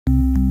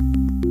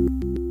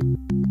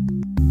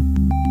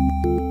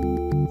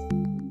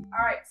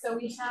So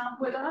we have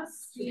with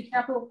us the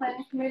Capital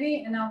Planning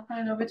Committee, and I'll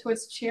turn it over to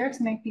its chair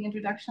to make the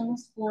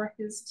introductions for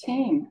his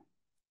team.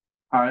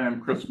 Hi,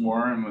 I'm Chris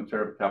Moore. I'm the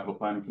chair of the Capital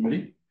Planning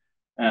Committee,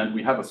 and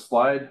we have a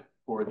slide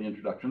for the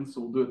introduction,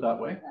 so we'll do it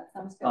that way. That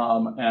sounds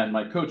good. And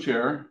my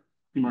co-chair,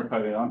 Timur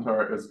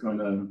Kayantar, is going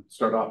to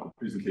start off the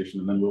presentation,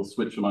 and then we'll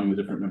switch among the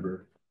different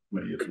member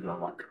committees as we go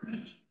along.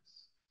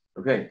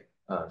 Okay,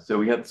 so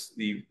we have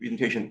the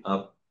presentation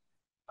up.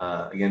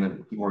 Again,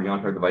 I'm Timur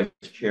Yantar, the vice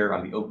chair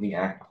on the opening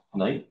act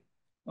tonight.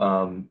 We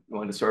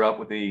wanted to start off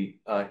with a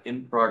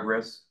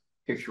in-progress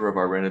picture of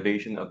our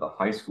renovation of the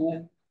high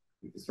school.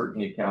 It's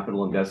certainly a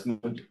capital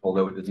investment,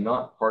 although it is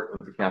not part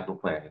of the capital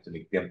plan. It's an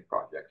exempt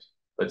project,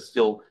 but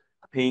still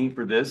paying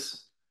for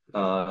this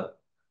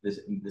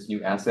this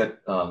new asset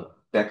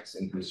affects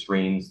and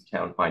constrains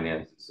town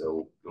finances.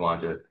 So we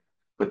wanted to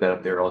put that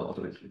up there.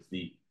 Also, it's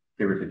the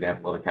favorite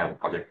example of a capital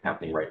project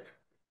happening right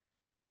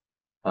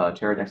now.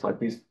 Tara, next slide,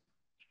 please.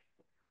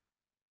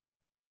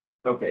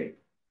 Okay,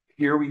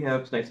 here we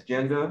have tonight's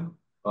agenda.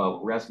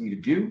 What we're asking you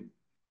to do,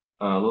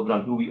 a little bit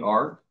on who we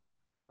are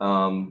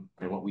and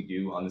what we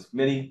do on this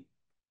committee,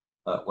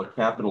 what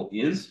capital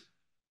is,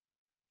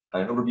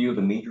 an overview of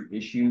the major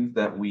issues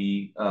that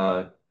we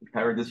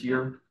encountered this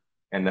year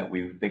and that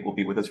we think will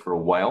be with us for a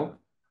while,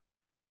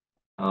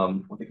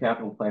 what the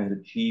capital plan has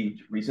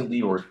achieved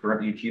recently or is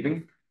currently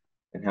achieving,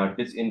 and how it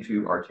fits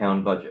into our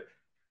town budget.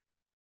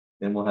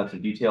 Then we'll have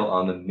some detail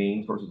on the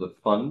main sources of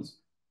funds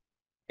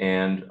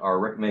and our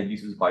recommended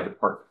uses by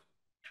department.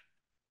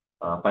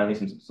 Finally,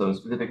 some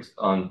specifics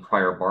on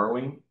prior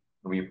borrowing,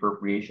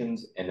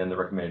 reappropriations, and then the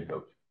recommended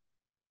vote.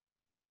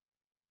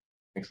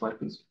 Next slide,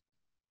 please.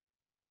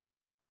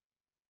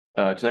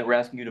 Tonight, we're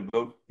asking you to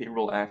vote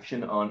favorable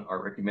action on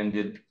our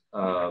recommended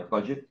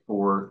budget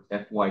for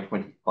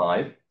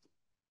FY25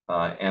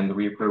 and the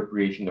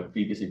reappropriation of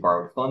previously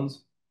borrowed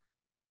funds,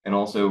 and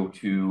also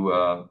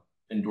to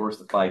endorse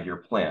the 5-year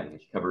plan,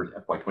 which covers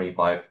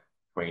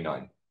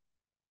FY25-29.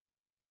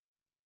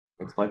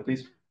 Next slide,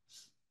 please.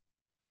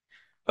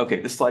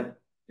 Okay, this slide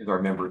is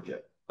our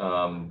membership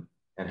and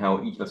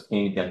how each of us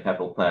came to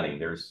capital planning.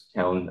 There's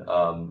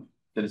town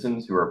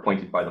citizens who are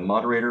appointed by the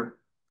moderator.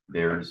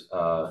 There's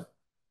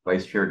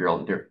Vice Chair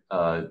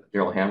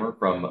Daryl Hammer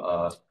from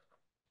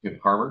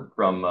Harmer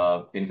from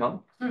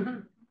FinCom.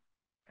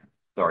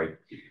 Sorry.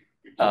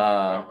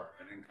 I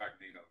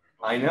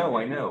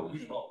know.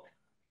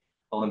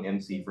 Call him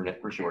MC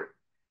for short.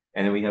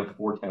 And then we have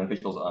 4 town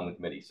officials on the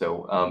committee.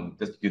 So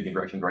just to do the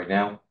introductions right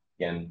now,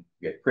 again,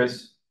 we get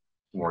Chris,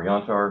 Timur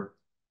Yantar,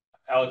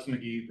 Alex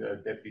McGee,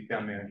 the Deputy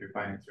Town Manager,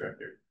 Finance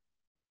Director.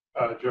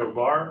 Joe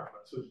Barr,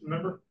 Assistant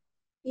Member.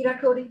 Ira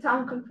Cody,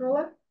 Town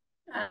Controller.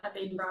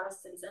 Baden Brown,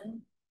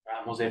 Citizen.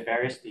 Jose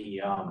Ferris,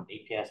 the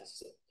APS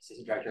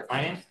Assistant Director of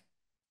Finance.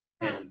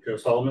 And Joe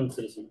Solomon,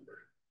 Citizen Member.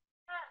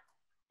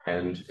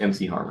 And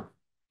MC Harmer.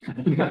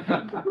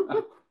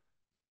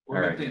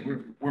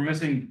 We're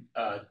missing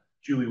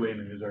Julie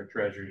Wayman, who's our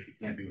treasurer. She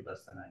can't be with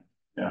us tonight.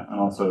 Yeah, and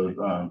also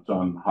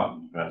John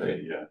Houghton, who had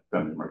a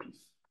family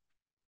emergency.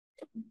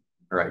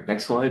 All right,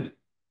 next slide.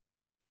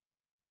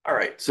 All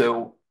right,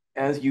 so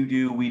as you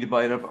do, we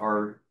divide up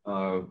our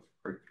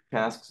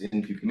tasks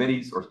into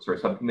committees, or sorry,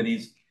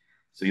 subcommittees.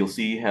 So you'll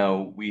see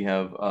how we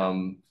have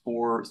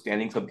 4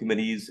 standing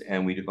subcommittees,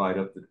 and we divide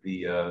up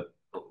the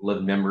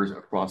 11 members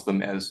across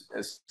them as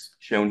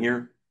shown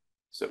here.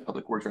 So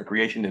Public Works,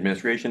 Recreation,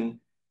 Administration,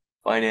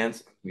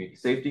 Finance, Community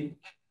Safety.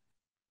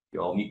 We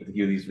all meet with a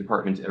few of these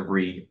departments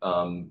every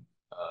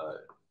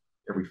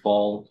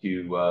fall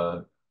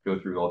to go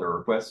through all their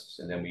requests,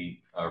 and then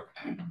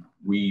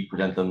we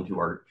present them to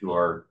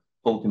our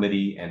full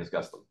committee and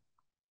discuss them.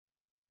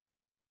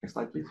 Next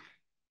slide, please.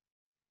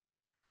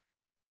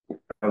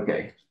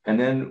 Okay, and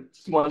then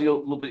we want to go a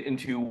little bit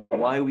into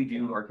why we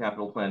do our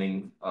capital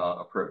planning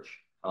approach.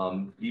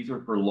 These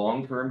are for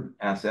long-term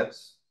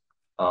assets.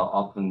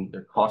 Often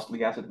they're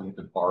costly assets we have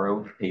to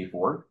borrow to pay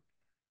for.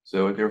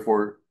 So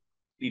therefore,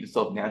 lead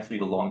itself naturally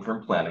to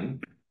long-term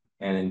planning.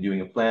 And in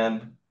doing a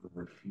plan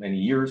for many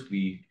years,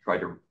 we try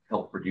to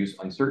help reduce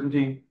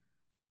uncertainty.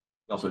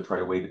 We also try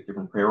to weigh the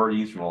different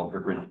priorities from all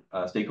different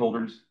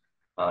stakeholders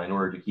in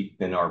order to keep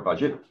within our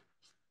budget.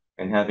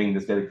 And having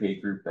this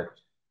dedicated group that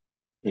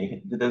came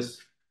into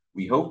this,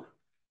 we hope,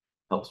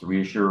 helps to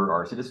reassure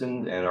our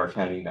citizens and our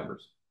county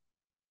members.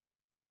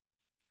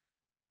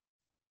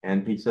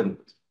 And page 7.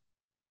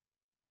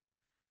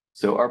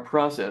 So our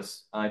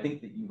process, I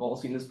think that you've all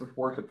seen this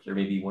before, but there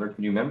may be 1 or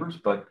 2 new members,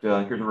 but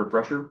here's a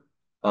refresher.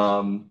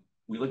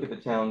 We look at the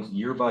town's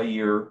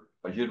year-by-year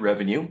budgeted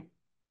revenue,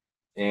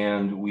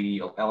 and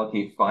we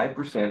allocate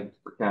 5%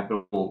 for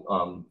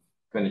capital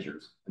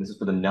expenditures. And this is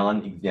for the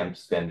non-exempt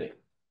spending.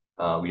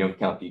 We don't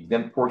count the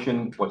exempt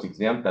portion. What's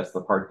exempt, that's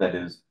the part that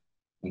is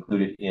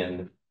included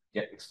in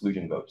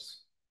exclusion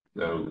votes.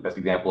 So the best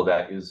example of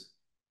that is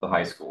the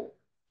high school.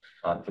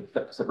 A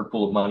separate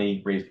pool of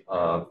money raised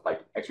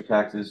like extra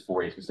taxes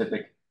for a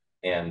specific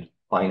and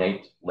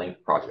finite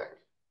length project.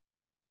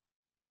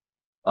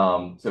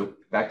 So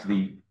back to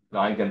the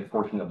non-exempt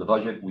portion of the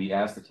budget, we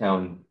asked the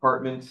town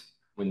departments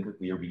when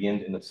the year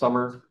begins in the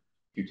summer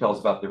to tell us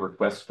about their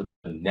requests for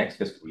the next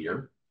fiscal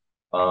year,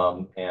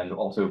 and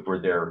also for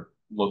their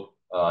look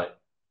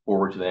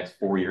forward to the next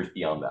 4 years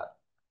beyond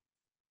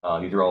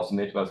that. These are all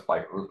submitted to us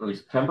by early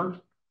September,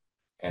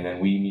 and then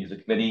we meet as a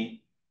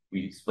committee.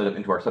 We split up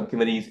into our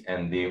subcommittees,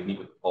 and they meet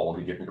with all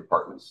the different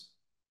departments.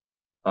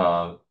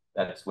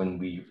 That's when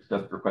we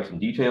discuss the request in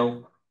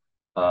detail.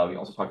 We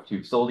also talk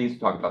to facilities,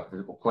 talk about the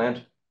physical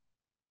plant.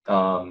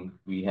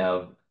 We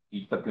have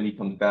each subcommittee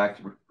comes back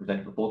to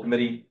present to the full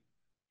committee,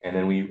 and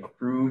then we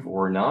approve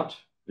or not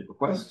the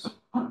requests,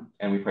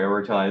 and we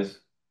prioritize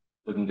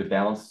looking to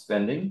balance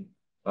spending,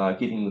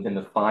 keeping within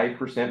the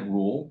 5%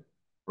 rule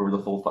over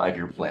the full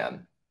 5-year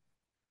plan.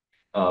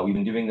 We've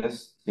been doing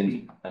this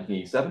since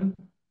 1987,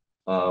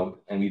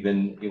 and we've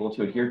been able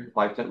to adhere to the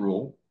 5%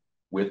 rule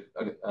with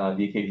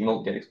the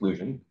occasional debt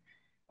exclusion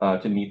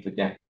to meet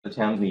the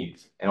town's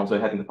needs, and also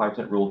having the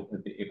 5% rule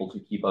has been able to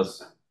keep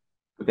us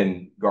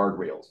within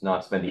guardrails,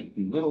 not spending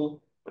too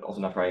little, but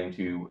also not trying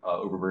to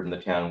overburden the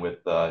town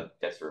with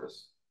debt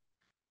service.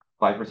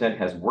 5%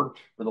 has worked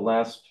for the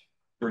last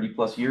 30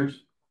 plus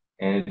years,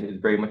 and it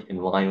is very much in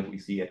line with what we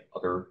see at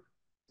other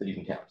cities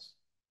and towns.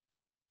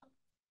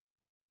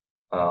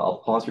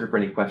 I'll pause here for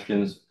any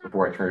questions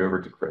before I turn it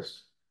over to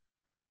Chris.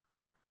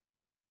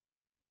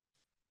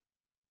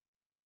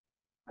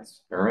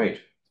 All right.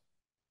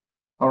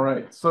 All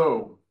right,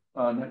 so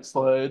next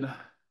slide.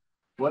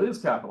 What is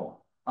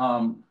capital?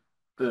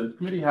 The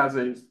committee has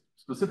a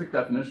specific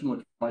definition,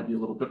 which might be a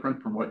little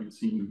different from what you've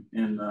seen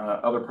in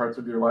other parts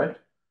of your life.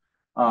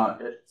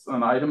 It's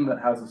an item that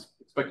has an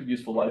expected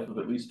useful life of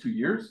at least 2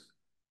 years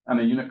and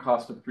a unit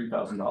cost of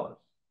 $3,000.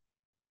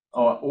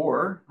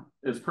 Or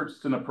is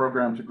purchased in a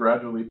program to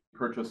gradually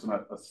purchase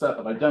a set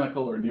of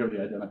identical or nearly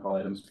identical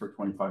items for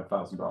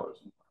 $25,000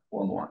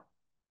 or more.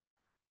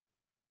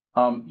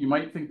 You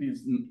might think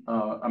these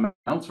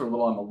amounts are a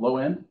little on the low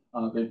end.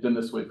 They've been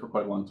this way for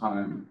quite a long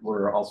time.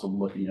 We're also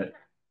looking at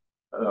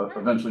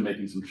eventually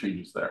making some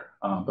changes there.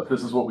 But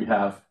this is what we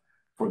have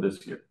for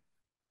this year.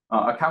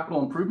 A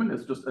capital improvement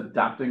is just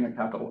adapting a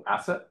capital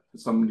asset to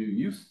some new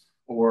use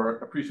or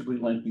appreciably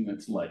lengthening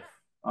its life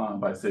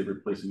by, say,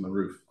 replacing the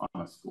roof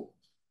on a school.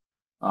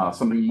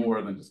 Something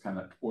more than just kind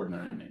of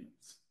ordinary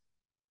maintenance.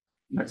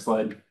 Next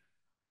slide.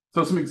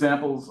 So some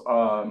examples,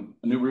 a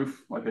new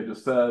roof, like I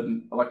just said,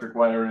 electric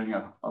wiring,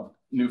 a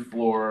new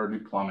floor, new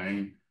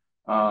plumbing,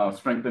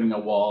 strengthening a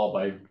wall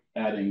by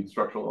adding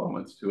structural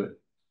elements to it.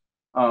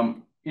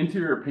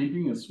 Interior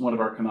painting is one of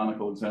our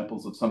canonical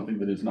examples of something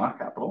that is not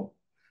capital,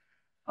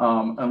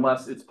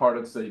 unless it's part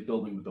of, say,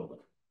 building the building,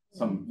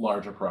 some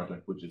larger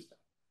project, which is.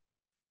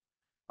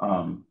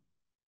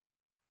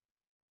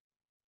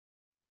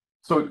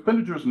 So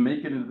expenditures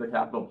make it into the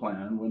capital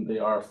plan when they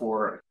are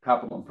for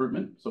capital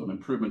improvement, so an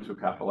improvement to a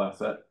capital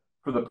asset,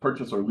 for the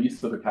purchase or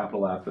lease of a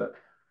capital asset,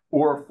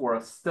 or for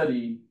a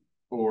study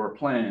or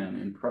plan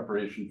in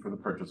preparation for the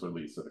purchase or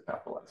lease of a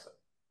capital asset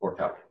or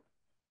capital.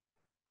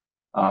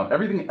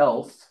 Everything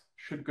else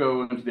should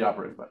go into the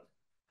operating budget.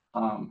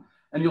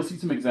 And you'll see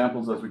some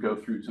examples as we go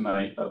through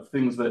tonight of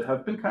things that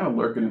have been kind of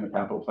lurking in the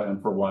capital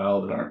plan for a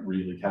while that aren't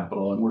really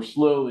capital, and we're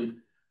slowly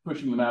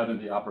pushing them out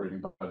into the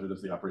operating budget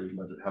as the operating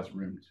budget has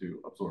room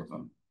to absorb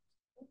them.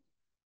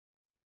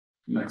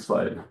 Next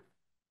slide.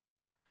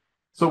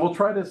 So we'll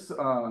try this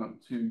to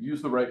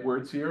use the right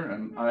words here,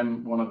 and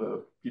I'm one of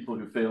the people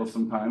who fails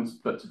sometimes,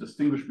 but to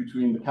distinguish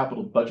between the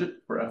capital budget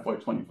for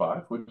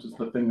FY25, which is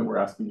the thing that we're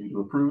asking you to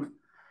approve,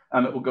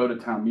 and that will go to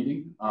town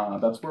meeting.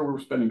 That's where we're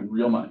spending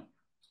real money.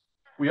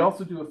 We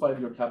also do a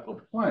 5-year capital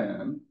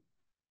plan,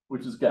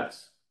 which is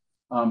guess.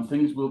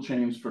 Things will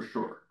change for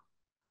sure.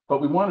 But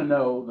we want to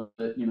know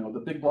that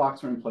the big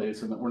blocks are in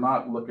place and that we're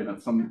not looking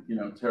at some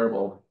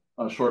terrible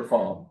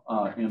shortfall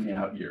in the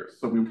out years.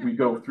 So we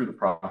go through the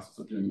process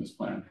of doing this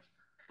plan,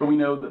 but we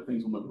know that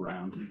things will move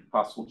around,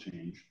 costs will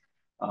change,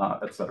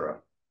 etc.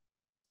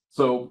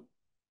 So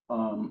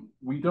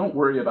we don't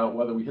worry about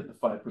whether we hit the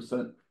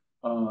 5%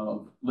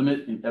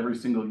 limit in every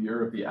single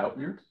year of the out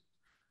years.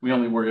 We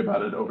only worry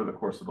about it over the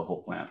course of the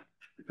whole plan,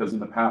 because in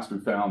the past we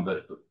found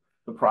that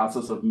the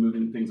process of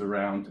moving things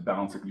around to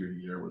balance it year to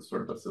year was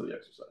sort of a silly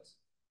exercise.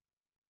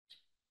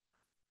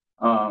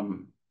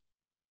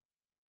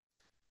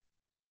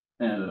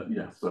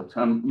 Yeah, so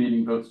town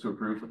meeting votes to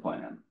approve the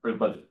plan or the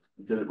budget.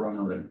 Get it wrong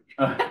already.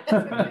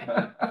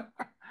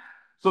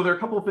 So there are a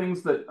couple of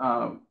things that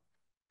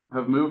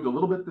have moved a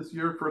little bit this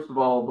year. First of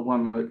all, the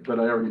one that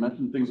I already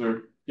mentioned, things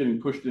are getting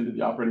pushed into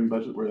the operating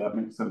budget where that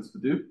makes sense to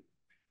do.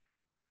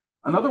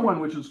 Another one,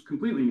 which is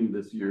completely new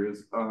this year,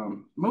 is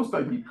most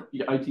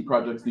IT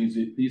projects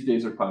these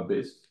days are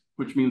cloud-based,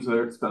 which means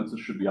their expenses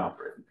should be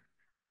operating.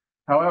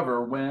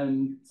 However,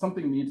 when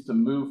something needs to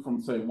move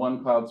from, say,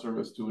 one cloud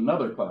service to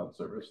another cloud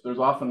service, there's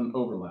often an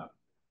overlap.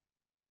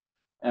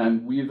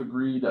 And we've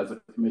agreed as a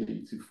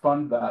committee to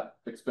fund that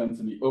expense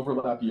in the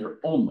overlap year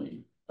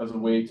only as a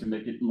way to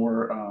make it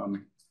more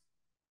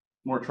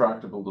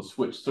tractable to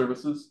switch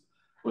services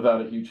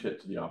without a huge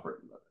hit to the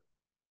operating budget.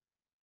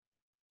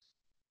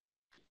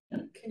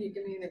 Can you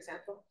give me an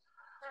example?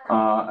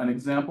 An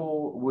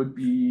example would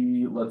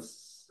be,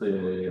 let's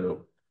say,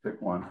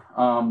 pick one.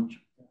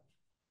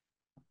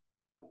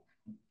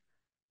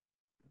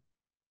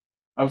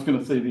 I was going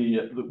to say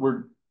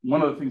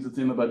one of the things that's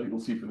in the budget you'll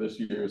see for this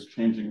year is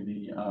changing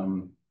the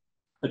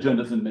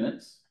agendas and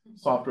minutes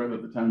software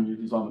that the town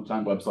uses on the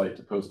town website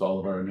to post all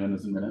of our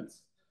agendas and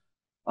minutes.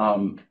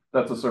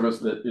 That's a service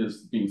that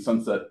is being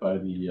sunset by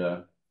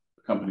the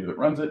company that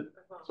runs it,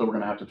 so we're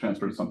going to have to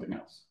transfer to something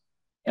else.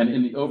 And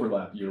in the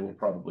overlap year, we'll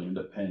probably end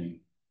up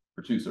paying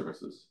for 2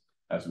 services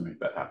as we make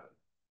that happen.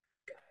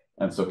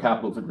 And so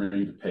capital's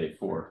agreeing to pay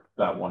for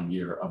that 1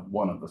 year of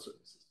one of the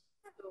services.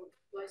 So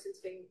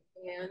licensing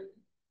and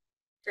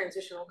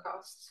transitional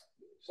costs,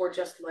 or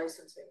just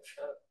licensing?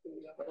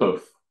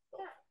 Both.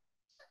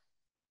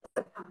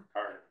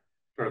 Our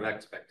sort of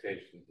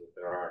expectations that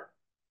there are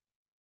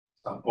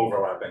some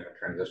overlapping of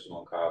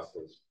transitional costs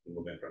as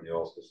moving from the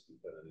old system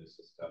to the new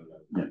system.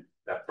 And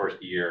that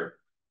first year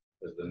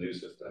as the new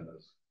system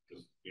is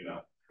just, you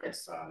know,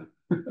 Yes.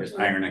 It's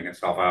ironing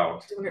itself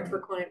out. Doing it for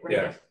client.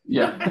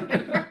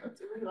 Yeah.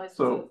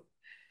 So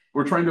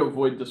we're trying to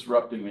avoid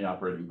disrupting the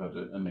operating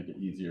budget and make it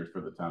easier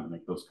for the town to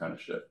make those kind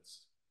of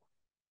shifts.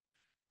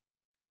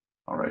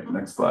 All right,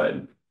 next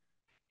slide.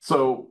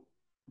 So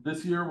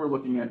this year we're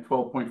looking at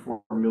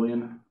 12.4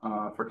 million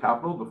for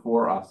capital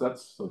before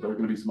offsets. So there are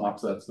going to be some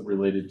offsets that are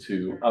related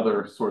to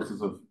other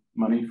sources of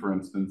money, for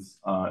instance,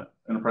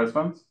 enterprise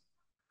funds,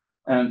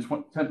 and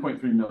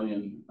 10.3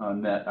 million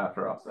net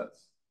after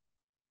offsets.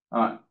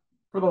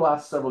 For the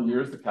last several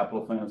years, the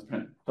capital plan has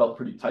felt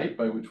pretty tight,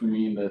 by which we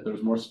mean that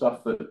there's more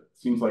stuff that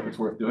seems like it's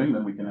worth doing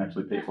than we can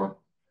actually pay for.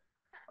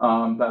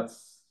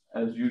 That's,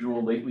 as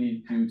usual,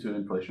 lately due to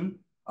inflation,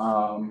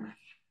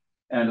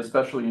 and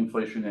especially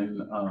inflation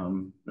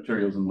in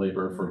materials and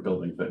labor for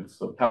building things.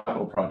 So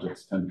capital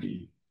projects tend to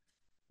be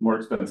more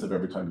expensive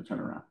every time you turn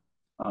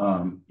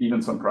around.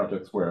 Even some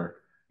projects where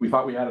we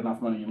thought we had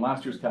enough money in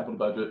last year's capital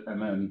budget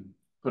and then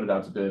put it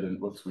out to bid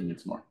and whoops, we need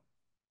some more.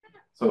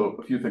 So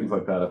a few things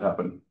like that have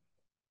happened.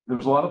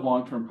 There's a lot of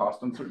long-term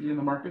cost uncertainty in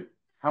the market.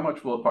 How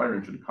much will a fire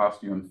engine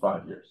cost you in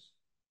 5 years?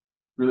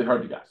 Really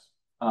hard to guess.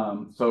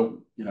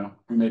 So, you know,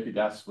 we make a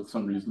guess with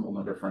some reasonable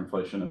number for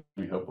inflation, and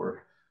we hope we're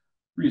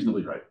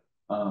reasonably right.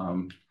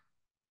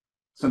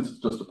 Since it's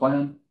just a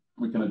plan,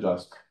 we can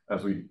adjust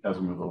as we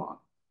move along.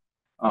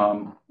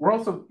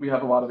 We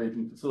have a lot of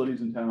aging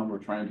facilities in town. We're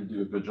trying to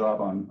do a good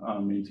job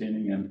on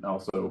maintaining and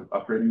also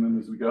upgrading them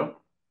as we go.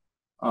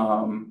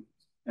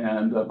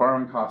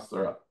 Borrowing costs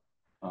are up,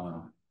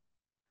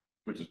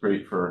 which is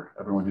great for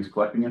everyone who's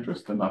collecting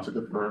interest and not so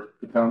good for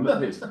the town that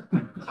pays them.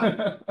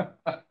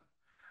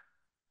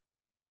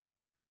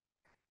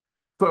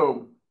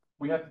 So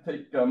we have to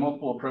take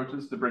multiple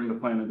approaches to bring the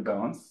plan into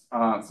balance.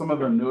 Some of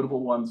the notable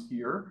ones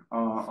here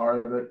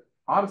are that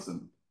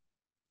Audison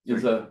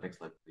is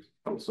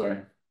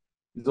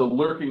is a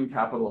lurking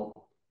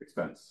capital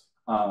expense.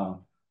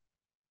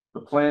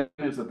 The plan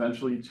is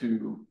eventually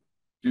to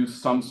do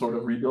some sort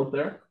of rebuild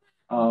there.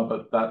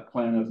 But that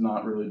plan has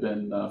not really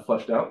been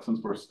fleshed out since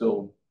we're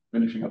still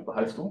finishing up the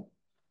high school.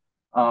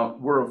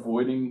 We're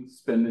avoiding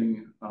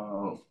spending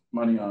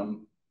money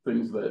on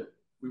things that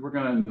we were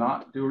going to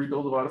not do a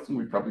rebuild of Audison,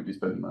 we'd probably be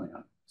spending money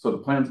on. So the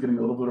plan's getting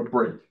a little bit of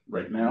break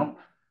right now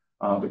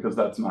because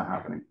that's not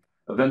happening.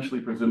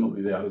 Eventually,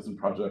 presumably, the Audison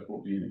project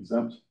will be an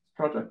exempt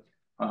project,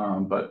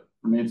 but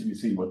remains to be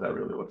seen what that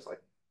really looks like.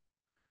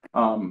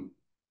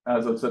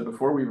 As I've said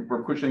before,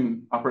 we're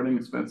pushing operating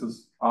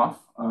expenses off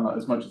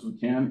as much as we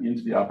can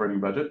into the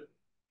operating budget.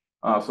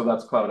 So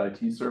that's cloud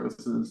IT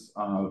services.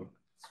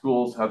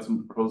 Schools had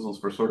some proposals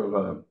for sort of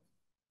a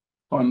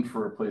fund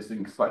for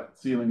replacing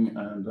ceiling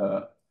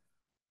and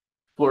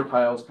floor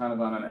tiles kind of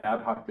on an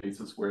ad hoc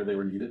basis where they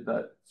were needed.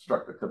 That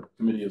struck the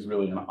committee as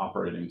really an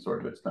operating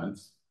sort of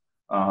expense.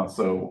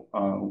 So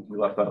we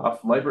left that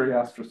off. Library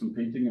asked for some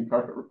painting and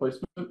carpet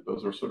replacement.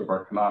 Those are sort of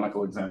our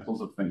canonical examples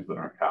of things that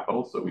aren't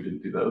capital, so we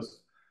didn't do those.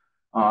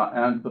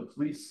 And the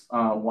police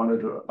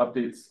wanted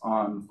updates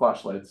on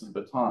flashlights and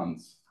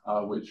batons,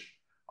 which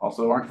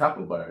also aren't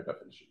capital by our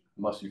definition,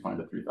 unless you find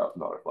a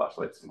 $3,000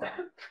 flashlight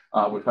somewhere,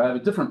 which I have a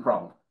different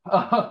problem.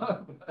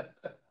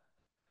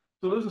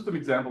 So those are some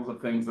examples of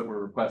things that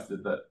were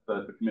requested that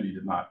the committee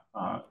did not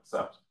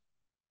accept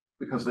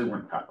because they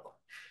weren't capital.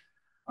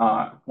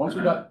 Once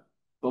we got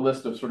the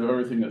list of sort of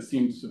everything that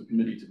seems to the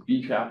committee to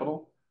be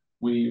capital,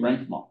 we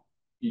ranked them all.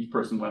 Each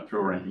person went through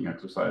a ranking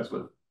exercise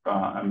with,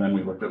 and then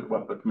we looked at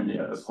what the committee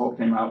as a whole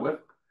came out with.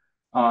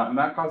 And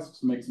that caused us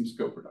to make some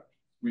scope reductions.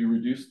 We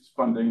reduced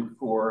funding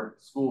for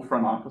school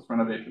front office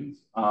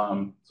renovations.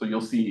 So you'll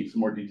see some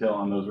more detail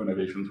on those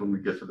renovations when we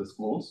get to the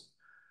schools.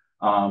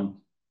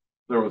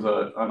 There was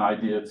an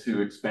idea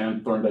to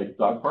expand Thorndike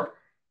Dog Park,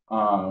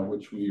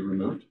 which we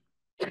removed.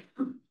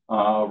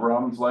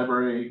 Robin's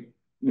Library,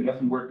 we got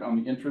some work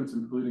on the entrance,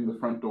 including the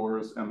front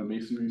doors and the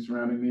masonry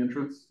surrounding the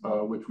entrance,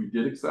 which we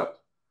did accept.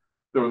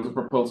 There was a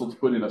proposal to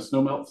put in a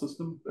snow melt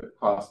system that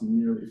cost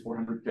nearly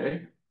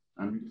 $400K,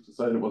 and we just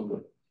decided it wasn't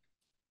good.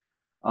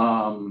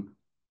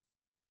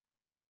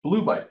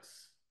 Blue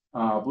Bikes.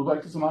 Blue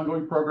Bikes is an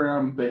ongoing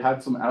program. They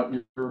had some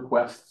out-year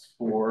requests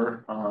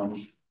for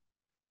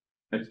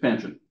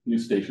expansion, new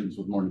stations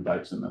with more new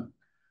bikes in them.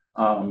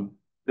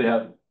 They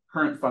have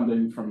current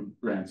funding from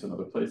grants in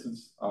other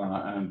places,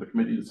 and the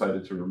committee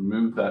decided to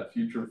remove that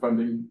future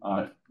funding,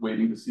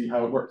 waiting to see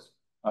how it works.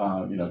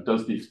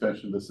 Does the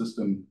expansion of the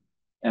system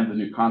and the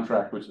new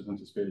contract, which is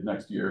anticipated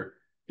next year,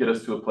 get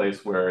us to a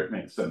place where it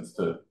makes sense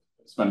to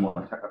spend more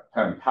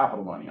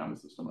capital money on the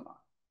system or not?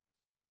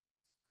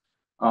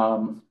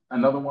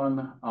 Another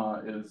one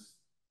is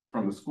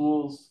from the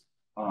schools.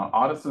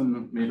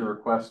 Audison made a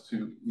request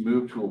to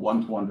move to a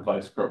one-to-one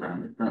device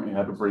program. We currently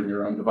have a bring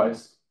your own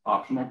device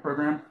optional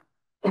program.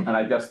 And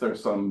I guess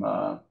there's some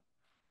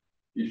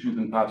issues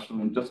in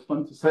classroom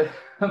discipline to say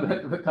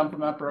that come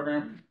from that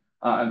program.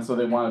 And so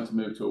they wanted to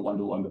move to a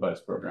one-to-one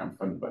device program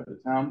funded by the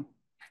town.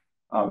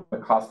 The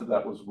cost of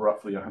that was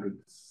roughly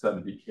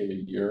 $170K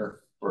a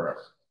year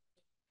forever.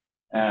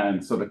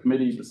 And so the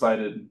committee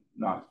decided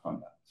not to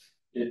fund that.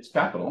 It's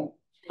capital,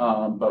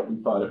 but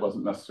we thought it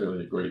wasn't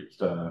necessarily a great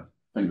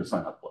thing to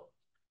sign up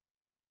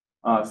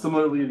for.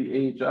 Similarly,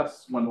 the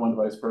AHS one-to-one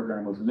device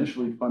program was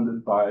initially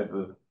funded by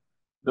the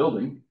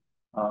building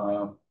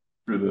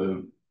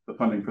through the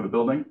funding for the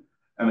building,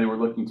 and they were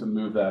looking to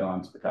move that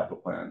onto the capital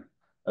plan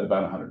at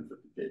about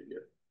 $150K a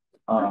year.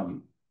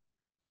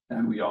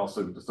 And we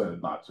also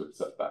decided not to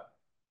accept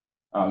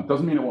that.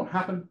 Doesn't mean it won't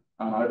happen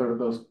on either of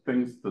those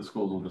things. The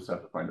schools will just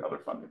have to find other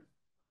funding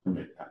to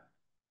make it happen.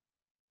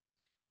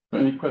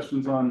 Any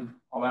questions on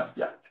all that?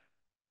 Yeah.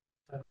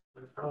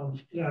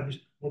 Yeah, just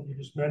what you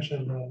just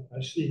mentioned.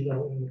 I see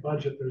though in the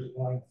budget there's a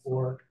line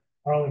for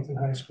Arlington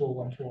High School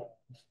one-to-one.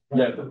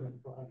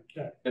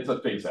 Yeah, it's a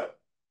phase out.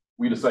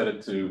 We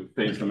decided to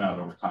phase them out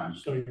over time.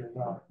 So you're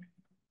not.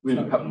 We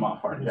didn't cut them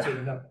off hard.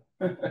 Yeah.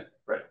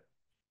 Right.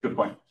 Good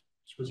point.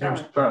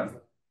 Sorry.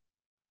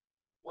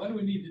 Why do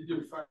we need to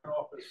do front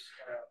office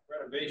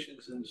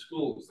renovations in the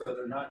schools that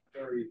are not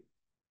very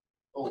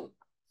old?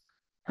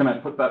 Can I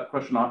put that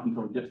question off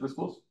until we get to the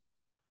schools?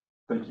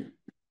 Thank you.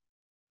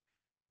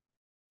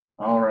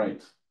 All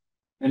right.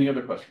 Any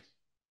other questions?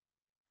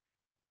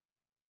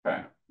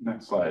 Okay,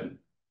 next slide.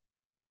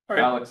 All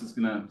right. Alex is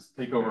going to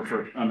take over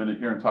for a minute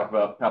here and talk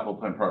about capital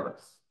plan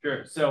progress.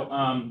 Sure. So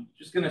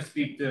just going to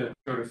speak to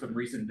sort of some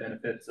recent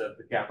benefits of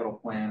the capital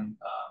plan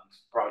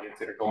projects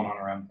that are going on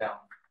around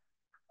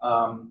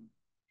town.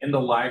 In the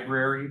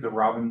library, the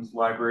Robbins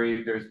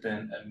Library, there's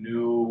been a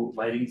new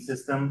lighting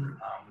system,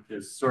 which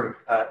has sort of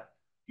cut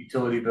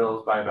utility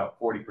bills by about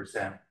 40%, which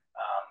has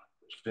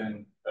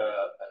been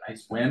a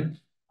nice win.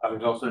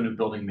 There's also a new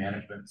building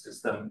management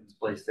system in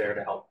place there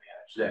to help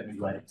manage that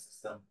new lighting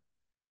system.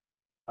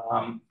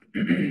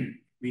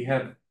 We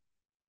have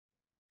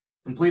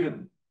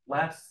completed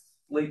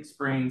late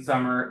spring,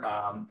 summer,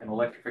 an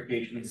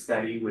electrification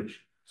study, which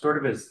sort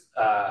of is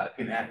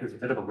can act as a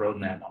bit of a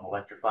roadmap on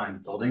electrifying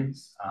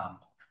buildings.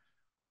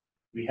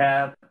 We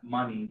have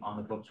money on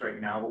the books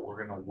right now, but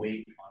we're going to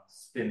wait on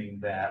spending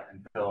that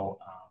until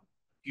a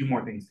few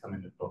more things come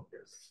into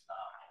focus.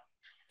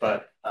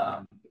 But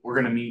we're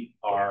going to meet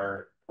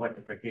our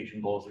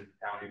electrification goals in the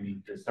town. We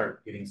need to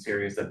start getting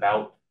serious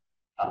about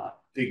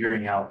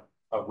figuring out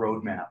a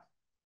roadmap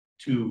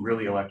to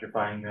really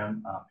electrifying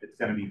them. It's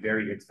going to be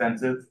very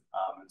expensive,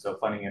 and so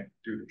funding it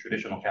through the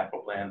traditional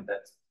capital plan,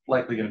 that's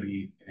likely going to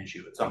be an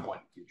issue at some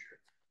point in the future.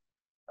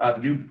 The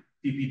new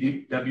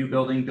DPW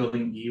building,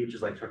 Building E, which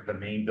is like sort of the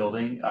main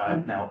building,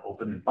 is now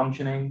open and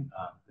functioning.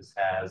 This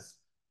has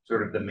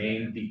sort of the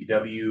main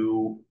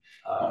DPW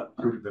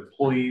group of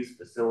employees,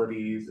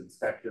 facilities,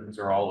 inspections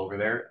are all over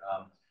there.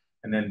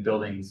 And then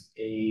buildings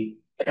A,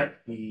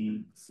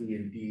 B, C,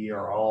 and D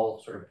are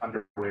all sort of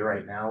underway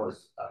right now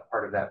as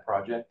part of that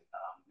project.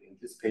 The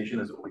anticipation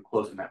is that we'll be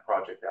closing that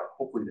project out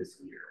hopefully this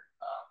year.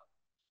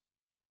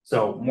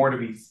 So more to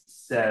be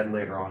said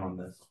later on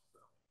this.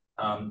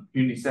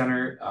 Community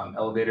center,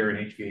 elevator,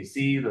 and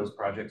HVAC, those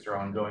projects are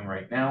ongoing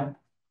right now.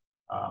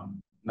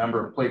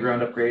 Number of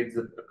playground upgrades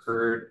that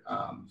occurred,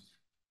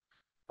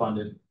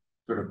 funded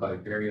sort of by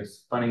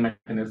various funding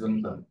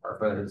mechanisms.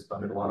 ARPA has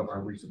funded a lot of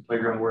our recent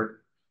playground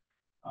work.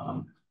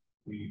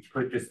 We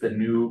purchased the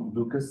new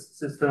Lucas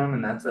system,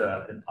 and that's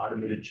an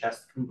automated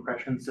chest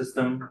compression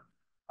system,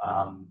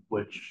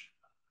 which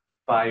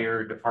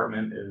fire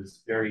department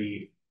is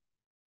very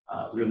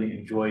really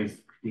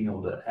enjoys being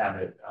able to have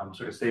it.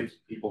 Sort of saves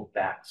people's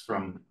backs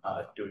from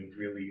doing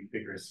really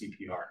vigorous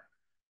CPR.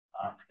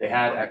 They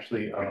had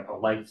actually a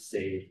life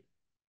save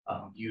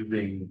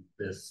using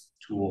this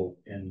tool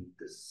in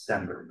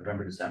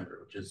November, December,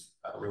 which is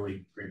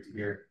really great to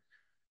hear.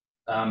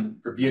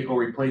 For vehicle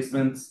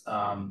replacements,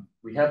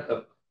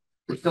 we're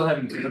still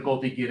having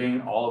difficulty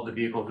getting all of the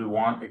vehicles we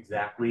want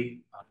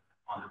exactly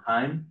on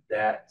time.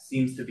 That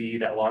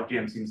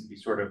logjam seems to be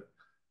sort of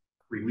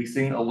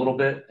releasing a little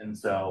bit, and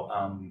so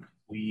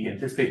we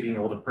anticipate being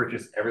able to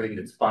purchase everything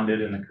that's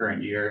funded in the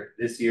current year.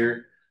 This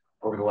year,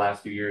 over the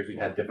last few years, we've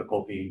had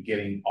difficulty in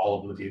getting all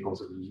of the vehicles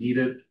that we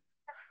needed.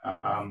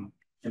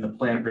 In the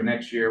plan for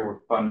next year, we're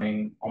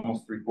funding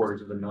almost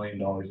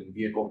 $750,000 in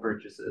vehicle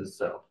purchases,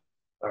 so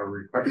we're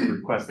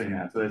requesting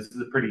that. So this is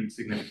a pretty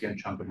significant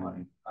chunk of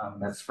money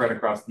that's spread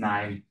across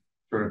 9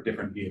 sort of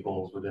different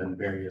vehicles within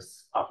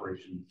various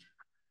operations.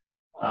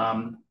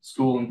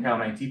 School and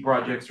town IT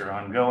projects are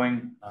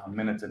ongoing.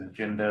 Minutes and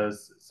agendas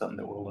is something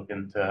that we're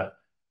looking to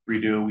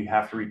redo. We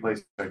have to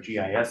replace our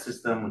GIS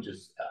system, which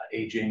is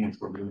aging, which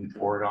we're moving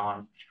forward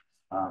on.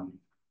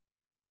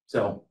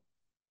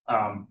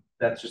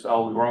 That's just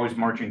all. We're always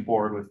marching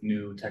forward with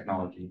new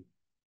technology.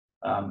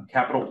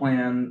 Capital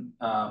plan,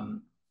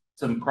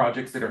 some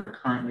projects that are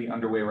currently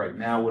underway right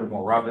now,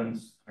 Whittemore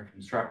Robbins, our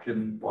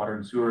construction, water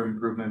and sewer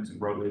improvements,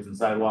 and roadways and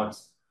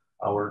sidewalks.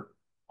 We're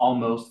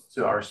almost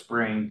to our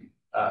spring,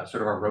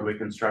 sort of our roadway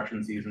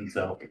construction season,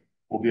 so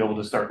we'll be able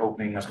to start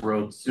opening up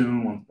roads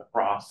soon once the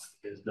frost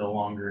is no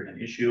longer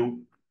an issue.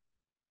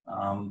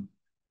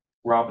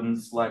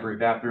 Robbins library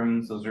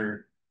bathrooms, those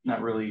are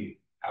not really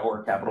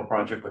our capital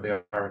project, but they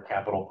are a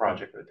capital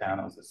project for the town.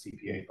 It was a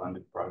CPA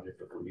funded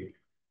project, I believe.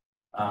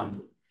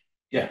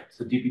 Yeah,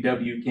 so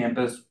DPW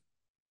campus,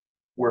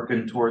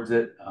 working towards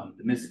it.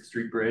 The Mystic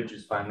Street Bridge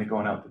is finally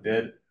going out to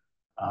bid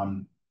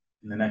in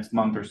the next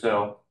month or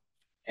so.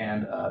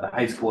 And the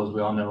high school, as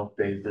we all know,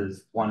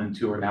 phases 1 and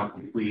 2 are now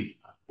complete.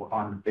 We're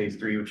on to phase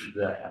 3, which is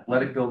the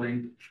athletic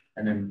building,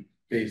 and then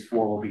phase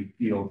 4 will be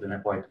fields in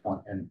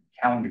FY20 and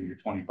calendar year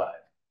 25.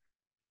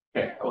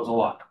 Okay, that was a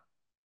lot.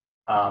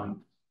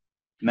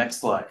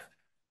 Next slide.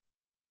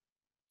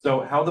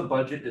 So how the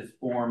budget is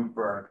formed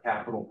for our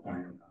capital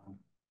plan.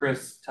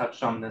 Chris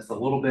touched on this a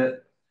little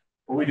bit.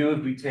 What we do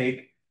is we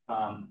take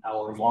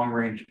our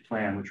long-range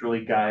plan, which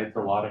really guides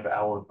a lot of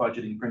our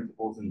budgeting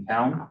principles in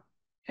town,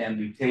 and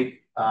we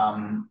take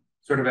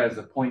sort of as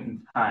a point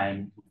in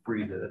time,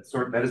 freeze it.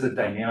 That is a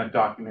dynamic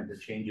document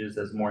that changes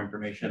as more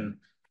information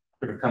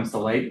sort of comes to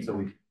light. So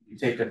we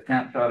take a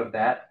snapshot of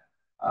that.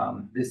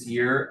 This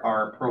year,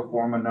 our pro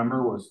forma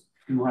number was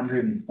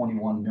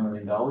 $221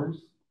 million.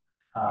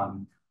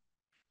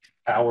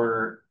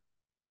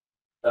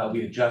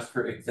 We adjust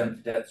for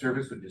exempt debt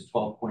service, which is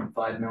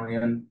 $12.5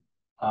 million.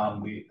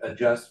 We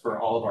adjust for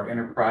all of our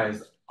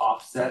enterprise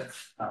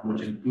offsets,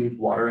 which include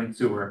water and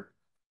sewer,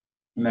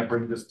 and that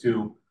brings us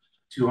to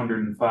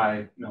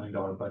 $205 million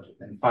budget.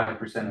 And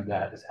 5% of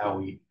that is how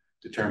we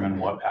determine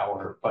what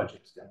our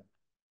budget's doing.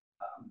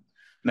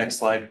 Next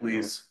slide,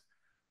 please.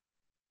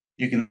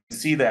 You can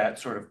see that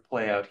sort of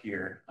play out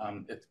here.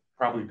 It's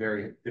probably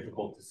very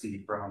difficult to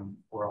see from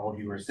where all of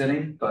you are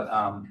sitting, but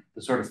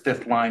the sort of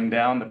fifth line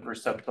down, the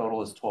first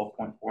subtotal is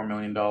 $12.4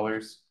 million.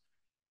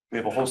 We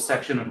have a whole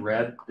section in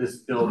red. This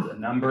builds a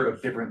number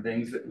of different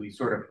things that we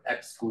sort of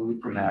exclude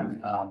from that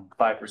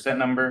 5%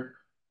 number.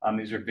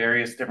 These are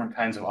various different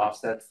kinds of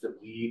offsets that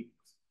we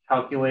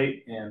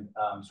calculate and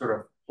sort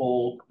of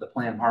hold the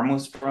plan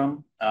harmless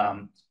from.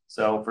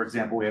 So for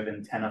example, we have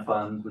antenna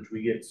funds, which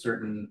we get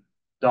certain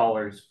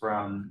dollars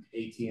from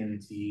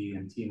AT&T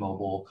and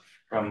T-Mobile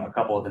from a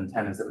couple of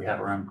antennas that we have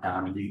around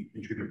town, and we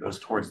contribute those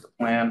towards the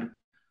plan.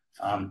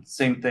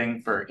 Same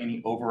thing for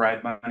any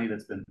override money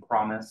that's been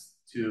promised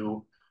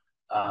to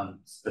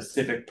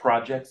specific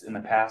projects in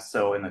the past.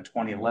 So in the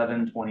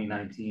 2011,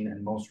 2019,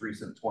 and most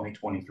recent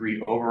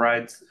 2023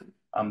 overrides,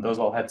 those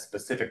all had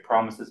specific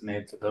promises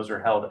made. So those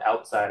are held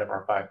outside of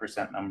our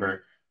 5%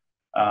 number.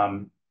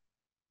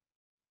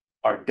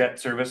 Our debt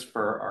service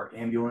for our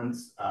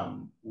ambulance,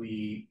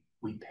 we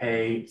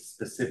pay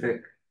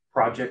specific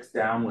projects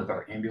down with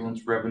our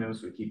ambulance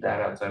revenues. We keep that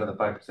outside of the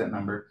 5%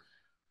 number.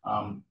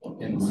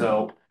 And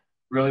so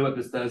really what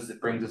this does is it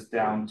brings us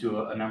down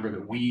to a number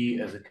that we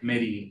as a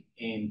committee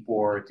aim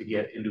for to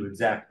get into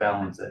exact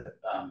balance at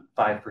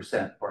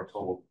 5% for our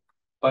total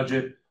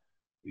budget.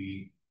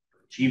 We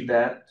achieved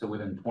that to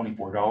within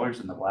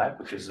 $24 in the black,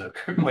 which is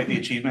quite the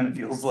achievement, it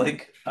feels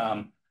like.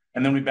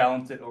 And then we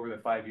balance it over the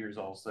 5 years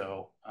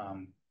also.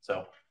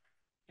 So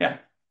yeah.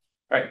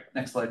 All right,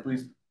 next slide,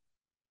 please.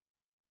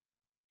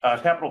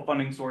 Capital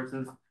funding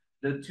sources.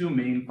 The two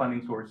main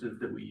funding sources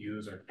that we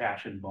use are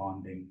cash and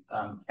bonding.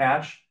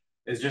 Cash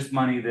is just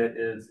money that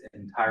is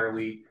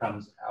entirely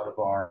comes out of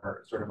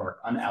our sort of our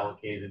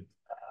unallocated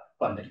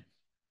funding.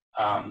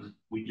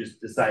 We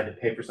just decide to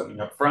pay for something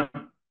up front.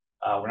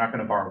 We're not going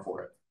to borrow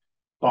for it.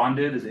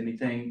 Bonded is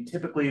anything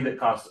typically that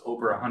costs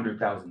over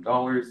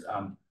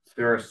 $100,000.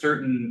 There are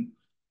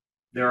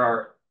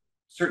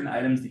certain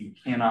items that you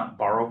cannot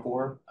borrow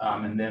for,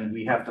 and then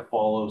we have to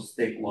follow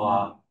state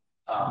law,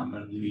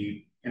 and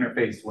we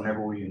interface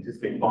whenever we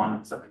anticipate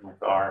bonding something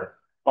with our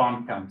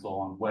bond counsel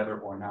on whether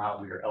or not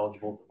we are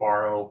eligible to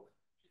borrow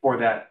for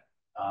that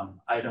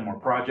item or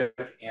project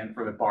and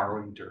for the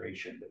borrowing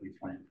duration that we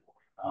plan for.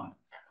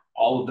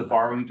 All of the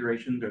borrowing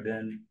durations are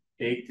then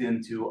baked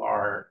into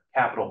our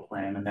capital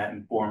plan, and that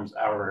informs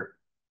our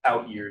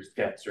out years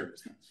debt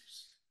service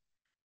numbers.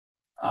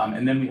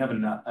 And then we have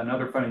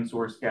another funding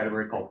source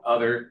category called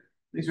other.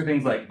 These are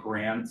things like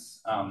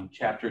grants,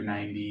 Chapter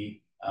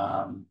 90,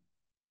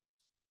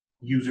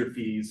 user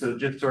fees. So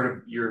just sort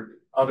of your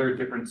other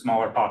different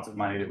smaller pots of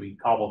money that we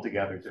cobble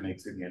together to make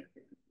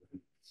significant.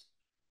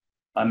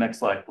 Next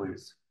slide,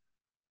 please.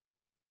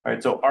 All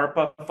right, so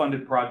ARPA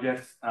funded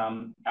projects.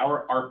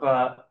 Our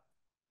ARPA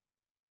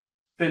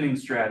spending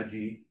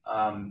strategy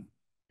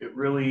it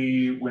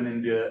really went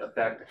into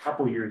effect a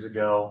couple years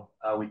ago.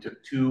 We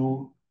took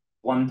two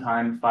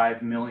one-time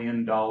 $5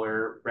 million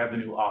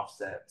revenue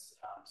offsets.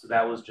 So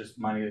that was just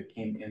money that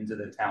came into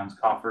the town's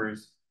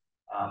coffers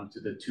to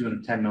the tune of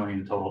 $10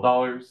 million total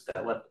dollars.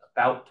 That left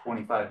about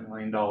 $25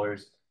 million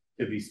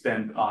to be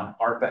spent on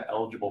ARPA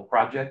eligible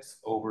projects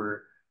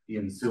over the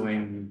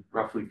ensuing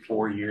roughly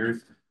 4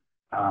 years.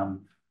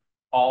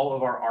 All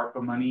of our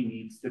ARPA money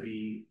needs to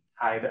be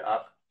tied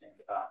up and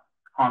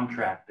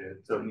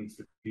contracted. So it needs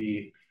to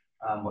be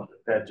what the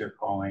feds are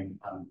calling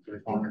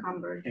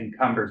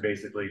encumbered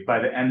basically by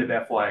the end of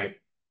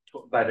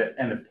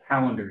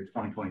calendar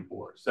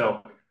 2024.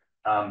 So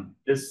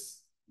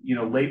this,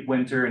 late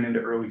winter and into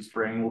early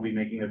spring, we'll be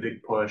making a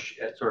big push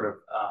at sort of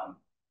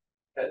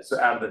so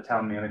out of the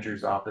town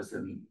manager's office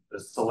and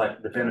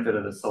the benefit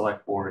of the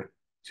select board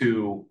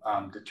to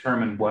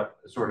determine what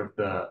sort of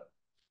the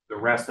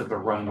rest of the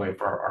runway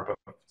for our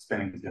ARPA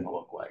spending is going to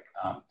look like.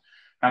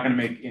 Not going to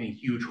make any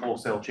huge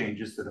wholesale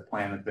changes to the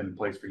plan that's been in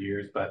place for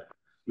years, but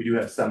we do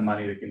have some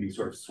money that can be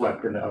sort of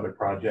swept into other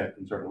projects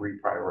and sort of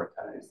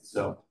reprioritized.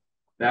 So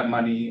that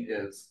money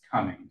is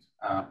coming,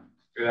 or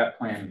that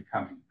plan is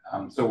coming.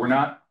 So we're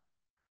not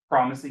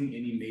promising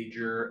any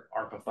major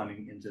ARPA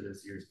funding into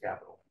this year's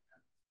capital.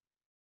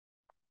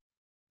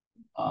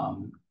 I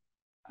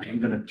am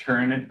going to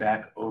turn it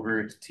back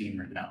over to team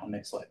right now.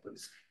 Next slide,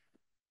 please.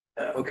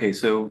 Okay,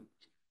 so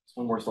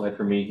one more slide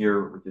for me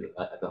here.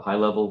 At the high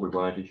level, we're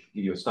going to give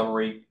you a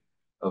summary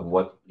of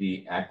what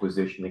the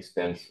acquisition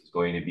expense is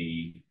going to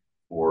be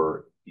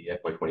for the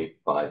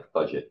FY25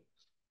 budget.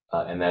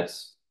 And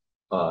that's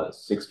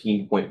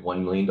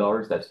 $16.1 million.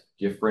 That's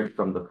different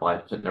from the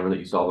 5% number that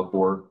you saw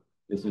before.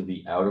 This is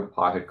the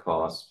out-of-pocket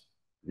cost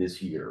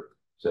this year.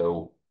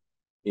 So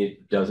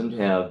it doesn't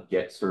have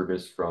debt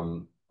service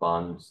from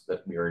bonds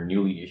that we are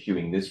newly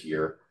issuing this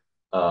year.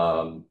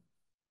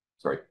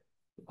 Sorry.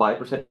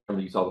 5%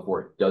 number you saw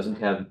before doesn't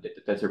have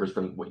debt service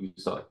from what you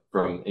saw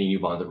from any new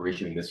bonds that we're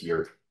issuing this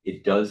year.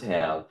 It does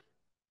have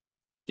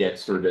debt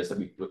service that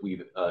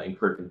we've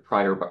incurred from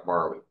prior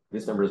borrowing.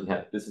 This number doesn't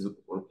have. This is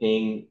we're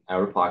paying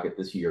out of pocket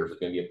this year. So it's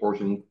going to be a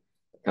portion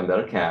that comes out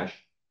of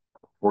cash,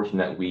 a portion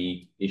that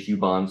we issue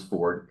bonds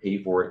for,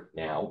 pay for it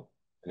now,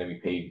 and then we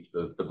pay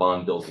the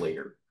bond bills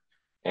later.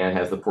 And it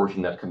has the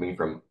portion that's coming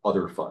from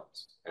other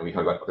funds, and we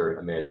talked about other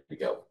a minute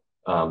ago.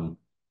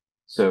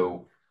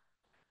 So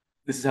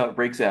this is how it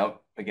breaks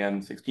out.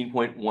 Again,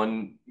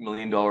 $16.1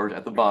 million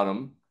at the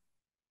bottom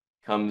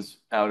comes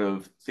out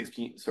of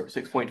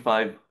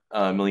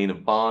 6.5 million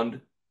of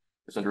bond,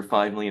 just under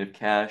 5 million of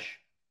cash,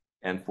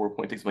 and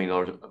 $4.6 million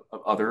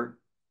of other.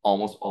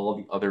 Almost all of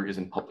the other is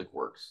in public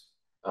works.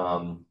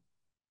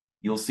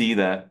 You'll see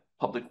that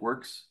public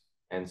works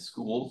and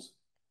schools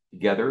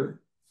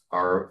together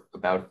are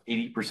about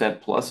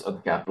 80% plus of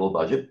the capital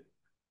budget.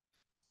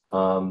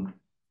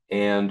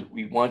 And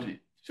we wanted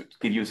to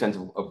give you a sense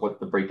of what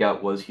the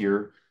breakout was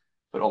here,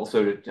 but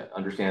also to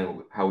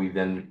understand how we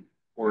then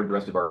ordered the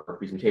rest of our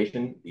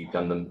presentation. We've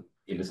done them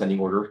in descending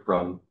order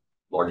from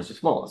largest to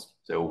smallest.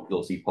 So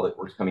you'll see public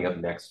works coming up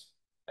next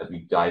as we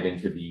dive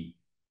into the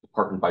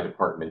department by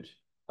department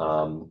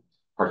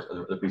parts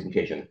of the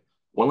presentation.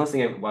 One last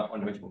thing I want to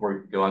mention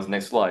before we go on to the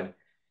next slide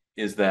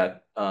is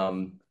that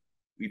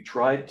we've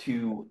tried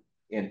to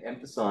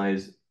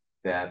emphasize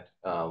that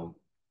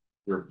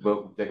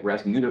we're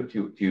asking you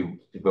to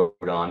vote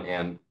on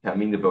and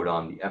having to vote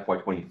on the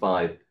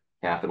FY25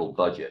 capital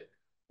budget.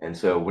 And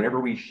so whenever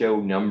we show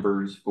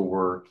numbers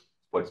for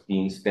what's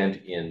being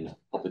spent in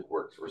public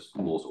works or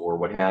schools or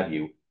what have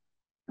you,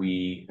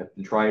 we have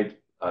been trying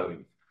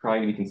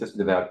to be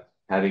consistent about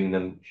having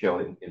them show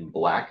in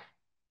black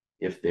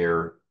if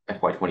they're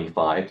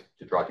FY25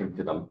 to draw to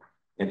them,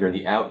 and during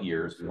the out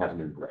years we have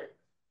them in gray.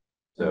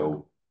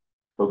 So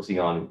focusing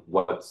on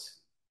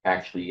what's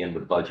actually in the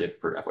budget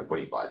for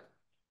FY25.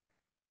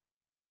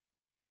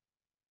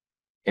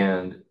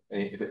 And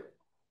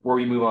before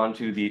we move on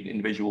to the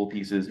individual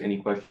pieces, any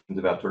questions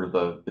about sort of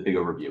the big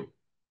overview?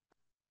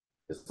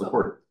 Just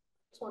support.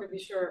 Just want to be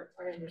sure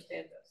I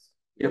understand this.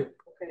 Yep.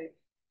 Okay,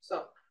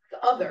 so the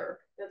other,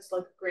 that's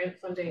like grant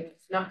funding,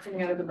 not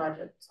coming out of the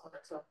budget, so on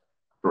and so forth.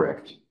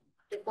 Correct.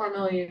 The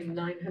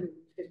 4,952,000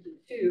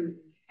 in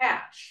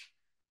cash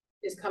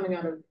is coming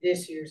out of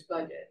this year's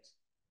budget.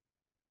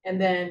 And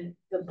then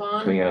the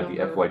bond coming out of the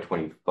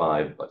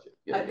FY25 budget.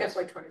 Yes.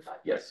 FY25.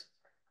 Yes.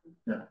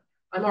 Yeah.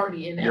 I'm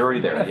already in it. You're already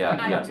there,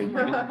 yeah. Yeah.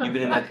 You've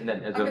been in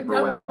that zone for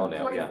a while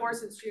now. 24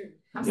 since June.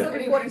 I'm still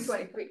reporting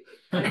 23.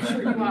 I'm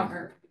sure you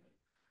are.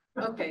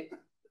 Okay.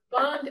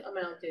 Bond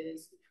amount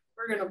is,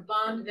 we're going to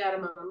bond that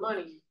amount of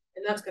money,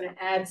 and that's going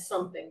to add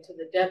something to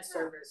the debt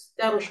service.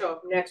 That'll show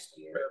up next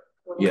year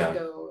when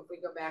if we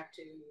go back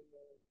to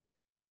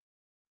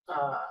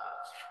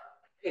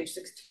page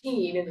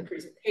 16 in the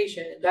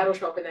presentation. That'll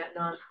show up in that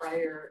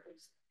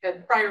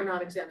prior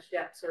non-exempt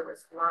debt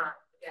service line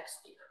next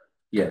year.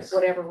 Yes.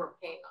 Whatever we're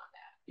paying on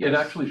that. It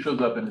actually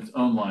shows up in its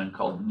own line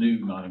called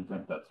new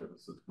non-exempt debt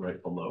services right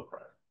below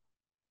prior.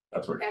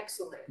 That's where.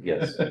 Excellent.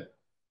 Yes.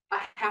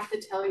 I have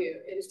to tell you,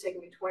 it has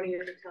taken me 20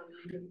 years of telling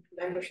you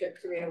membership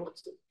to be able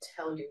to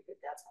tell you that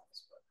that's how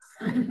this works.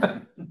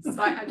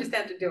 So I just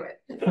had to do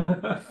it.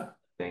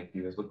 Thank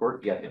you, Ms.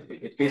 LaPorte. Yeah,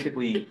 it's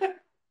basically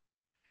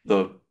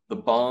the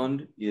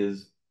bond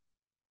is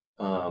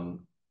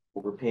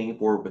what we're paying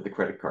for with the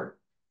credit card.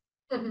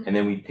 Mhm. And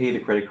then we pay the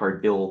credit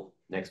card bill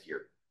next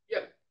year.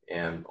 Yep.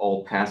 And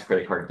all past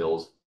credit card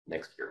bills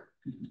next year.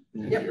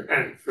 Yep.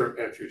 And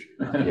future.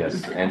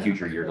 Yes, and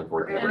future years, And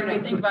unfortunately. when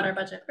we think about our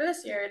budget for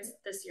this year, it's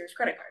this year's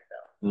credit card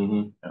bill.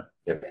 Mm-hmm.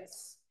 Yep.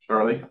 Yes.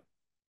 Charlie?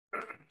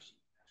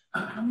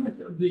 How much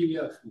of the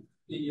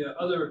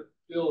other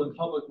bill in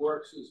public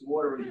works is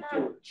water and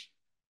sewer?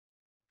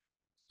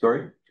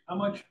 Sorry? How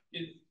much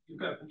you've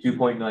got?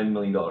 $2.9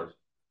 million. The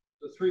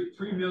 3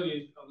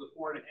 million of the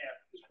 4.5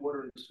 is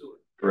water and sewer.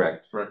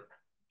 Correct.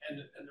 And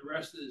the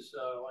rest is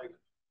like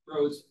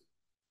roads,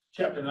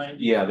 chapter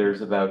 90. Yeah, there's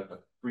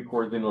about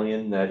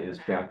 $750,000 that is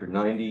chapter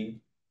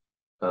 90.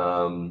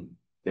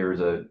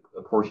 There's a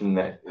portion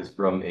that is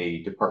from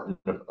a Department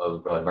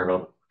of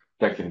Environmental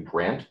Protection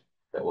grant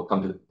that will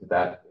come to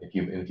that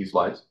in a few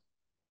slides.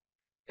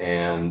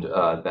 And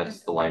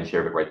that's the lion's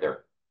share of it right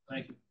there.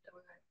 Thank you.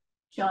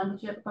 John,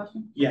 did you have a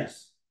question?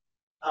 Yes.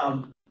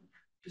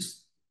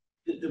 Just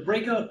the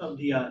breakout of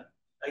the, I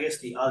guess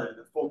the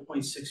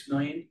 4.6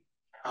 million,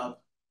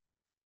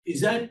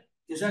 does that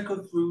go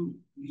through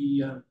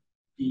the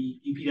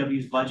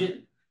DPW's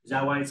budget? Is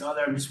that why it's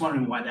other? I'm just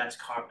wondering why that's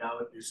carved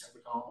out in a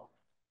separate column.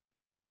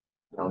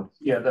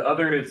 Yeah, the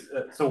other is,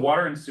 so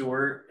water and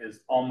sewer is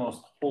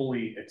almost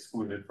wholly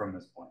excluded from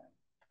this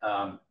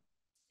plan.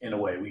 In a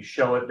way, we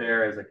show it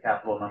there as a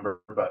capital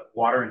number, but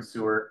water and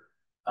sewer,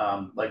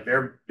 like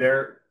their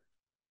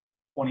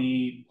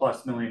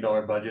 $20+ million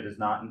budget is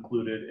not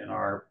included in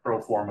our pro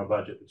forma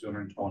budget, the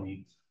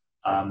 220,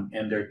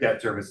 and their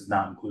debt service is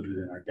not included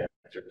in our debt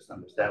service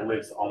numbers. That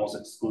lives almost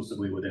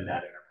exclusively within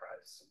that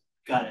enterprise.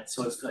 Got it.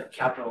 So it's like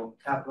capital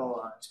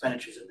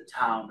expenditures of the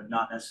town, but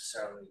not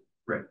necessarily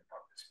right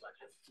part of this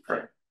budget.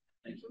 Right.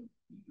 Thank you.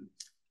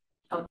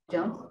 Oh,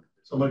 Joan?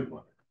 So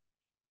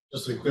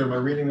just to be clear, am I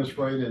reading this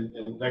right?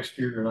 And next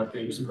year you're not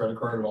going to use the credit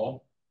card at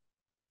all?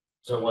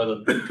 Is that why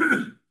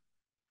the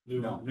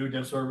new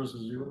debt service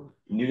is zero?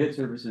 New debt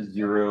service is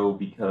zero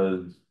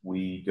because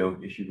we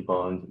don't issue the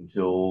bonds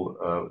until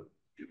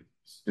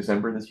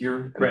December this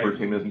year, and the first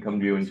payment doesn't come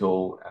due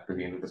until after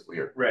the end of the fiscal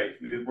year. Right.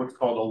 We did what's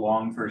called a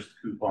long first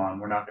coupon.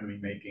 We're not going to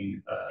be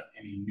making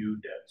any new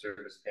debt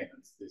service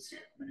payments this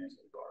year. I mean, it's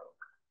going to borrow.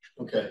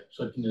 Okay,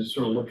 so can you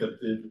sort of look at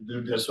the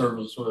new debt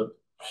service sort of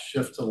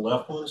shift to the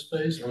left of the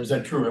space, or is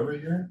that true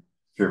every year?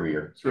 True every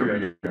year. True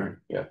every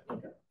year. Yeah.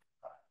 Okay.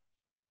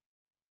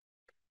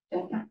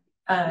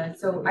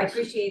 So I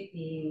appreciate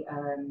the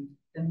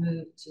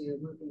move to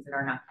move things that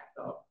are not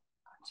capital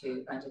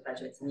onto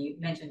budgets. And you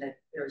mentioned that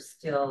there's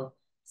still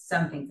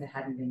some things that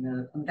hadn't been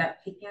moved.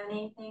 Without picking on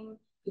anything,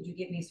 could you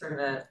give me sort of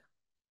a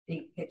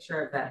big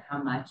picture of that,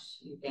 how much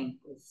you think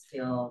is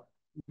still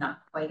not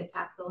quite a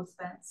capital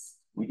expense?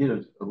 We did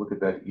a look at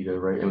that, Ida,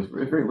 right? It was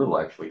very little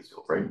actually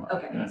still, right?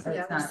 Okay, so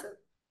it's not.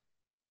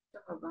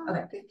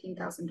 Around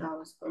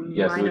 $15,000 for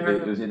Yeah, so minor.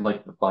 it was in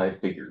like the 5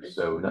 figures,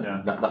 so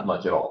not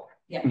much at all.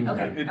 Yeah, okay,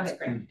 okay, great,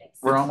 thanks.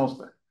 We're almost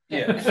there.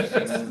 Yeah,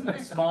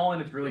 it's small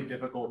and it's really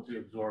difficult to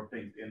absorb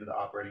things into the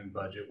operating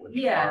budget, which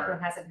Yeah,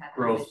 it hasn't had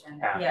the growth vision.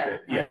 half Yeah.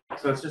 it. Yeah,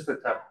 so it's just a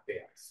tough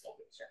dance.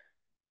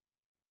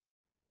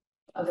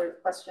 Other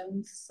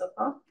questions so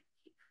far?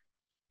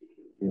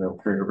 You know,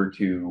 turn it over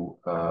to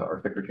our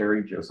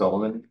secretary, Joe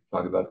Solomon,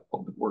 talk about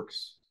public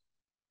works.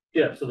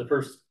 Yeah, so the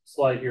first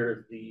slide here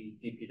is the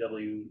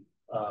DPW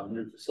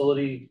new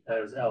facility.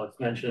 As Alex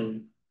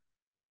mentioned,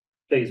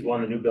 phase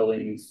 1, the new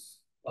buildings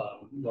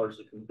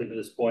largely complete at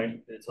this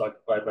point. It's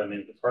occupied by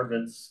many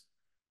departments.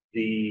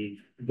 The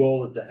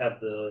goal is to have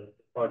the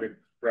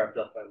project wrapped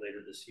up by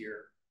later this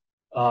year.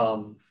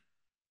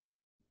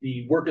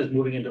 The work is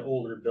moving into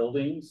older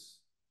buildings,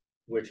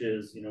 which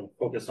is,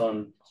 focus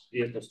on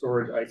vehicle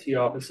storage, IT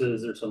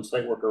offices. There's some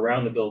site work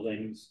around the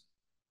buildings.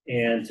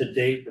 And to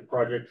date, the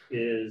project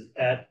is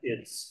at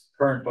its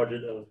current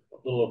budget of a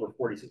little over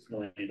 $46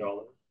 million.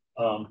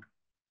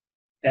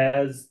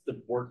 As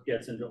the work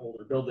gets into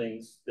older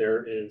buildings,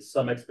 there is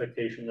some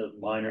expectation of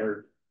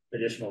minor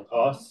additional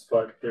costs,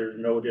 but there's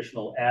no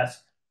additional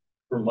ask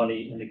for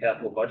money in the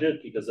capital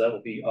budget because that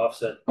will be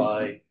offset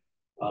by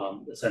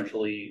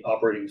essentially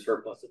operating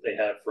surplus that they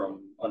have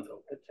from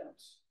unfilled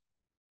headcounts.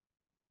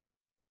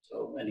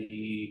 So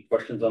any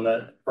questions on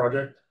that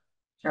project?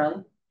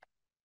 Charlie?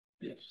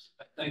 Yes,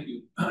 thank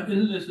you.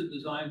 Isn't this a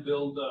design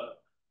build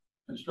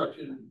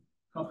construction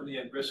company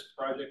at risk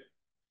project?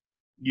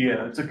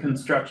 Yeah, it's a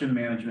construction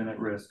management at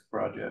risk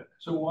project.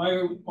 So why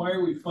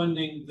are we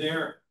funding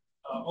their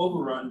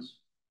overruns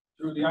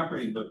through the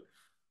operating budget?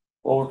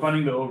 Well, we're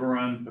funding the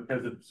overrun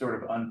because of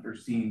sort of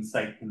unforeseen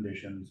site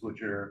conditions,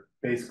 which are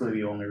basically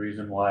the only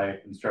reason why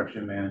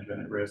construction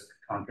management at risk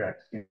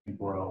contracts can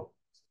grow.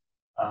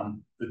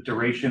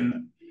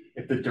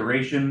 If the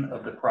duration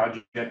of the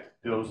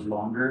project goes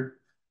longer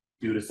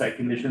due to site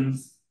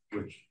conditions,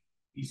 which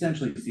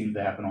essentially seems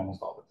to happen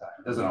almost all the time,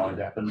 It doesn't always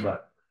happen,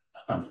 but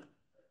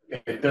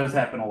if it does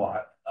happen a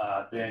lot,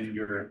 then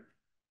your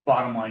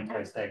bottom line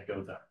price tag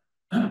goes up.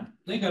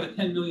 They got a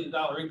 $10 million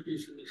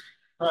increase in this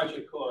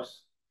project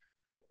cost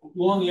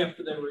long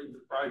after they were in the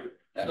project,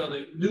 so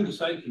they knew the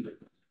site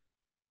condition.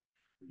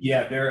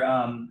 Yeah,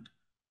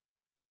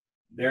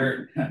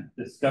 they're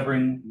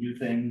discovering new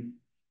things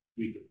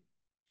weekly.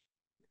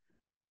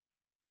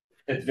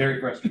 It's very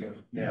frustrating,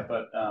 yeah,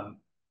 but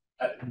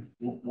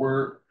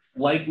we're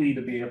likely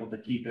to be able to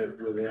keep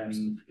it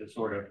within the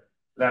sort of,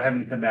 without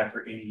having to come back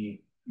for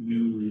any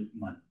new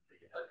money.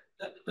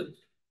 But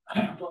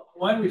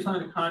why do we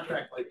sign a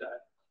contract like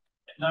that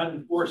and not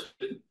enforce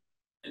it?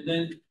 And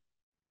then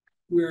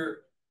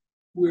we're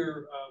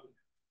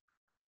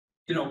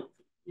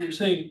you're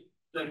saying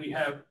that we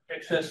have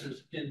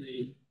excesses in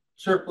the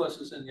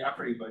surpluses in the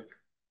operating budget.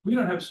 We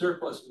don't have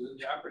surpluses in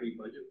the operating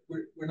budget.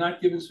 We're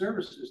not giving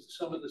services to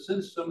some of the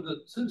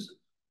citizens.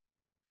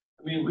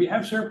 I mean, we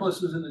have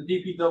surpluses in the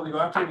DPW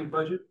operating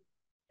budget.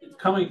 It's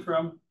coming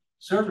from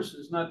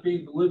services not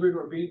being delivered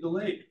or being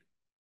delayed.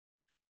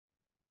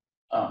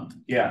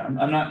 Yeah,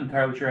 I'm not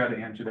entirely sure how to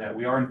answer that.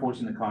 We are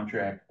enforcing the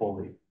contract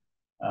fully.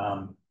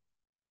 Well,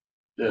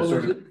 I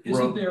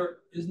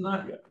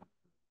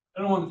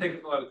don't want to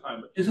take a lot of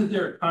time, but isn't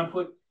there a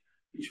conflict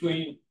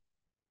between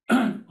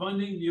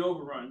funding the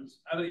overruns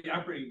out of the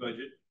operating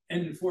budget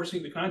and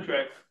enforcing the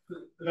contract?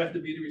 That have to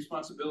be the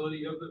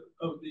responsibility of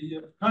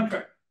the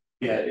contract.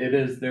 Yeah, it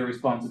is their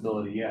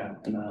responsibility. Yeah,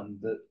 and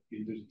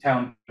there's a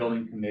town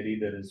building committee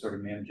that is sort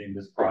of managing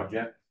this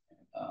project.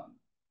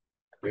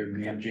 They're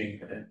managing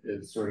it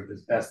as sort of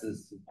as best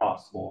as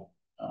possible,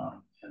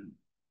 and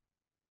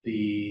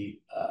the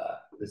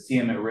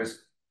CM at risk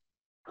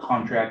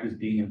contract is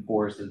being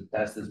enforced as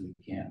best as we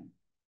can.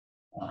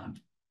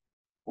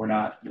 We're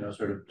not,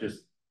 sort of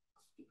just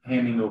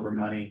handing over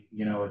money.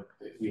 If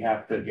we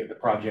have to get the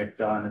project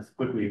done as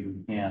quickly as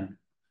we can.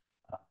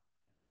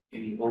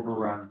 Any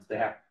overruns,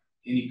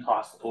 any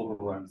cost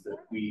overruns that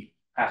we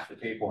have to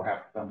pay for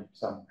have to come from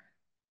somewhere.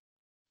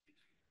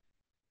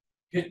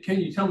 Can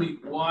you tell me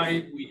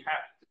why we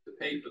have to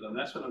pay for them?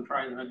 That's what I'm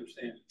trying to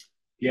understand.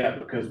 Yeah,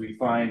 because we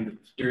find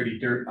dirty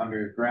dirt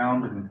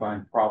underground and we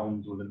find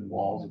problems within the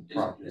walls of the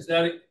project.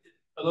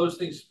 Are those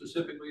things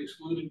specifically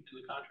excluded in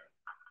the contract?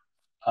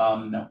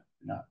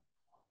 No.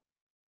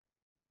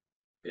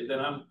 Okay, then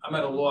I'm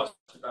at a loss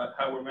about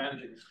how we're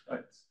managing it.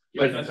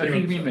 I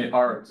think we may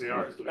are.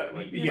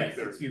 Yes,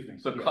 excuse me.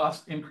 So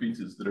cost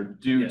increases that are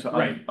due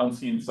to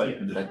unseen site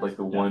conditions. Like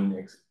the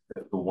one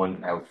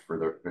out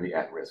for the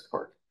at-risk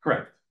part.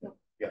 Correct.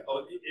 Yeah.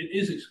 Oh, it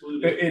is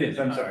excluded. It is.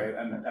 I'm sorry.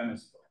 I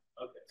missed.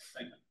 Okay,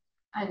 thank you.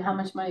 And how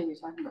much money are you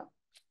talking about?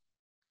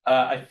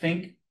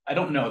 I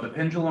don't know. The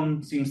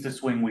pendulum seems to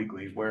swing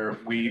weekly where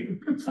we're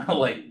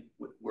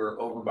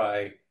over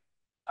by,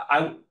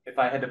 if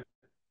I had to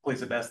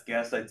place a best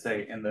guess, I'd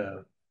say in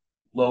the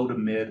low to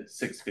mid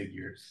 6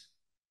 figures.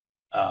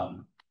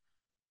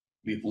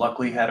 We've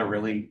luckily had a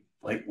really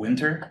light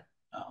winter.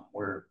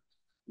 We're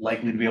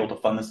likely to be able to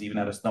fund this even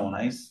out of snow and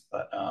ice,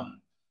 but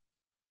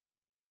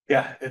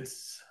yeah,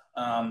 it's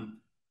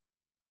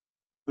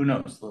who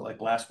knows?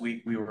 Like last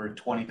week we were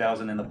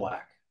 20,000 in the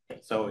black.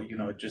 So you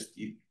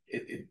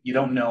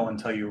don't know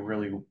until you're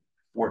really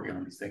working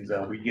on these things.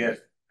 We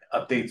get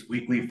updates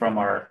weekly from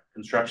our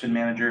construction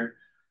manager,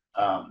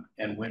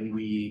 and when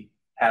we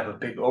have a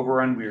big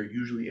overrun, we are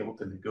usually able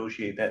to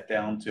negotiate that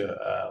down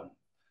to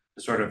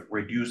sort of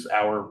reduce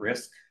our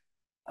risk,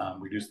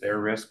 reduce their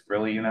risk,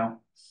 really, and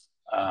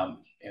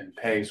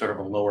pay sort of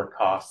a lower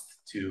cost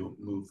to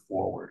move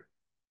forward.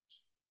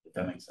 If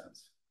that makes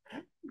sense.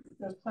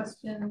 Those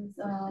questions,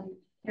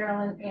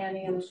 Carolyn,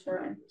 Annie, and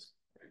Sharon.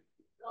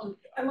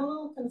 I'm a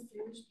little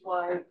confused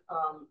why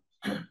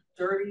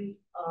dirty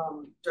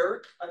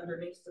dirt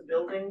underneath the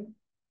building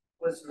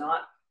was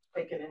not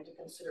taken into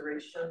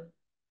consideration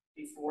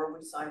before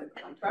we signed a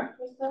contract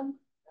with them,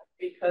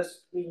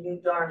 because we knew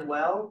darn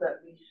well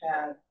that we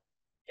had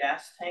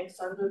gas tanks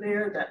under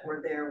there that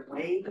were there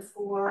way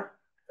before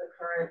the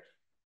current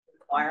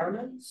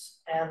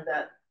requirements, and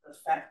that the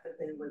fact that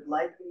they would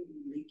likely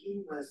be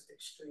leaking was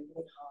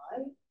extremely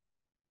high,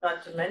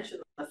 not to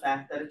mention the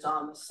fact that it's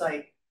on the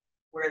site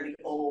where the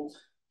old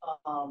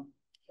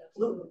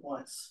pollutant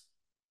was.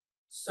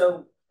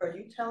 So are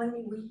you telling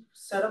me we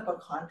set up a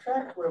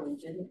contract where we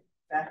didn't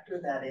factor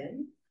that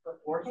in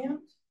beforehand?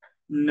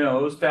 No,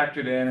 it was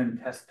factored in, and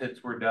test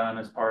pits were done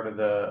as part of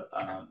the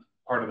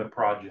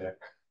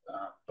project,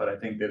 but I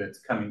think that it's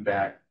coming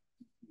back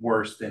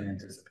worse than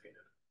anticipated.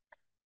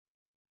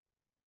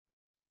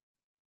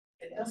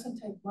 It doesn't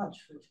take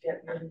much for it to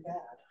get really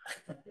bad.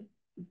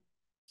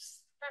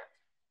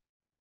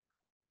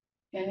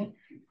 Okay.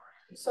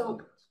 So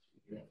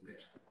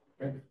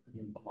let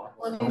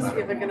me see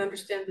if I can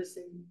understand this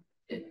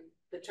in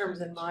the terms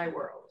in my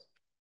world.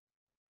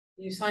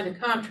 You signed a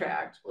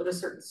contract with a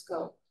certain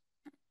scope.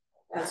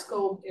 That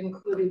scope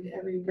included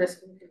every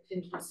risk and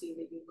contingency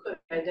that you could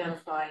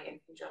identify in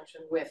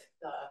conjunction with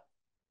the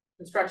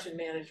construction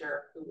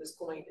manager, who was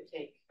going to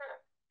take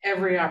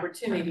every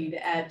opportunity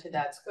to add to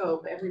that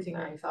scope, everything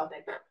that you thought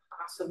they could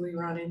possibly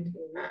run into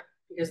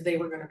because they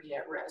were gonna be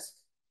at risk.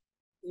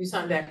 You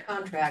signed that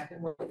contract,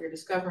 and what you're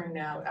discovering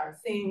now are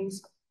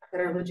things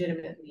that are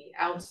legitimately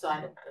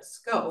outside of the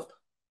scope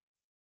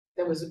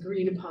that was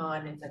agreed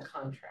upon in the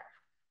contract.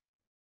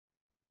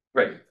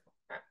 Right.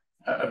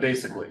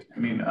 Basically, I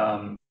mean,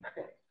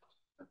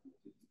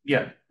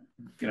 yeah,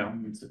 you know,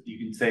 you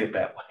can say it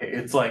that way.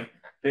 It's like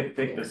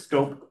the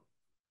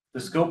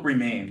scope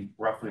remains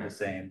roughly the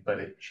same, but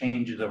it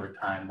changes over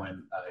time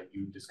when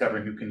you discover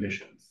new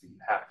conditions that you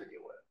have to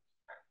deal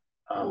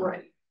with.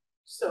 Right.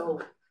 So,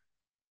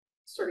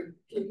 sort of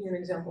give you an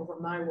example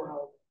from my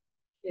world.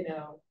 You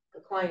know,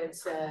 the client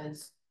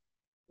says,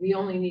 we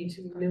only need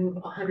to move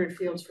 100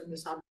 fields from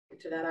this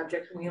object to that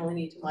object, and we only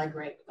need to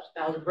migrate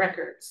 1,000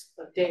 records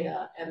of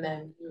data. And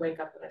then you wake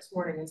up the next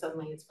morning and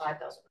suddenly it's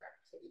 5,000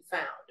 records that you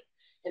found.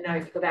 And now you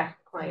have to go back to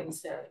the client and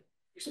say,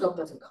 your scope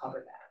doesn't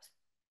cover that.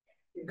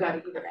 You've got to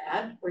either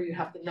add, or you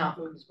have to not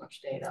move as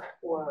much data,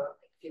 or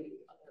give you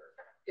other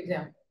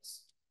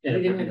examples. Yeah,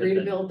 we didn't agree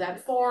to build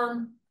that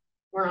form.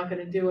 We're not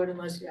going to do it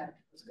unless you add it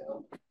to the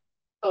scope.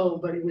 Oh,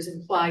 but it was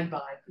implied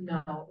by,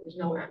 no, there's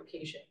no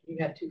application. You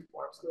had 2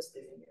 forms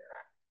listed in here.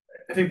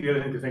 I think the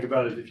other thing to think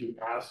about is if you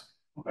ask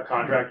a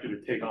contractor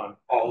to take on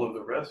all of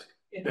the risk,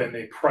 then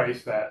they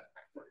price that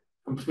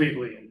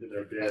completely into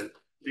their bid.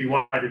 So you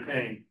want to be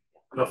paying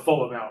the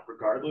full amount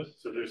regardless.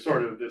 So there's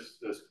sort of this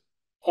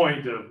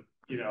point of,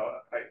 you know,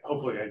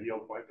 hopefully ideal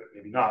point, but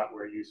maybe not,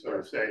 where you sort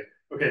of say,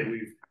 okay,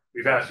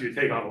 we've asked you to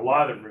take on a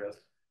lot of risk,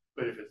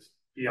 but if it's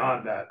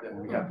beyond that,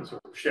 then we have to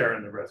sort of share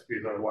in the risk,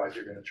 because otherwise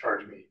you're going to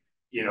charge me,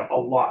 you know, a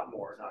lot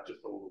more, not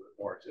just a little bit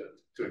more,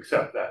 to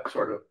accept that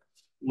sort of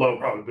low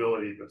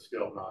probability, but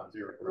still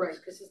non-zero risk. Right,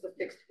 because it's the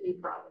fixed fee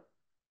problem.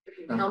 If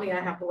you tell me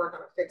I have to work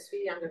on a fixed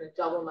fee, I'm going to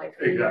double my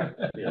fee.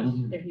 Exactly. Yeah.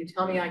 If you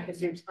tell me I can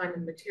do time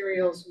and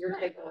materials, you're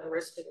taking on a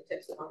risk that it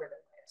takes longer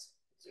than this.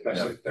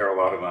 Especially if there are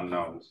a lot of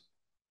unknowns.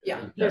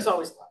 Yeah, there's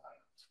always a lot of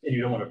unknowns. And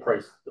you don't want to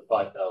price the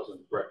 5,000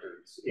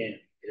 records in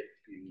if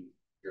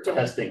your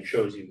testing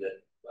shows you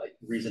that, like,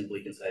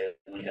 reasonably can say I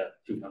only have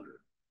 200.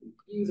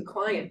 You, the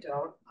client,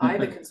 don't. I,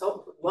 the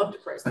consultant, would love to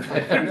price the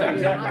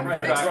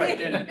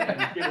Right. And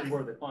given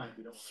we're the client,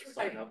 we don't want to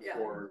sign up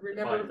for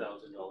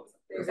 $5,000.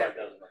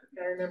 Exactly.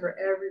 I remember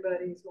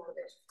everybody's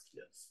motivations.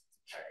 Yes.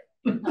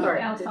 All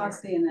right. Al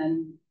Foxby and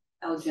then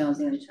Al Jones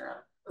and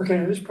Cheryl.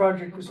 Okay, this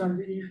project is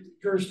under the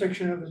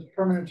jurisdiction of the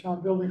Permanent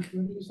Town Building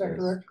Committee, is that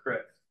correct?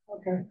 Correct.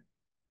 Okay.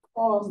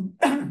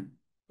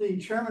 The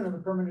chairman of the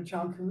Permanent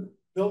Town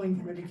Building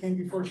Committee came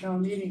before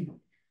town meeting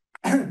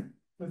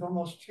with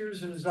almost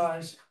tears in his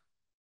eyes,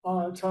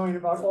 telling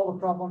about all the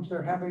problems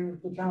they're having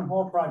with the town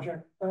hall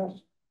project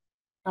last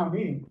town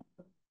meeting.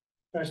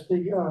 That's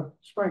the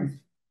spring.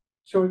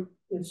 So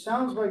it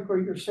sounds like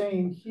what you're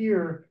saying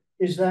here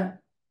is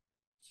that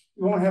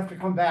you won't have to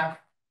come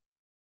back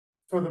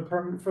for the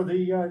permit for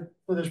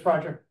this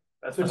project.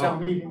 That's the the town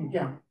hope. meeting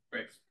again.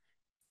 Great.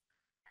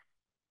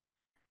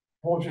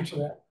 Hold you to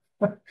that.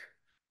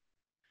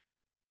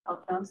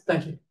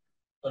 Thank you.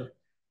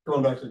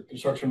 Going back to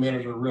construction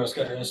manager risk,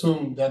 I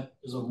assume that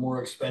is a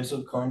more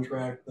expensive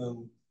contract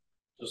than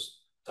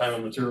just time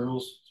and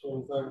materials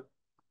sort of thing.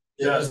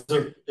 Yeah.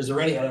 Is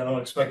there any, I don't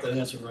expect that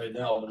answer right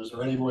now, but is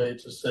there any way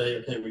to say,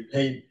 okay, we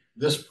paid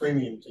this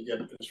premium to get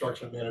a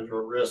construction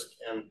manager risk,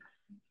 and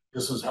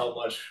this is how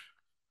much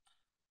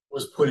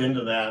was put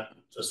into that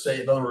to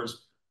say, in other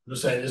words, I'm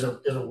just saying, is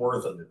it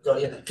worth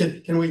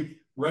it? Can we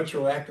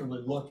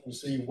retroactively look and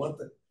see what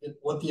the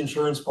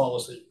insurance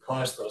policy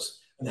cost us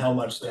and how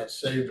much that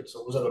saved us?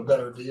 So was it a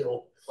better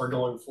deal, or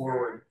going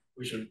forward,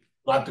 we should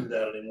not do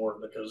that anymore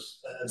because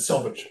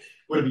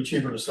would it be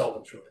cheaper to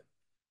self-insure it,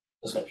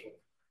 essentially?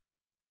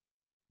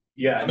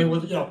 Yeah, I mean,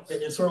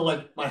 it's sort of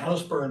like my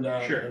house burned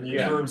down, sure, and the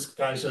insurance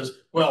guy says,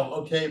 well,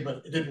 okay,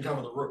 but it didn't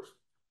cover the roof.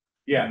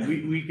 Yeah,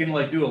 we can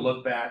like do a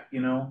look back,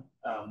 you know,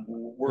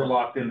 we're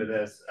locked into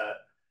this.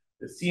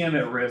 The CM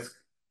at risk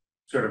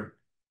sort of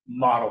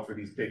model for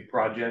these big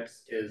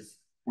projects is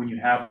when you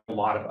have a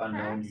lot of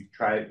unknown, you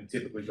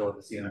typically go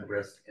with the CM at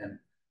risk, and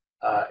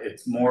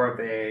it's more of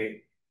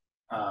a,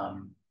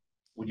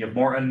 when you have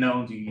more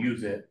unknowns, you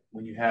use it.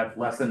 When you have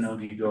less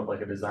unknowns, you go with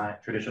like a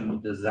traditional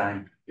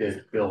design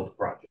build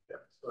project.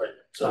 Right,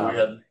 so we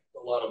had a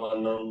lot of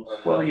unknown.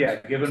 Well, yeah,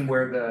 given it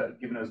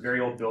was a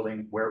very old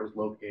building, where it was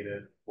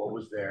located, what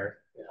was there,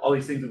 all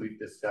these things that we've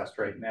discussed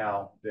right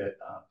now that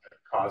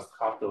caused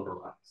cost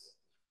overruns.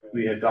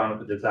 We had gone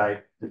with the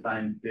design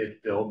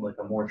bid build, like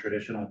a more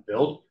traditional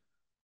build.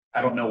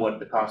 I don't know what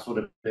the cost would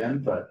have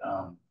been, but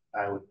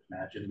I would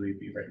imagine we'd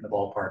be right in the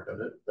ballpark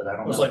of it. But I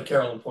don't know. It was like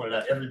Carolyn pointed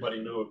out, everybody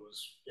knew it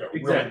was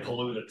really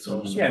polluted.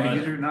 So yeah, I mean,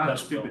 these are not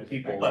stupid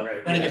people. But,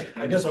 right? and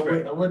I guess I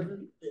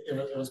would, if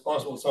it was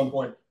possible at some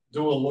point,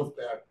 do a look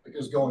back,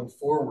 because going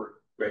forward,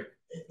 right,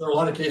 there are a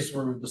lot of cases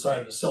where we've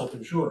decided to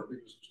self-insure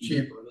because it's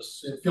cheaper.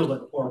 It feels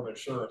like a form of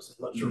insurance.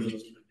 I'm not sure this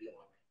is a good deal.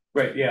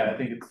 Right, yeah, I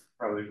think it's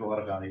probably a lot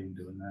of value in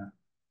doing that.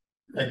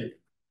 Thank you.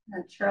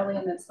 Charlie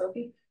and then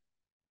Sophie.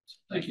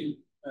 Thank you,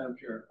 Madam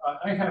Chair.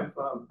 I have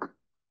a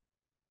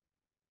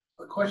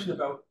question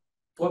about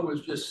what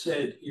was just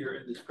said here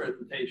in this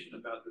presentation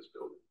about this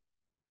building.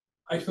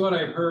 I thought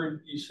I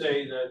heard you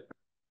say that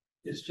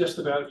it's just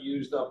about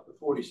used up the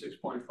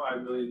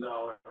 $46.5 million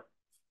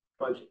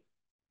budget.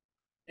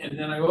 And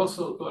then I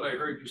also thought I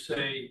heard you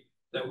say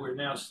that we're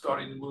now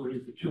starting to move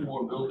into 2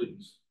 more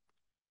buildings.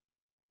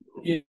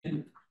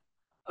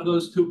 Are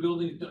those 2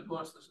 buildings gonna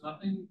cost us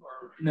nothing,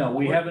 or? No,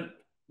 we haven't,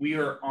 we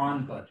are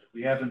on budget.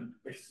 We haven't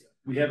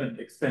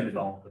expended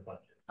all of the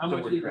budget. How So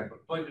much we're is the tracking.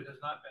 budget has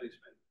not been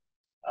expended?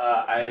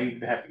 I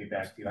have to get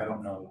back to you. I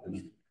don't know.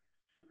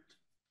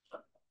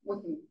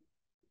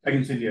 I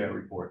can send you a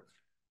report.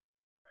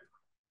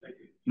 Thank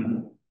you.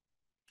 Mhm.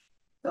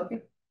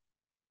 Sophie?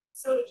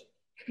 So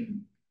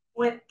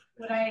what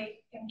I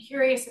am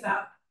curious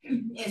about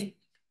is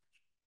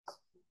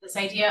this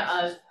idea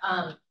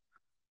of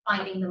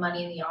finding the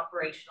money in the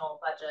operational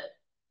budget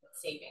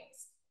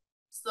savings.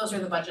 So those are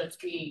the budgets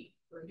we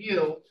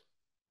review.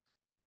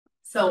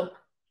 So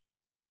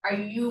are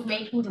you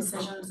making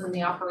decisions in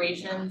the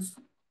operations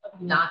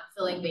of not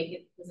filling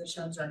vacant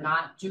positions or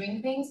not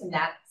doing things, and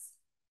that's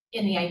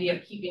in the idea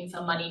of keeping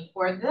some money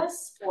for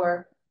this,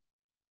 or?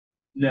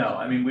 No,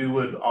 I mean, we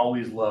would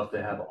always love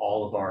to have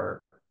all of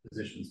our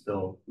positions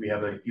filled. We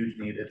have a huge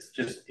need. It's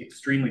just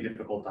extremely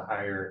difficult to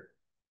hire,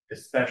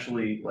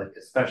 especially for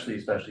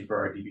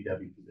our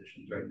DPW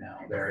positions right now.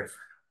 There,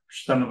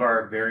 some of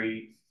our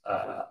very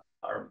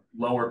our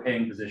lower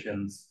paying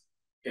positions,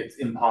 it's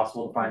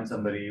impossible to find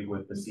somebody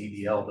with the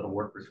CDL that'll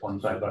work for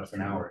 $25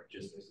 an hour.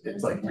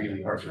 It's like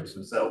really hard to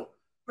do. So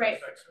right,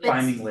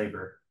 finding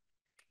labor.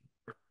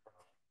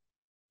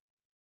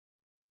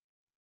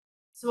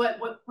 So at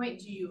what point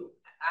do you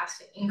ask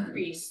to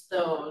increase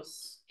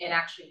those and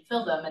actually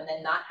fill them, and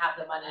then not have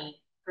the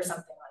money for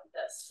something like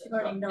this?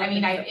 I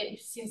mean,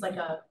 it seems like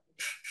a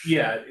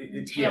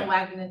tail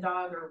wagging the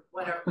dog or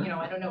whatever, you know,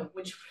 I don't know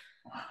which.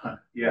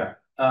 Yeah,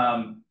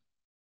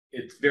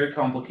 it's very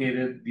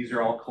complicated. These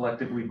are all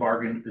collectively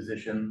bargained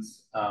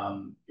positions.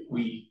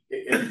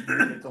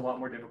 It's a lot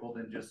more difficult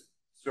than just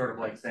sort of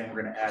like saying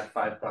we're going to add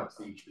 $5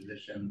 to each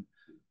position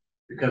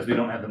because we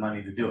don't have the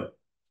money to do it.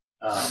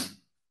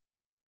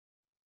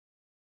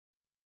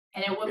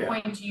 And at what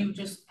point do you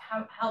just,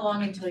 how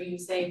long until you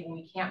say, well,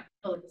 we can't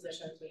fill the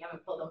positions, we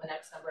haven't filled them the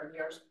next number of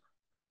years,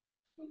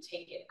 we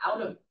take it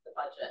out of the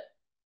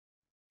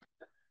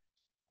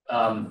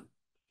budget?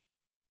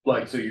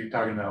 Like, so you're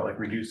talking about like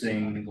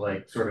reducing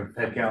like sort of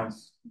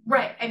headcounts?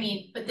 Right, I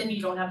mean, but then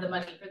you don't have the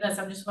money for this.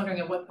 I'm just wondering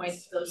at what point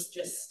those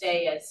just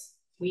stay as,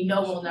 we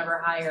know we'll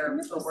never hire,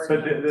 but we're.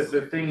 But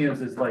the thing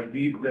is like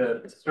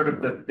the sort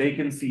of the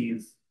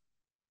vacancies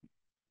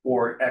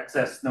for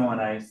excess snow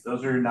and ice,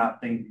 those are not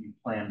things you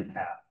plan to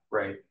have,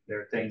 right?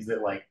 They're things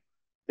that like,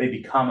 they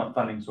become a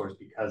funding source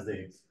because they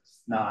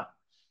exist, not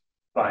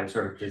by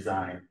sort of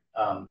design.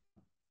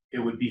 It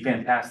would be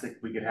fantastic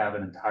if we could have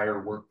an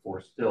entire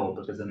workforce filled,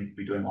 because then we could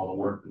be doing all the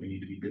work that we need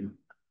to be doing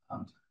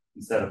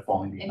instead of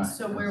falling behind. And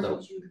so where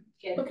would you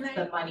get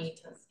the money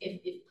to,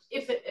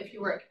 if you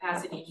were at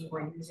capacity and you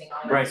were using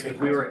all? Right, if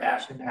we were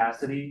at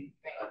capacity,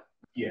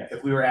 yeah,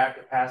 if we were at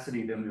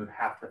capacity, then we would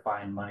have to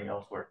find money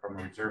elsewhere from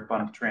a reserve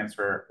fund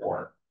transfer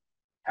or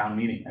town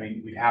meeting. I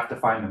mean, we'd have to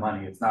find the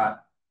money. It's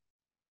not,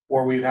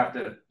 or we'd have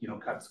to, you know,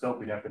 cut scope.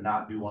 We'd have to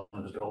not do one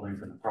of the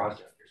buildings in the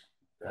project or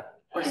something like that.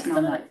 Or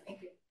snow night.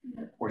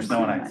 Or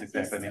snow and ice,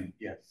 exactly. I mean,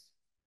 yes.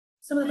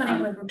 Some of the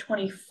money went from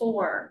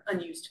 24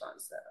 unused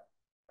funds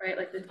though, right?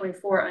 Like the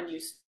 24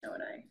 unused snow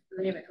and ice.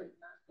 The name it comes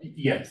from.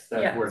 Yes,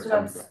 that's where it's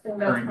coming from.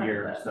 Current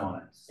year snow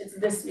and ice. It's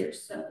this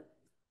year's snow.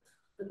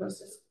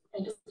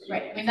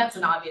 Right, I mean, that's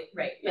an obvious,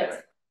 right,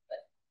 yes. But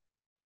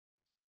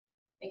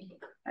thank you.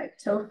 All right,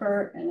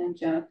 Topher, and then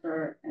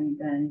Jennifer, and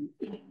then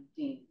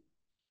Dean.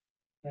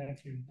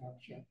 Thank you,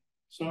 Jen.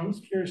 So I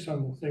was curious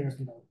on the things,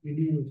 you know, we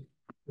knew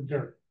the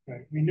dirt,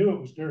 right? We knew it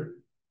was dirty.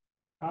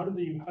 How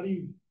do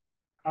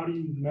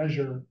you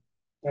measure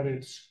that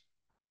it's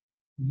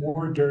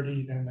more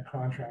dirty than the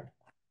contract?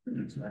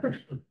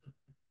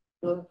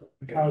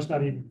 How is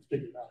that even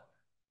figured out?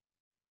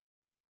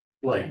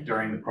 Like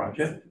during the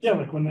project? Yeah,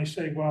 like when they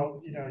say,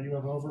 well, you know, you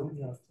have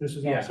this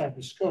is outside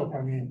the scope.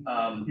 I mean,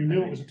 you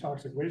knew it was a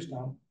toxic waste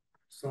dump,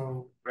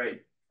 so.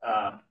 Right.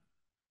 I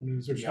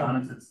mean, to be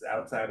honest, it's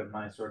outside of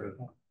my sort of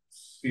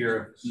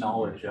sphere of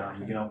knowledge.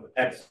 You know,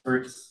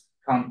 expert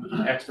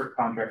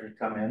contractors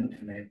come in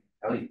and they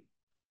tell you.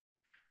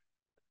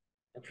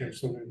 Okay,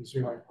 so is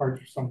there like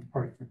some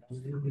part,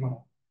 you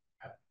know,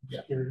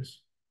 just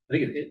curious. I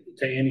think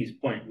to Annie's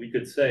point, we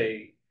could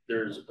say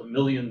there's 1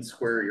 million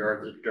square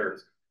yards of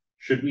dirt.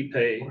 Should we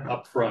pay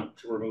upfront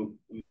to remove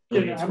 1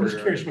 million I'm just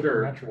square curious yards what of the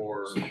dirt? metric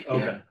Or is.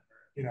 okay,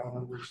 You know, in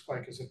other words,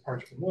 like, is it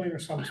parts per million or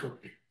some sort of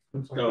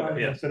things like Okay, that?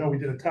 yeah. They said, oh, we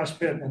did a test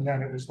pit and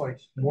then it was like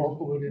more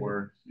polluted,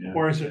 or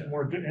is it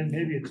more, and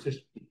maybe it's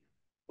just,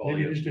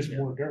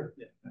 more dirt.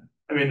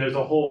 I mean, there's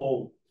a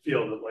whole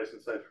field of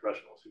licensed site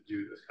professionals who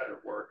do this kind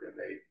of work, and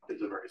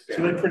it's a very So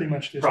standard they pretty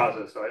much just.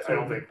 process. So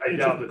I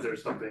doubt that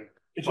there's something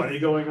it's funny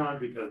going on,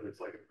 because it's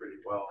like a pretty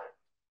well,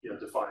 you know,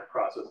 defined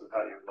process of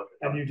how you look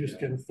at. And you just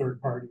get a third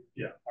party.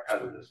 Yeah.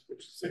 Expert,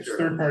 which is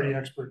third party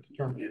expert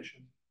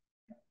determination.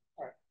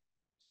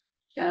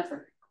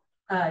 Jennifer.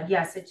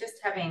 Yeah, so just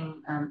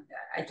having,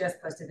 I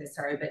just posted this,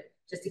 sorry, but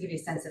just to give you a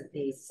sense of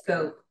the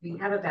scope, we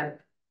have about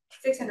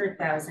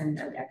 600,000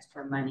 of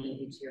extra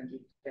money each year in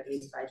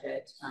DPW's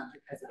budget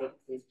because of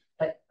vacancies.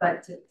 But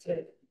to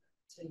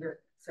your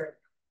sort of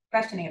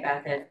questioning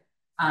about this,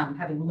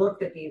 having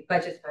looked at these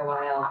budgets for a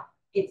while,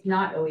 it's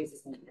not always the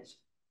same position,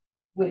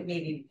 with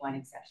maybe one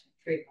exception,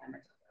 tree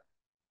climbers.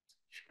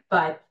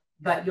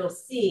 But you'll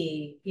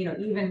see, you know,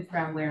 even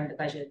from where the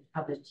budget is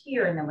published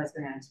here and then what's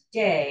going on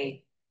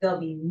today, there'll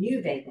be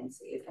new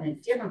vacancies in a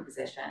different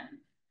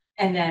position.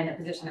 And then a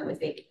position that was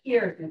vacant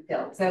here has been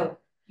filled. So,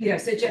 you know,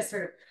 so just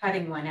sort of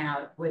cutting one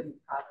out wouldn't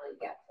probably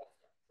get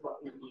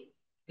what we need.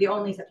 The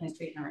only exception is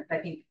tree climbers, I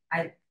think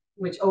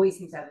which always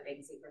seems to have a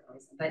vacancy for some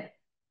reason, but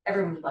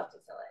everyone would love to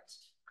fill it.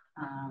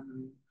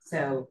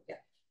 So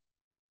yeah.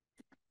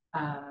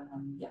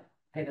 Yeah,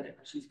 I have other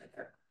questions, but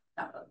they're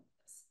not about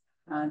this.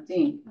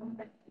 Dean.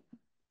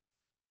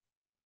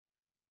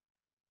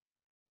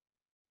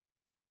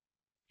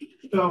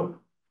 So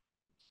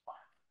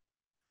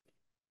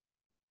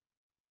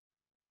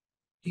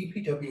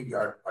DPW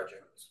yard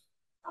project was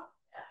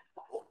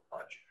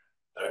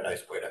a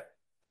nice way to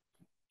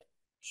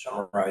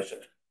summarize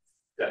it.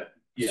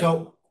 Yeah.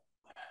 So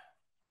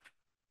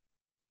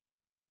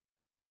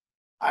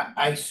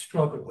I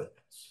struggle with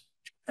this,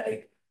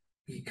 okay?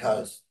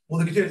 Because,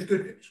 well, it's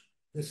good news.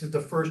 This is the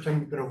first time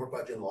we've been over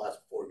budget in the last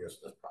 4 years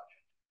of this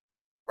project,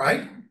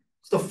 right?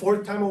 It's the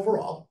 4th time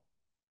overall.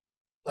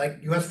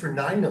 Like, you asked for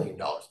 $9 million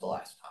the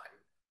last time,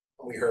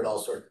 and we heard all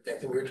sorts of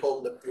things, and we were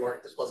told that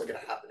this wasn't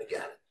going to happen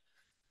again.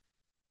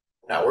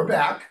 Now we're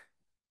back,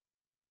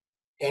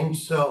 and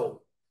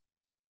so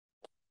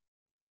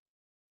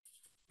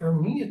for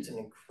me, it's an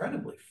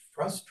incredibly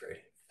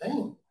frustrating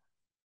thing.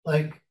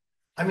 Like,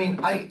 I mean,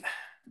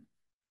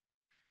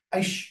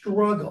 I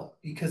struggle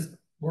because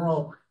we're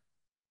all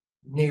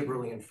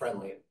neighborly and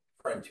friendly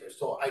friends here.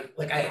 So I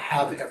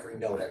have every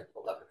note I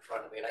pulled up in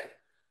front of me, and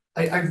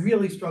I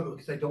really struggle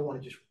because I don't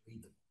want to just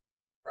read them,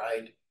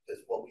 right?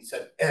 Because what we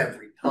said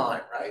every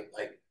time, right?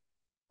 Like,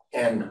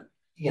 and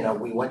you know,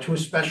 we went to a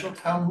special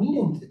town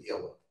meeting to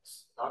deal with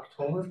this.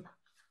 October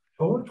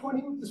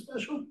 20 was the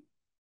special?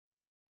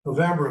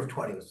 November of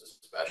 20 was the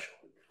special,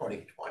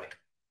 2020.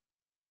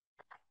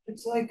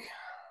 It's like,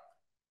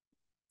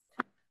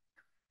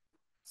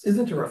 this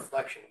isn't a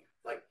reflection.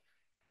 Like,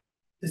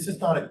 this is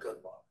not a good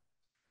look.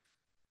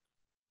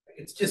 Like,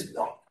 it's just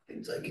not.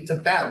 It's like, it's a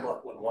bad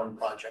look when one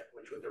project,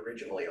 which was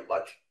originally a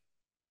budget.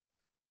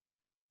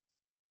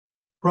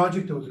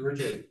 Project that was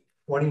originally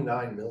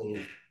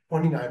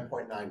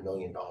 $29.9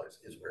 million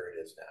is where it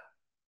is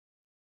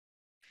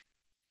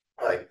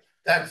now. Like,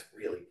 that's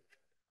really,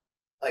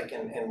 like,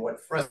 and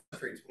what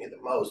frustrates me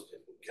the most,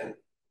 if we can,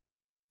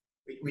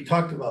 we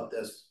talked about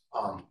this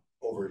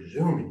over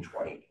Zoom in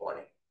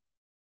 2020,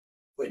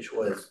 which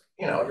was,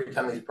 you know, every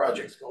time these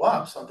projects go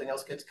up, something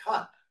else gets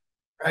cut,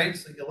 right?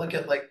 So you look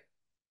at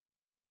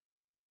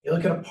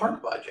a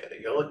park budget, or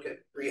you look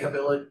at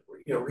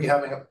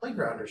rehabbing a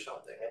playground or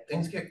something, and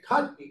things get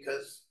cut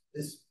because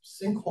this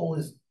sinkhole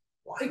is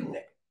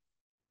widening.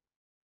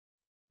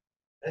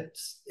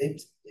 It's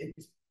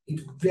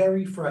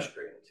very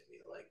frustrating to me.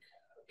 Like,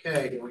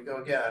 okay, here we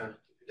go again,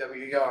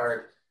 W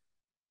yard.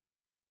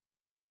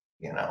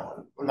 You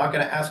know, I'm not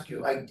going to ask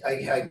you.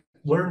 I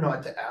learned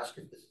not to ask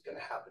if this is going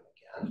to happen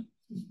again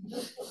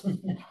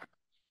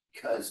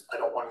because I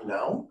don't want to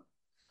know.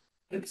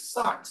 It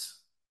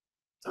sucks.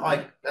 So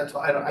that's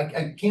why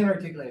I can't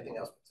articulate anything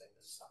else but saying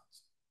this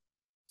sucks.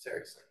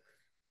 Seriously.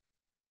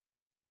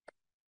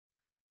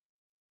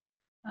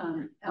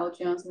 Al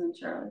Johnson and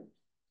Charlie.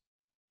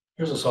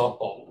 Here's a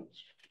softball.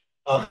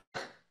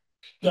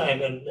 Yeah,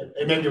 and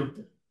maybe you'll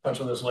touch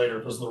on this later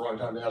if this is the wrong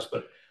time to ask,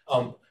 but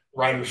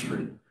Ryder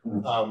Street.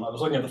 I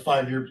was looking at the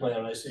 5-year plan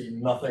and I see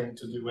nothing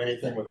to do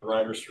anything with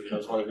Ryder Street. I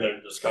was wondering if you had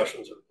any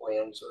discussions or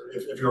plans, or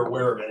if you're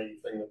aware of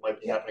anything that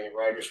might be happening in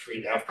Ryder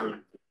Street after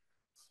the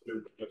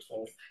new project's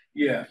finished.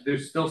 Yeah,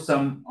 there's still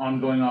some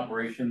ongoing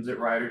operations at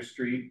Ryder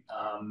Street.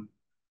 I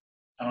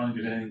don't think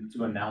there's anything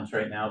to announce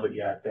right now, but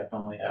yeah,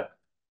 definitely are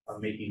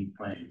making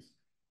plans.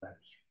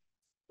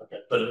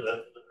 Okay, but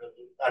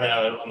I mean,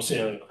 I'm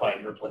seeing it in the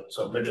 5-year plan,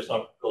 so maybe it's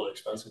not really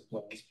expensive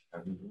plans.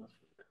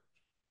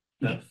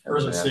 Or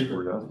is it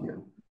secret?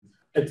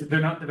 They're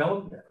not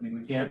developed yet. I mean,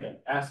 we can't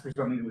ask for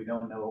something that we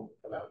don't know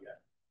about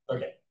yet.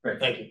 Okay, right.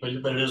 Thank you.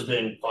 But it is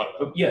being thought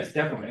about. Yes,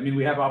 definitely. I mean,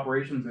 we have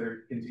operations that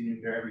are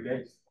continuing there every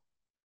day.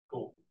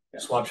 Cool. Yeah.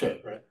 Swap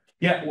ship, right?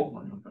 Yeah.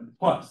 Well,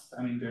 plus,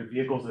 I mean, there are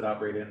vehicles that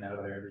operate in and out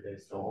of there every day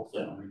still. So,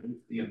 yeah. I mean,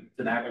 it's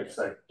an active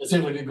site. It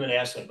seems like a good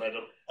asset, but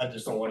I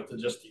just don't want it to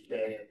just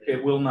decay.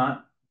 It will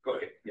not. Go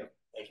ahead. Yeah.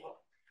 Thank you.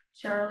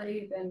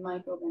 Charlie, then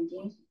Michael, then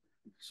Dean.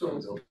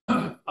 So,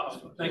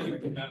 thank you,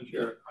 Madam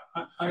Chair.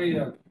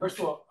 First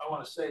of all, I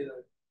want to say that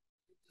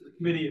to the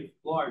committee at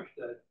large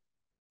that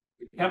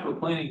the capital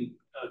planning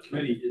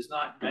committee is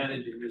not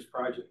managing this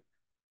project.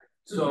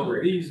 So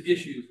these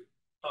issues,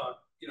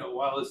 you know,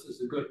 while this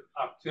is a good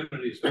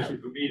opportunity, especially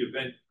for me to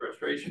vent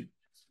frustration,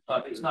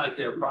 it's not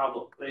their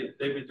problem. They've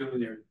been doing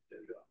their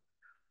job.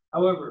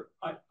 However,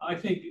 I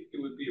think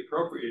it would be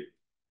appropriate,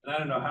 and I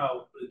don't know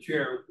how the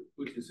chair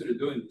would consider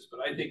doing this, but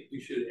I think we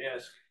should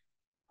ask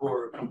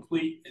for a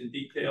complete and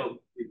detailed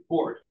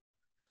report,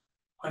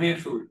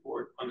 financial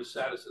report on the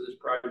status of this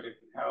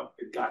project and how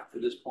it got to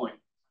this point.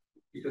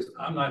 Because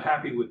I'm not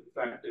happy with the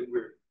fact that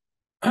we're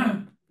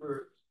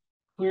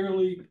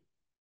clearly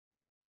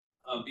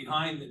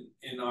behind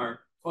in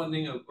our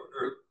funding of,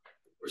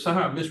 or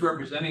somehow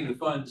misrepresenting the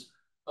funds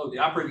of the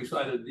operating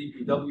side of the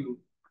DPW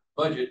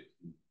budget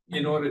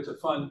in order to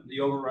fund the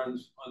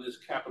overruns on this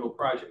capital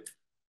project.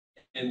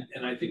 And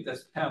I think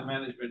that's a town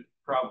management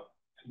problem,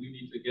 and we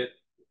need to get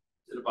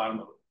to the bottom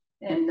of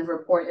it. And the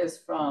report is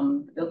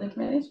from the building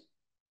committee?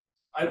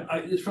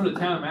 It's from the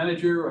town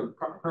manager or the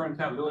current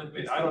town building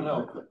committee, I don't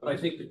know, but I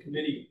think the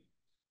committee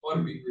ought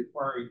to be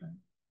requiring that.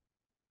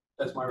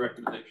 That's my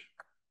recommendation.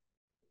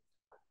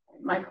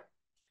 Michael?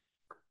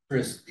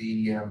 Chris,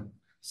 the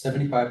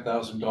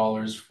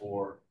 $75,000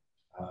 for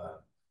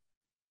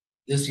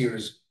this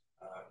year's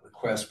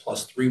request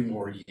plus 3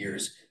 more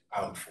years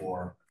out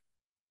for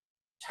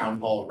town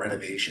hall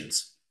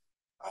renovations.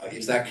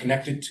 Is that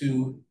connected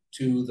to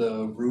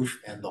the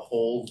roof and the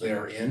hole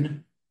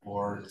therein,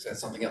 or is that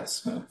something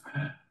else?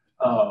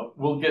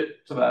 We'll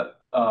get to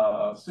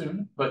that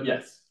soon, but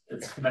yes,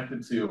 it's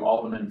connected to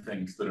all the many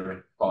things that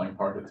are falling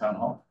apart at town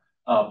hall.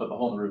 But the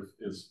hole in the roof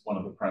is one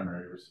of the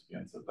primary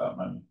recipients of that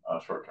money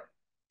short term.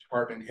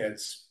 Department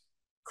heads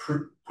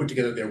put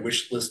together their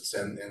wish lists,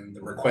 and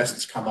the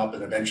requests come up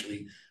and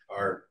eventually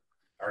are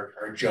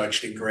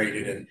judged and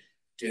graded. And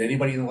did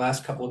anybody in the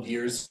last couple of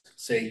years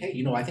say, hey,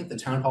 you know, I think the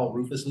town hall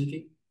roof is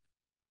leaking?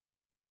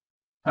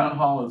 Town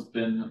hall has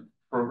been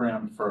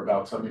programmed for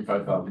about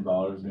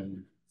 $75,000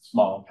 in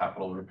small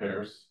capital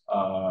repairs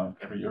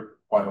every year for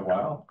quite a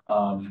while.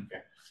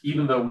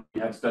 Even though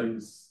we have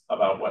studies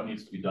about what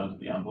needs to be done to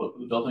the envelope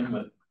of the building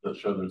that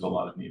show there's a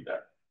lot of need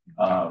there.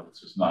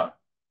 It's just not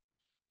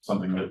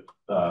something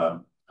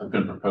that has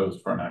been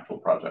proposed for an actual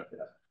project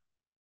yet.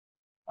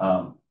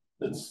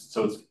 It's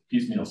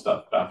piecemeal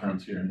stuff,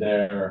 bathrooms here and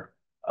there,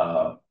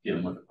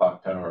 dealing with the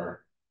clock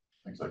tower,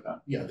 things like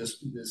that. Yeah,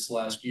 this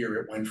last year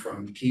it went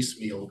from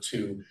piecemeal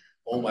to,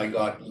 oh my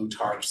God, blue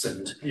tarps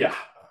and yeah,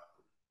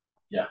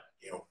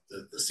 you know,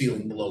 the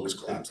ceiling below is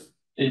collapsing.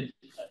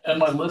 And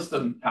my list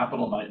of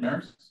capital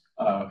nightmares,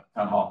 town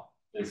hall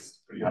is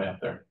pretty high up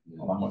there,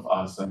 along with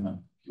Austin and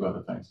a few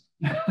other things.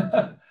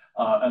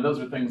 And those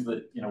are things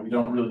that, you know, we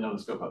don't really know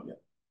the scope of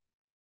yet.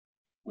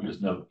 We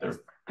just know that they're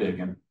big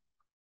and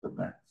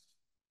there.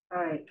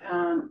 All right,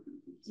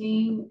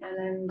 Dean and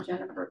then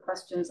Jennifer,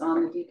 questions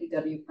on the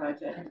DPW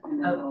project.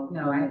 And then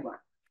No, I have one.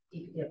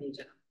 DPW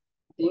general.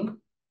 Dean?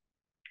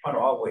 Oh, no,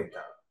 I'll wait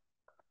now.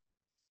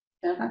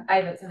 Jennifer?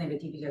 I have something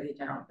with DPW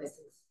general. This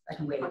is, I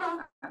can wait.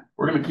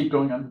 We're going to keep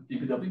going on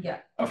DPW? Yeah.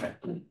 Okay.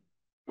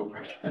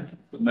 The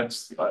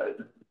next slide.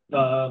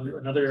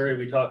 Another area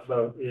we talked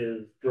about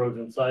is roads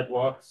and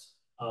sidewalks.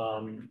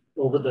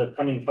 Over the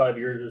coming 5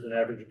 years, there's an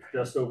average of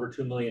just over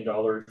 $2 million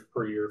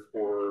per year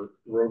for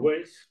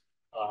roadways.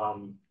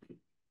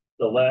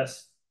 The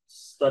last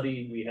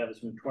study we have is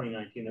from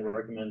 2019 that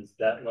recommends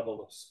that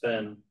level of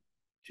spend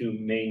to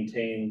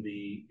maintain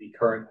the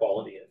current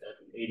quality at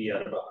an 80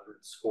 out of 100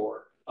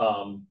 score.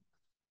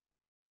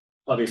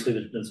 Obviously,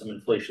 there's been some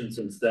inflation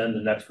since then.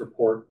 The next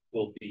report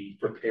will be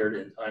prepared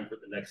in time for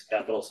the next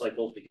capital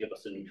cycle to give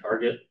us a new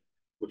target,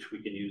 which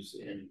we can use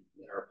in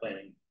our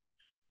planning.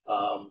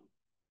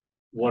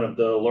 One of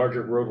the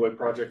larger roadway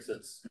projects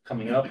that's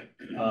coming up,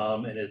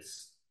 and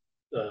it's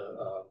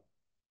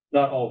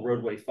not all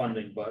roadway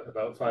funding, but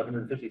about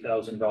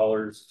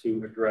 $550,000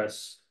 to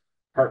address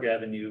Park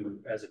Avenue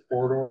as a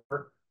corridor.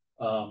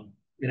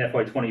 In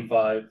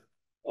FY25,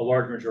 a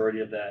large majority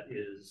of that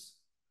is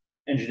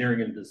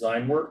engineering and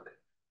design work.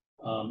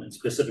 And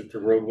specific to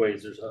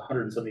roadways, there's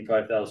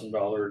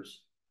 $175,000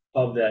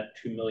 of that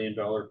 $2 million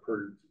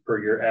per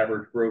year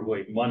average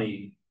roadway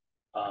money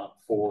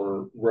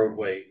for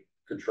roadway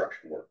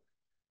construction work.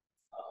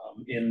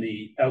 In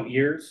the out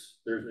years,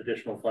 there's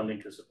additional funding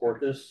to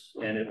support this,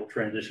 and it will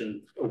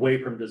transition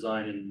away from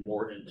design and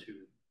more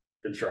into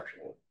construction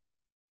work.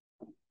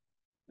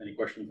 Any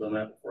questions on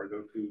that before I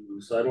go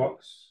to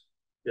sidewalks?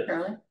 Yes.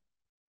 Charlie?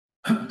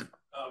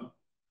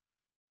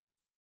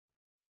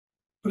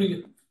 Putting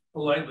it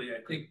politely,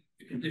 I think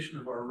the condition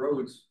of our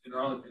roads in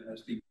Arlington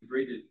has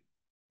degraded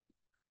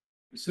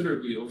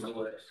considerably over the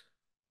last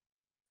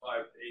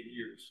 5 to 8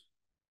 years.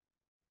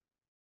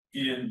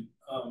 And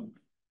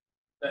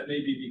that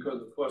may be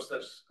because of cost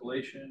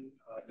escalation,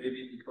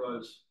 maybe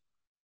because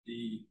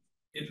the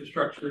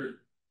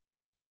infrastructure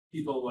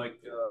people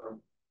like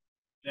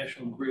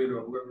National Grid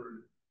or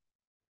whoever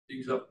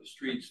digs up the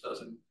streets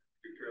doesn't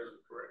repair them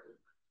correctly.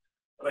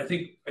 But I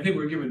think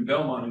we're giving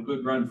Belmont a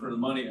good run for the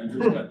money on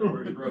who's got the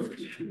worst roads.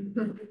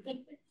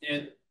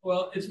 And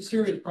well, it's a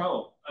serious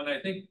problem. And I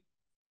think,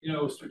 you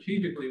know,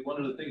 strategically, one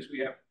of the things we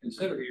have to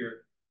consider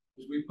here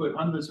is we put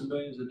hundreds of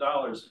millions of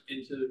dollars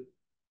into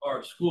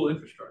our school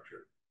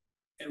infrastructure,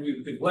 and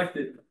we've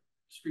neglected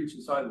streets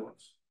and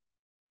sidewalks.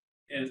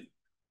 And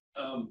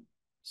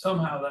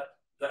somehow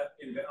that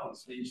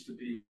imbalance needs to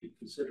be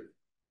considered.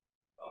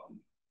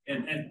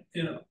 And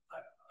you know,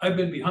 I've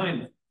been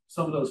behind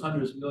some of those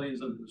hundreds of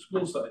millions on the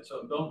school side,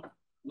 so I'm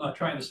not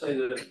trying to say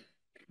that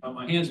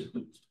my hands are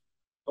clean,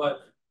 but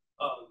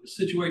the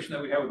situation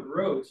that we have with the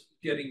roads is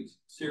getting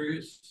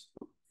serious,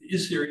 and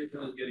is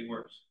getting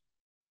worse.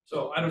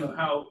 So I don't know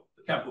how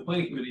the capital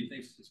planning committee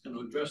thinks it's going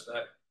to address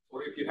that,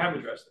 or if you have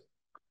addressed it.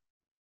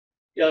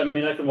 Yeah, I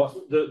mean, I can walk,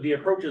 the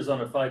approach is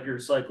on a 5-year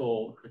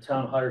cycle. The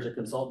town hires a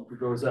consultant who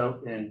goes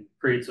out and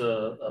creates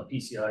a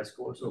PCI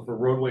score. So for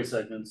roadway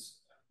segments,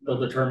 they'll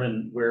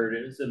determine where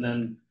it is. And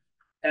then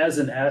as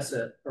an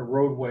asset, a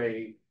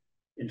roadway,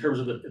 in terms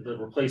of the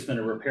replacement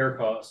and repair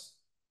costs,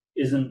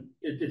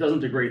 it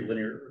doesn't degrade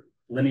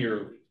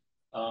linearly.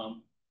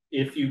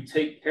 If you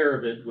take care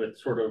of it with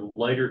sort of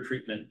lighter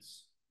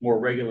treatments more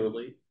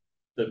regularly,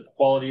 the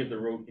quality of the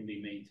road can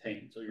be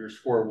maintained. So your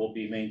score will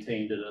be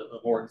maintained at a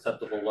more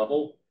acceptable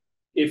level.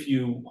 If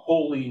you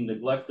wholly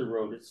neglect the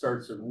road, it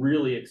starts to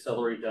really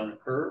accelerate down a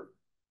curve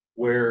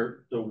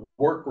where the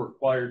work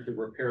required to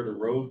repair the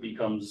road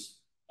becomes,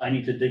 I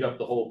need to dig up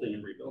the whole thing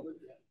and rebuild it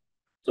again.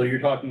 So you're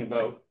talking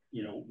about,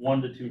 you know,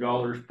 $1 to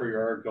 $2 per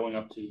yard going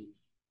up to,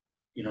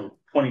 you know,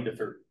 20 to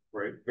 30,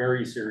 right?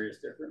 Very serious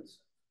difference.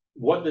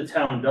 What the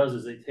town does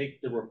is they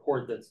take the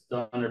report that's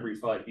done every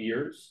 5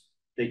 years,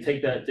 they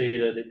take that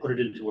data, they put it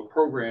into a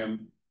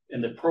program,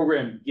 and the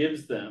program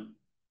gives them,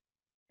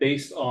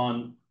 based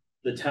on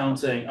the town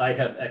saying, I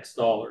have X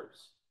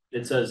dollars,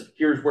 it says,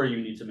 here's where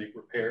you need to make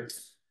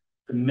repairs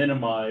to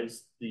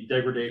minimize the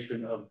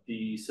degradation of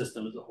the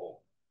system as a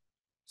whole.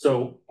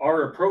 So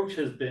our approach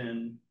has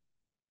been,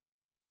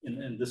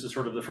 and this is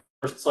sort of the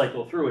first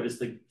cycle through it, is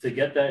to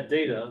get that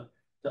data,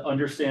 to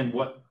understand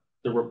what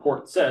the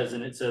report says,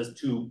 and it says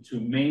to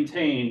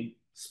maintain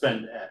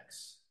spend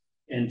X,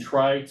 and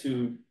try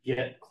to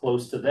get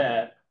close to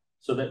that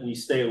so that we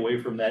stay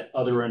away from that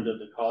other end of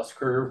the cost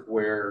curve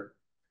where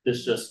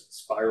this just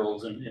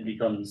spirals and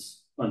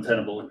becomes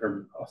untenable in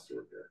terms of cost to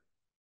repair.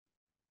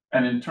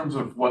 And in terms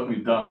of what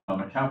we've done on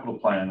the capital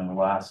plan in the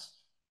last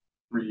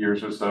 3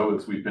 years or so,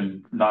 is we've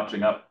been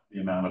notching up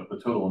the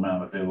total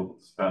amount available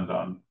to spend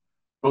on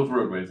both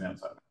roadways and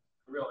sidewalks.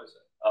 I realize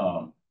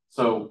that.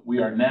 So we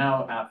are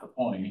now at the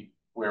point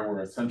where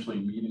we're essentially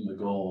meeting the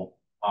goal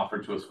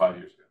offered to us 5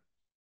 years ago.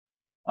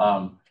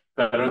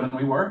 Better than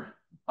we were,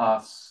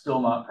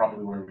 still not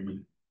probably where we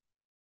need.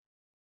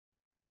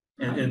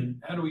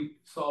 And how do we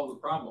solve the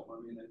problem?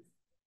 I mean,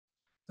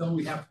 don't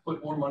we have to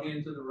put more money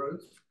into the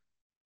roads?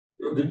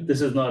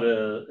 This is not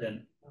a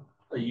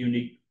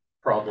unique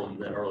problem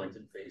that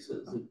Arlington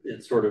faces.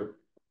 It's sort of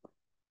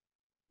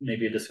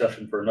maybe a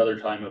discussion for another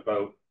time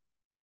about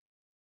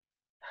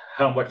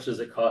how much does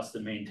it cost to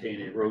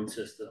maintain a road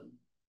system,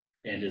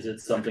 and is it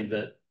something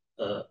that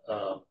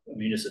a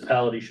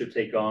municipality should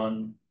take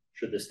on?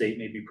 Should the state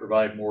maybe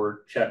provide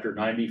more Chapter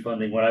 90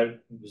 funding? When I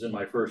was in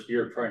my first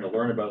year of trying to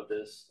learn about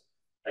this,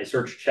 I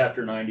searched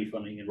Chapter 90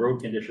 funding and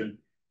road condition.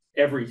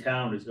 Every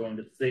town is going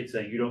to the state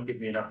saying, you don't give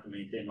me enough to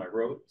maintain my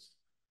roads,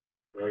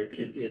 right?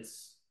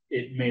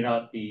 It may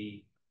not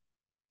be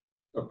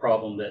a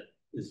problem that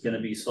is going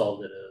to be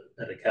solved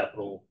at a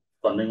capital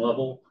funding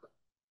level,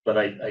 but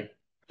I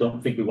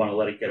don't think we want to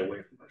let it get away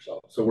from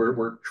ourselves. So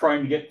we're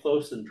trying to get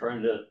close and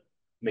trying to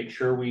make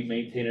sure we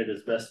maintain it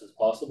as best as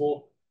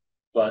possible.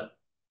 But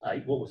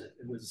what was it?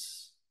 It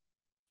was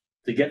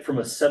to get from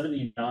a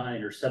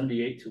 79 or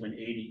 78 to an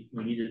 80,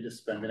 we needed to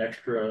spend an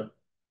extra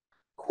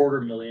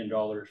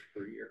 $250,000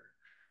 per year.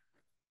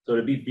 So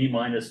to be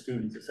B-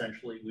 students,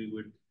 essentially, we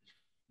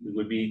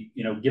would be,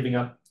 you know, giving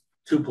up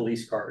 2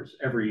 police cars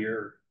every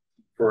year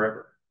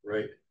forever,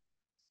 right?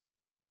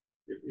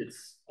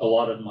 It's a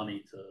lot of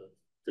money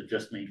to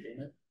just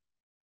maintain it.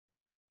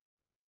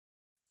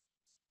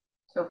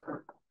 So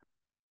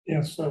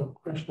Yeah, so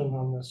question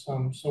on this.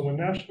 So when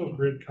National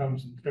Grid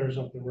comes and tears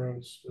up the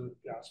roads for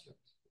gas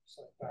things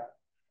like that,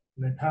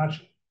 and they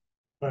patch it,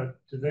 but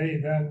do they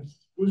then,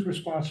 who's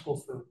responsible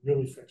for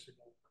really fixing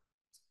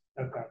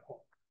it at that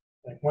point?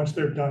 Like once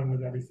they're done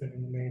with everything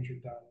and the mains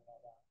are done and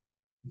all that,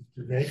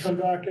 do they come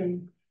back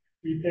and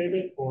repave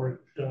it,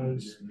 or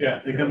does? Yeah,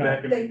 they come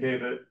back and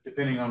repave it,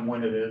 depending on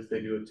when it is.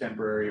 They do a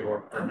temporary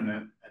or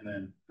permanent, and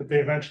then. But they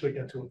eventually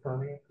get to a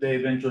permanent? They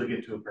eventually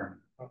get to a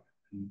permanent. Okay.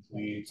 And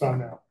it's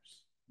on ours.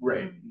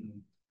 Right,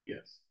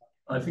 yes.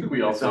 I think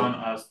we It's also on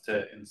us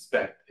to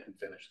inspect and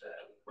finish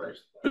that. Right.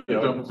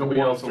 Don't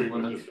we also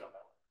limit?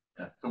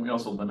 Yeah. Don't we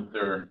also limit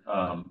their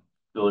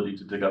ability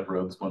to dig up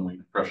roads when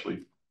we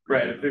freshly?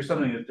 Right. If there's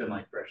something that's been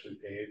like freshly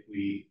paved,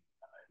 we,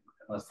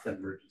 unless it's an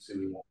emergency,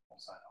 we won't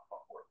sign off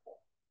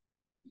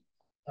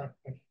on work.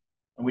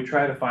 And we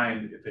try to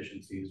find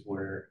efficiencies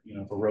where, you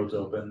know, if a road's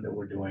open, that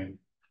we're doing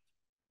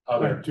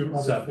other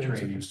sub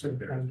training.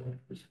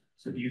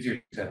 So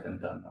easier said than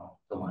done, though,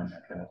 to line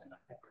that kind of thing.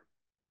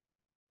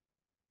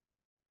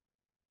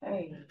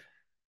 Okay.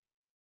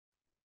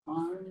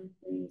 On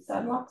the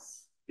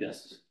sidewalks?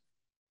 Yes.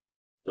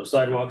 So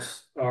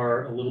sidewalks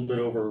are a little bit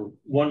over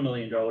 $1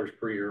 million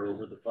per year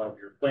over the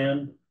 5-year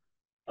plan.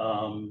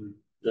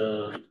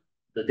 The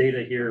the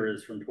data here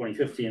is from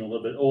 2015, a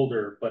little bit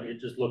older, but it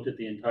just looked at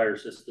the entire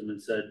system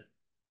and said,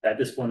 at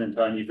this point in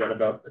time, you've got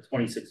about a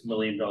 $26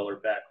 million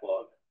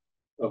backlog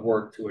of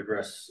work to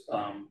address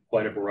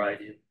quite a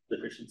variety of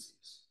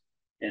deficiencies.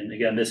 And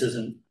again,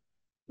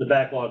 the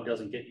backlog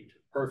doesn't get you to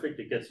perfect.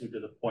 It gets you to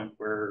the point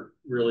where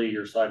really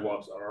your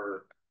sidewalks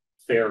are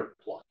fair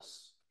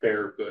plus,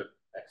 fair, good,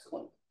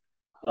 excellent.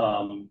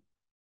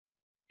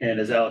 And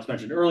as Alex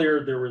mentioned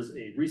earlier, there was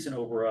a recent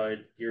override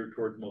geared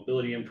towards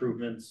mobility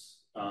improvements,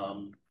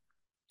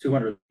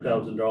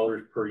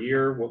 $200,000 per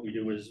year. What we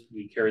do is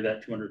we carry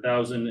that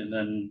 200,000, and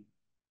then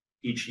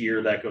each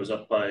year that goes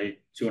up by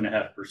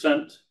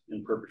 2.5%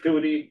 in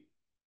perpetuity.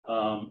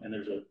 And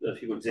there's a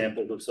few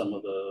examples of some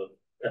of the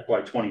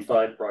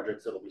FY25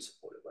 projects that will be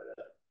supported by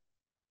that.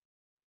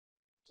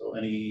 So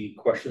any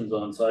questions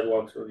on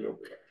sidewalks or the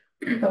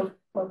override?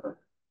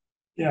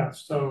 Yeah,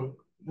 so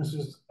this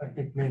is, I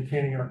think,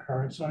 maintaining our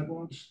current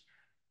sidewalks,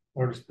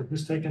 or does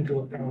this take into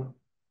account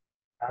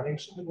adding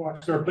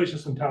sidewalks? There are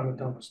places in town that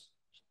don't.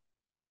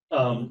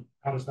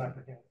 How does that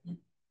begin?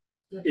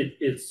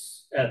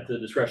 It's at the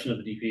discretion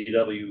of the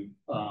DPW.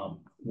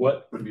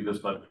 What would be this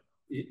budget?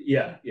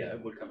 Yeah,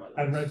 it would come out.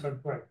 And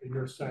right,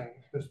 you're saying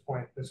at this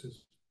point, this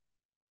is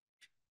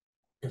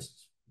a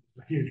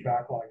huge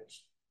backlog.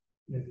 It's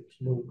maybe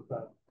it's moved,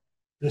 but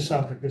this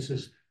sounds like this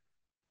is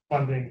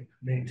funding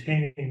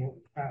maintaining what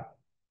we have.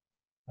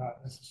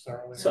 Not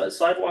necessarily. So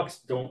sidewalks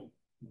don't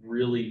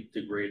really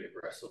degrade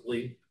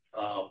aggressively.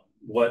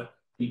 What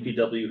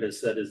DPW has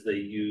said is they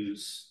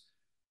use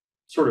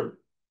sort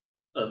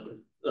of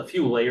a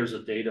few layers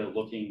of data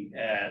looking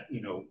at,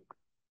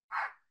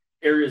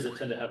 areas that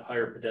tend to have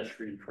higher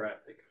pedestrian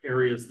traffic,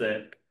 areas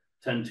that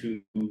tend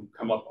to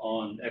come up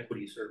on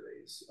equity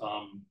surveys.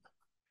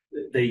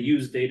 They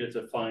use data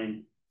to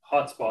find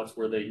hotspots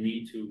where they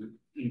need to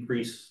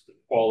increase the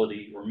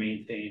quality or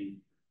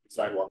maintain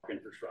sidewalk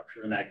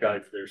infrastructure, and that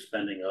guides their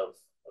spending of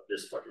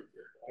this budget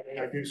year. I mean,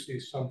 I do see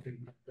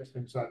something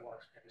missing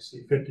sidewalks. I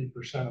see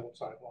 50% of the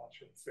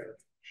sidewalks are fair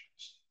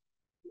conditions.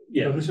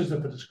 Yeah, so this is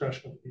at the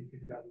discretion of the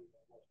DPW.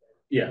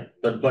 Yeah,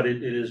 but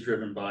it is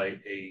driven by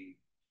a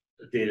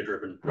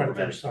data-driven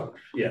programmatic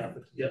approach. Yeah.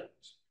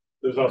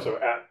 There's also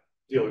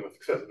dealing with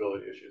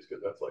accessibility issues,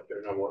 because that's like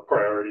their number one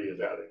priority is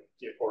adding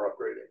or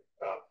upgrading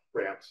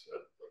ramps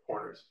at the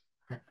corners.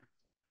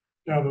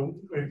 Now, are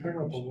you talking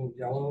about the little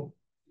yellow?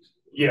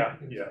 Yeah.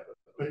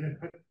 But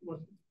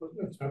was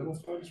federal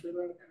funds for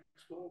that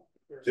as well?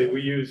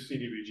 We use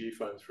CDBG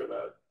funds for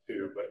that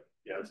too, but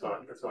yeah, it's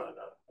not enough.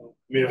 I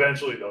mean,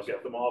 eventually they'll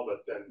get them all,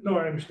 but then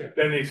I understand.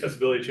 Then the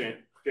accessibility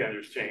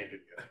standards change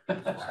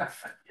again.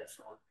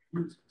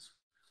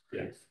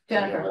 Yes.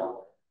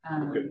 Jennifer.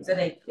 So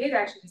they did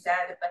actually just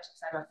add a bunch of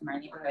sidewalks in my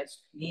neighborhood,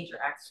 major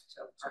access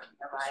to parking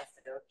areas,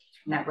 so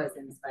and that was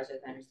in this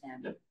budget, I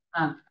understand.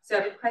 So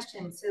I have a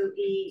question. So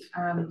the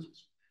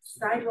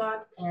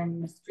sidewalk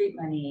and the street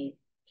money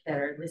that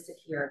are listed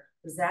here,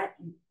 does that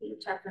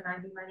include Chapter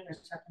 90 money, or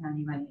Chapter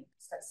 90 money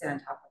sit on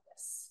top of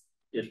this?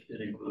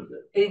 It includes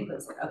it. It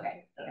includes it.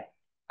 Okay.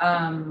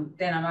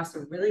 Then I'm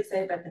also really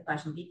excited about the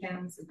flashing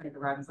beacons in front of the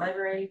Robbins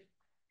Library.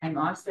 I'm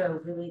also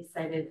really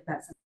excited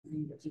about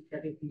something that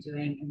DPW has been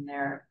doing in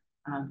their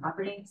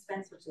operating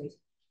expense, which is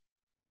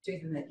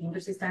doing the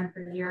English has done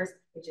for years,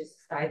 which is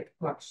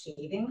sidewalk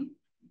shading,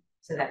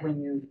 so that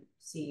when you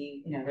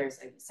see, there's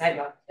a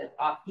sidewalk that's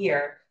off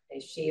here, they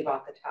shave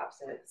off the top,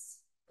 so it's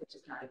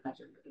just not as much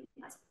of a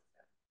mess. I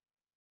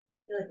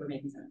feel like we're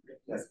making some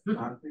improvements.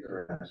 Concrete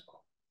or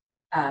asphalt?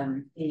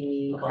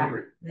 The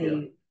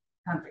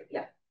concrete,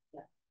 yeah.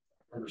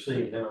 I'm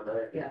seeing it now.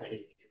 Yeah.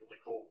 Really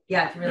cool.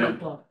 Yeah, it's really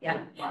cool.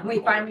 Yeah. We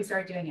finally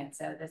started doing it.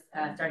 So this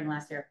starting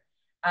last year.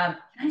 Can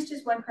I ask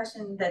just one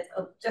question that's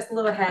just a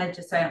little ahead,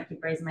 just so I don't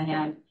keep raising my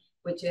hand,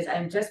 which is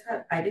I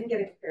didn't get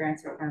a clear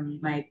answer from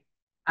my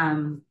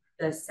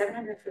the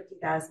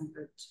 750,000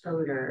 for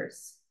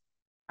toters.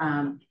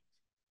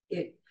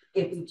 If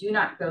we do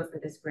not go for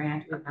this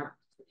grant, we have to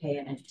pay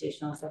an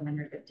additional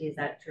 750. Is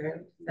that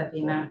true? Is that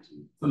the amount?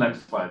 The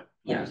next slide.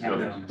 Yeah. I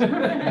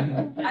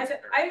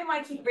didn't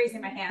want to keep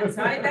raising my hand,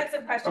 so that's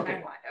a question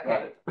I want.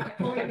 Okay.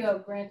 Before we go,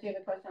 Grant, do you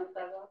have a question on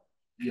sidewalk?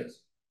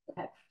 Yes.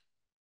 Okay.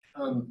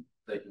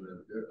 Thank you,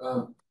 Madam Chair.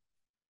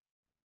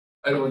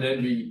 I don't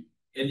envy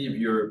any of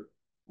your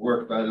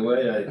work, by the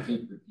way. I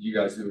think that you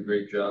guys do a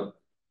great job.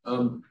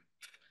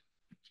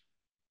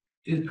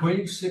 Is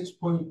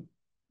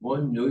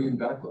 26.1 million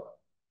backlog?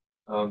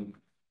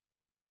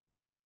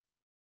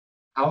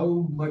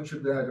 How much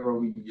of that are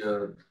we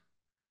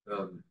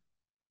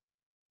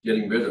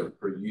getting rid of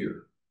per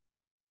year?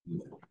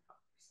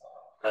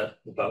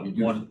 About 1.04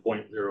 million.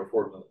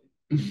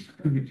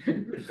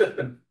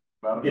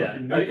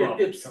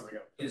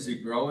 Is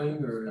it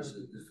growing, or is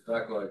the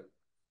backlog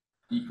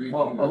decreasing?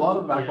 Well, a lot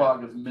of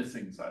backlog is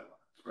missing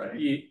sidewalks, right?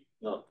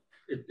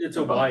 It's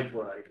a wide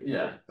variety.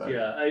 Yeah.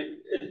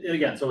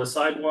 Again, so a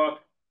sidewalk,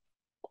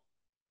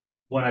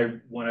 when I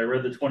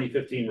read the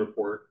 2015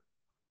 report,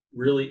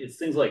 really it's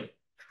things like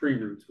tree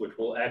roots, which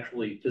will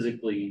actually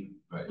physically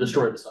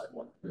destroy the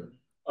sidewalk. Yeah.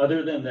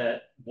 Other than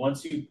that,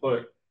 once you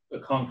put a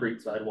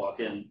concrete sidewalk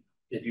in,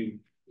 if you,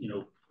 you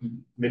know,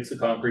 mix the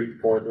concrete,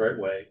 pour it the right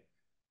way,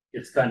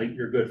 it's kind of,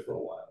 you're good for a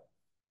while.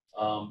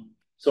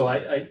 So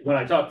when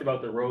I talked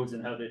about the roads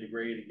and how they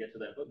degrade and get to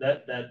that, but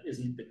that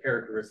isn't the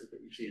characteristic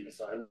that you see in the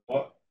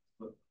sidewalk.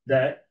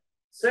 That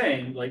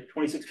saying, like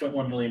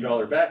 $26.1 million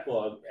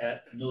backlog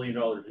at $1 million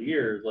a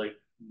year, like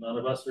none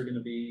of us are going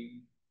to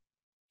be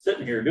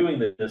sitting here doing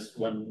this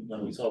when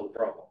we solve the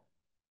problem.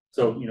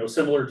 So, you know,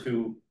 similar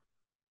to,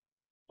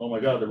 oh my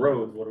God, the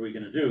roads, what are we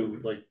going to do?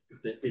 Like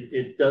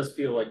it does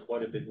feel like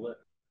quite a big lift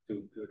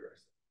to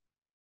address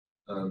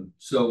it.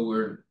 So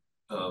we're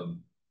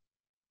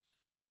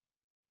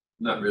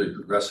not really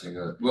progressing.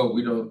 Well,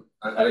 we don't.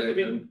 I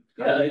mean,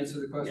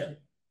 answer the question.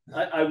 Yeah.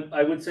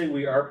 I would say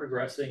we are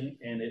progressing,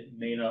 and it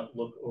may not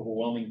look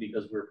overwhelming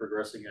because we're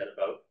progressing at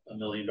about $1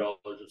 million of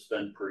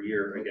spend per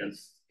year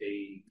against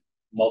a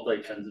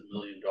multi-tens of $1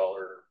 million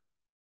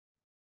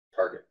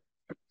target.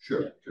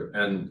 Sure, sure.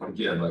 And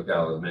again, like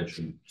Alan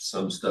mentioned,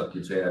 some stuff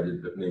gets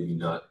added, but maybe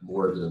not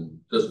more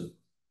than,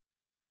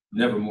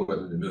 never more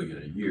than $1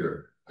 million a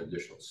year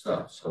additional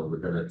stuff. So we're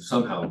going to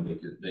somehow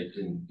make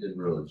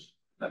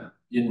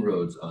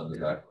inroads on the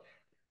backlog.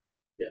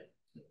 Yeah.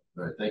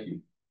 All right, thank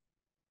you.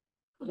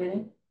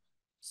 Okay.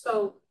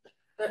 So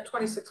that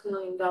 $26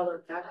 million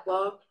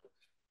backlog,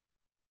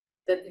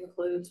 that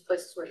includes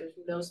places where there's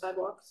no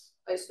sidewalks.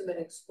 I assume it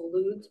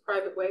excludes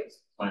private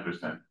ways.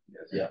 20%.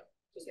 Yes. Yeah.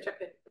 Just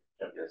check it.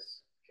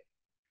 Yes.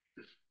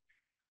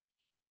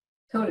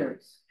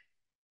 Toters.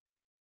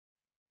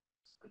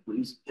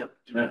 Please. Yep.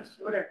 2 minutes.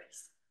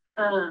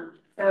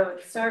 So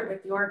to start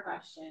with your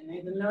question,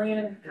 there's $1.5 million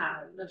in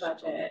the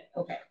budget.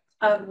 Okay.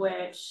 Of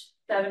which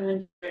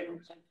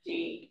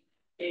 750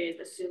 is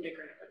assumed a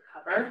grant would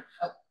cover.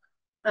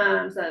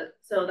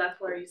 So that's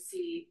where you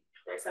see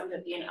there's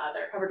 750 in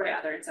other, covered by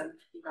other, and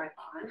 750 by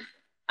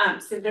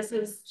bond. So this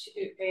is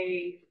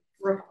a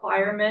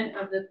requirement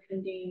of the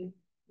pending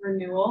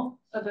renewal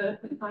of the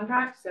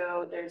contract.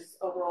 So there's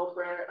a world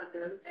where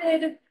under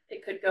bid,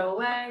 it could go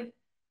away.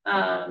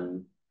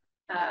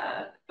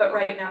 But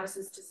right now this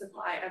is to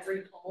supply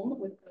every home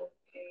with both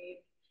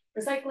a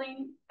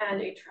recycling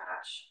and a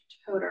trash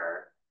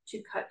toter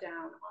to cut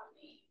down on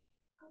the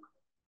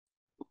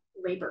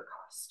labor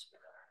cost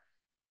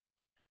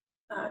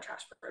for our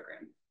trash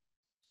program.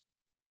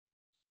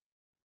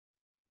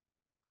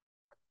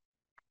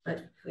 But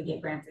if we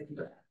get grants, we can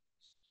do that.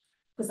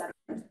 Was that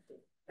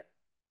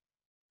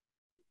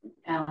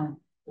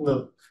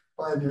The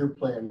 5-year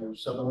plan,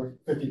 there's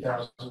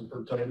 750,000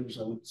 for toters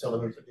and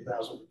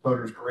 750,000 for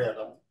toters grant.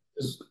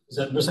 Is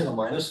that missing a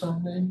minus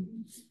sign maybe?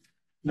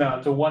 No,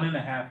 it's a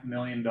 $1.5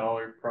 million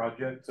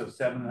project. So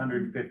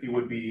 750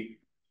 would be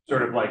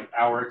sort of like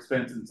our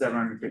expense, and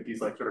 750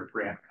 is like sort of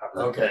grant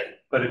cover. Okay.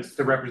 But it's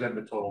to represent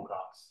the total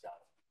cost.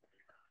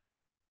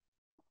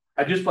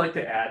 I'd just like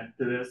to add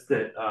to this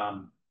that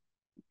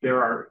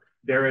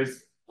there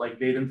is, like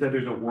David said,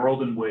 there's a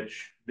world in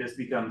which this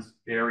becomes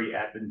very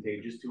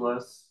advantageous to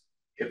us.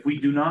 If we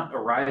do not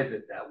arrive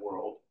at that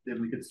world,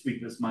 then we could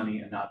sweep this money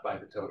and not buy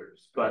the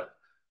toters. But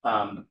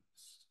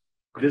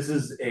this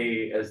is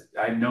as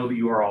I know that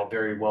you are all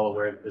very well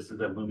aware that this is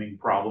a looming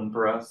problem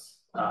for us,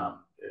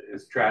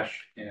 is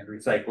trash and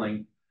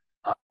recycling.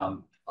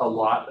 A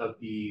lot of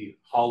the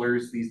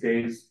haulers these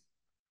days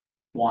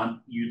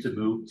want you to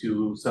move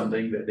to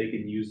something that they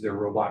can use their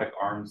robotic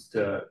arms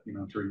to,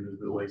 to remove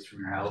the waste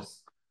from your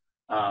house.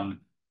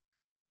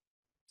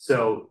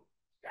 So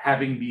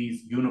having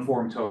these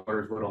uniform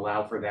toters would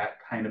allow for that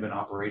kind of an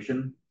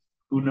operation.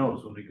 Who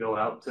knows, when we go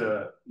out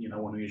to,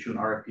 when we issue an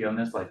RFP on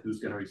this, like who's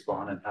going to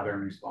respond and how they're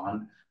going to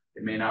respond.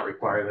 It may not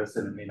require this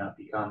and it may not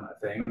become a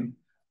thing.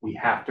 We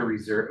have to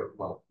reserve,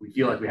 we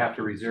feel like we have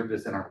to reserve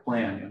this in our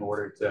plan in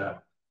order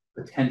to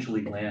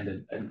potentially land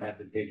an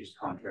advantageous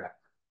contract.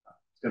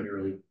 It's going to be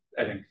really,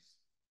 I think,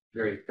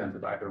 very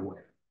expensive either way.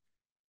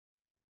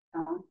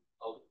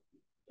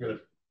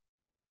 Good.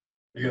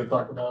 You're going to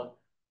talk about,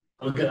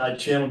 okay, I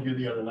channeled you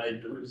the other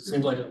night. It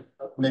seems like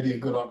maybe a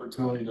good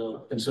opportunity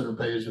to consider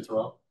pay as you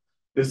throw.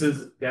 This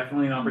is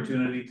definitely an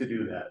opportunity to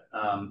do that.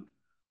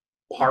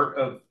 Part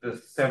of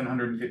the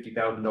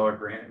 $750,000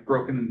 grant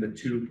broken into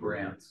 2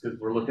 grants, because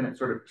we're looking at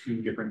sort of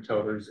 2 different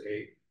toters,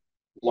 a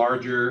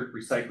larger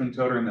recycling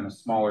toter and then a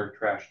smaller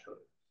trash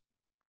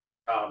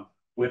toter.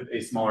 With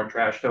a smaller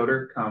trash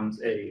toter comes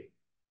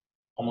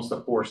almost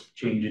a forced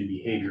change in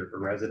behavior for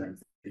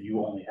residents.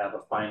 You only have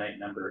a finite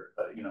number,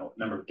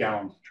 number of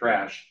gallons of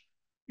trash.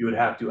 You would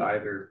have to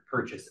either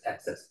purchase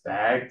excess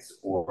bags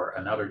or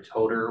another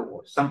toter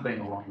or something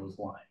along those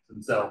lines.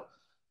 And so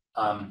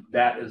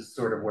that is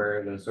sort of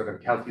where the sort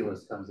of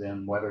calculus comes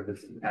in, whether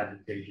this is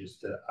advantageous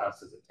to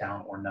us as a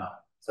town or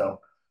not. So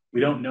we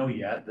don't know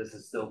yet. This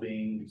is still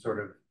being sort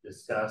of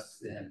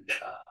discussed and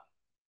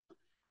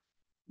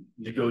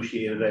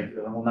negotiated.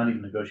 Well, not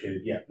even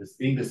negotiated yet. This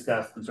being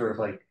discussed and sort of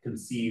like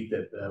conceived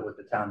with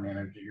the town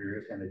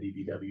manager and the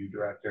DPW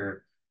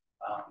director,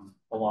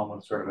 along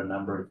with sort of a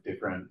number of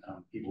different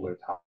people are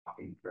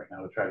talking right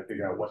now to try to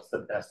figure out what's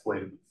the best way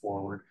to move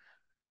forward.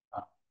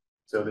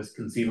 So this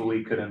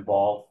conceivably could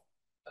involve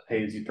a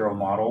pay-as-you-throw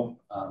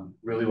model.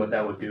 Really what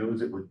that would do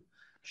is it would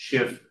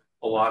shift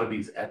a lot of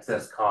these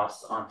excess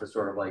costs onto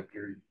sort of like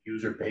your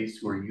user base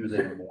who are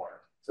using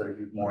more. So they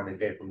use more, they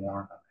pay for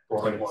more.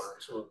 Or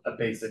it's a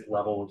basic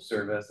level of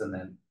service, and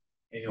then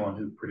anyone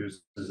who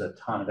produces a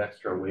ton of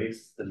extra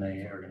waste, then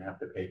they are gonna have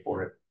to pay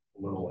for it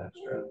a little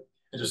extra.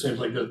 It just seems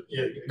like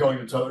going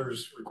to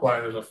toters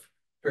requires a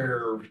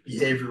fair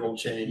behavioral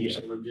change.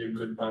 It would be a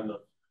good time to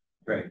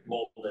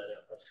mold that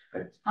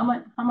out.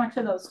 How much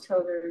of those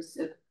toters,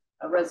 if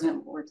a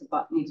resident were to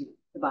need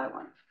to buy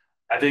one?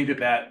 I think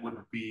that would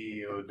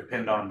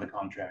depend on the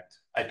contract.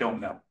 I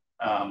don't know.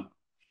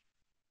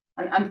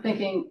 I'm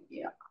thinking,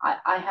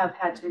 I have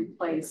had to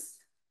replace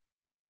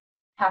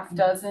half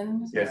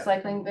dozen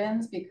recycling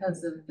bins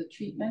because of the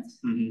treatment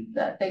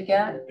that they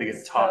get. They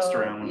get tossed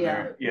around when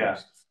they're,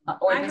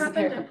 or I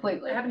disappear happen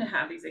completely. I happen to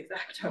have these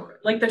exact toters,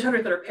 like the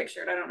toters that are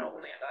pictured. I don't know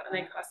when they land on, and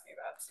they cost me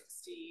about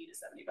 $60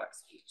 to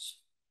 $70 each.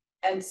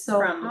 And so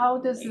how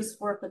does this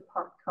work with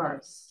parked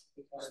cars?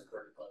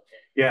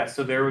 Yeah,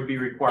 so there would be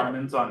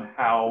requirements on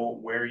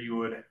where you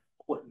would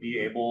be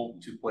able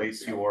to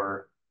place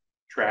your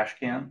trash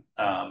can.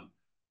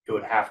 It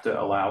would have to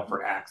allow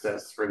for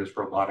access for this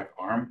robotic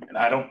arm. And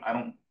I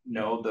don't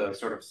know the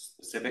sort of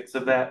specifics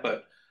of that,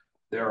 but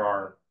there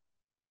are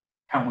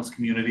countless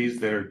communities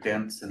that are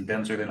dense and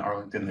denser than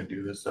Arlington that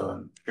do this. So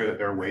I'm sure that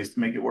there are ways to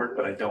make it work,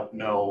 but I don't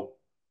know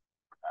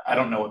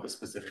what the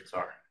specifics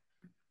are.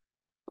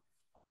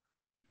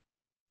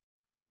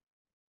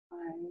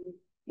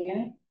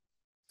 Yeah.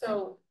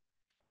 So,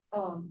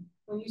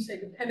 when you say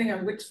depending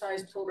on which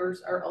size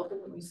toters are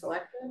ultimately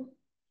selected,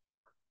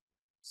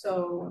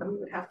 so we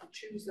would have to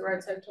choose the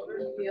right size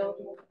toters to be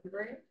eligible for the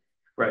grant?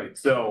 Right,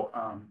 so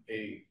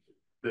the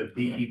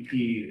DEP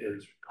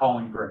is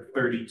calling for a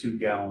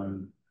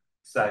 32-gallon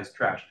size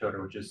trash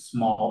toter, which is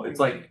small. It's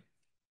like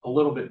a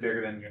little bit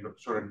bigger than your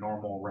sort of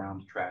normal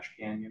round trash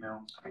can,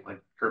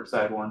 like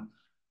curbside one.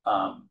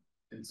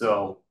 And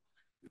so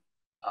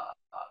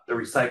the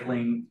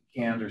recycling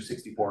cans are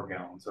 64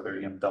 gallons, so they're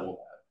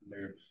double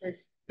that. They're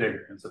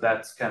bigger, and so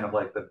that's kind of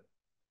like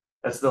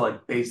that's the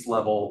like base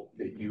level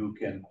that you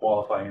can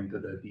qualify into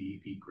the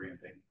DEP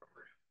granting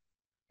program.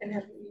 And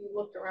have you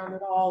looked around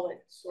at all at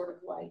sort of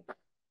like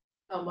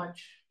how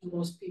much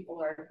most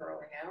people are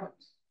throwing out?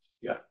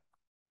 Yeah,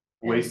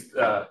 waste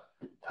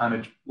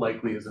tonnage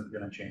likely isn't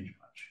going to change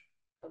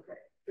much. Okay,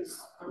 because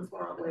I'm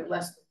probably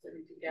less than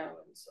 32 gallons,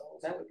 so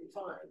that would be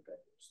fine, but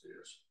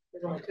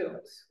there's only two of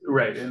us.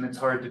 Right, and it's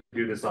hard to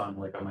do this on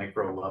like a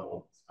micro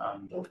level.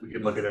 We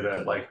can look at it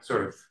at like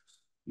sort of,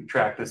 we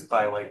track this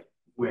by like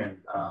when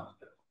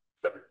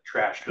the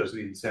trash goes to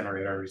the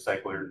incinerator, our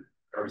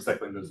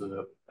recycling goes to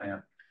the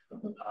plant.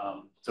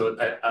 So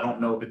I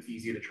don't know if it's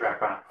easy to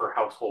track on a per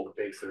household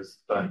basis,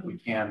 but we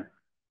can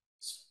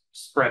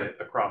spread it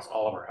across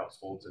all of our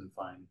households and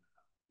find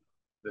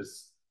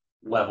this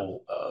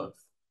level of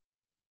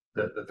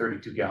the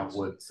 32 gallons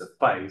would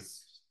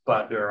suffice.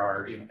 But there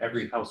are,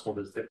 every household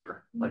is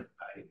different. Like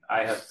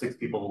I have 6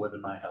 people who live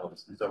in my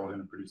house, and so we're going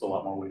to produce a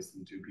lot more waste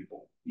than 2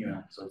 people,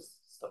 so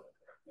stuff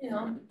like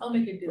that. I'll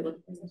make a deal with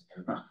this.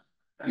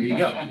 There you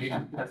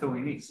go. That's what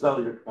we need.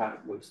 Sell your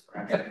plastic waste.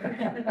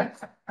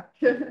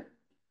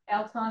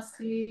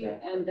 Altosti,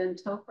 and then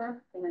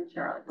Topher, and then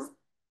Charlie's.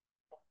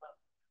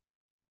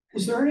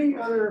 Is there any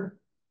other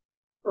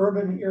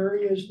urban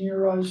areas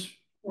near us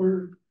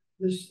where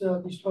these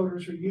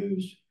toters are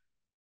used?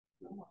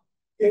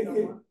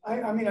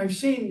 I mean, I've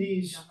seen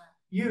these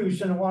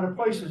used in a lot of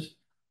places,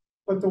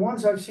 but the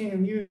ones I've seen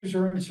them used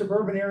are in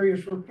suburban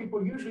areas where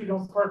people usually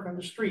don't park on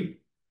the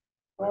street.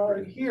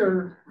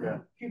 Here,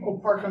 people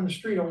park on the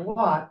street a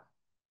lot,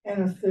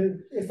 and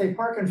if they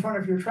park in front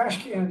of your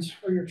trash cans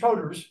or your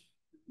toters,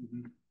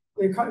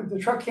 the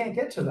truck can't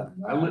get to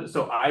them. I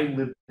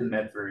lived in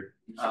Medford,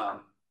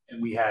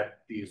 and we had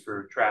these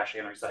for trash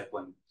and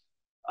recycling.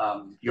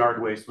 Yard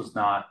waste was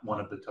not one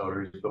of the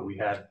toters, but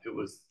it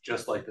was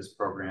just like this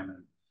program.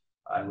 And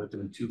I lived in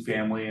a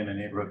 2-family in a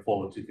neighborhood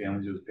full of 2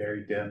 families. It was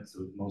very dense.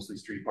 It was mostly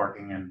street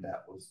parking, and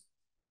that was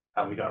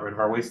how we got rid of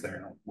our waste there,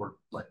 and it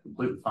worked like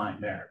completely fine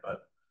there.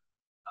 But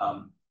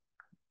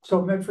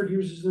so Medford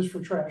uses this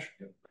for trash.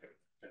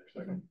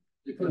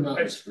 You put them out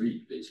on the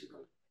street,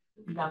 basically.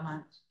 Not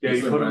much. Yeah,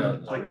 you put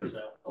them like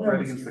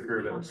right against the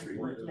curb at the street.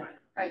 All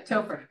right,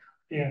 Topher.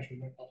 Yeah.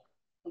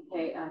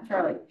 Okay,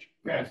 Charlie.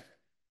 Yes.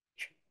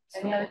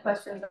 Any other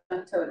questions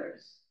on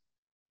toters?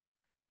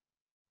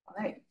 All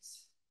right.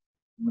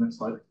 Next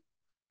slide.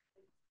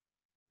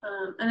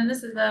 And then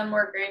this is a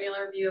more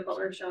granular view of what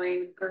we were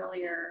showing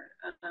earlier,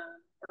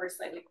 or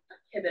slightly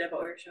a bit of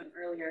what we were showing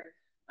earlier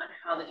on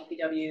how the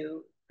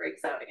DPW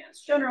breaks out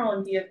against general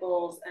and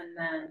vehicles, and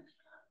then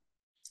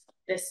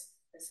this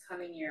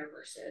coming year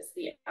versus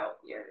the out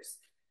years.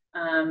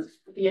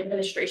 The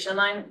administration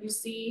line you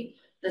see,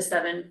 the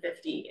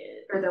 750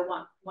 is, or the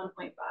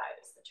 1.5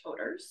 is the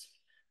toters.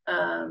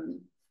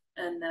 And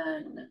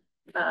then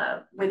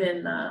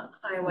within the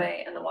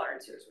highway and the water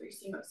and sewers, where you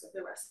see most of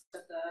the rest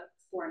of the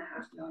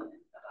 4.5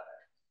 million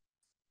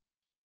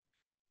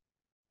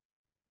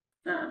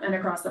of other. And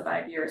across the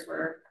 5 years,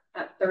 we're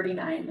at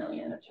 39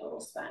 million of total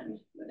spend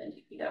within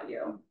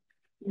DPW,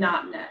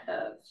 not net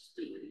of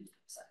the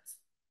sets.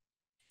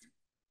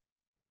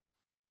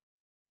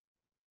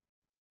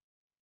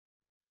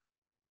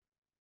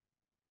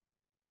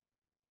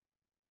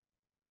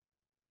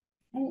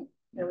 Okay,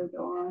 there we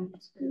go on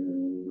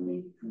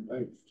to.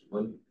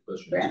 One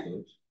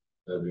question.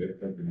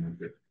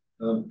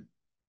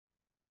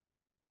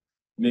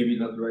 Maybe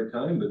not the right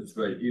time, but it's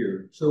right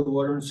here. So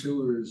water and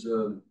sewer is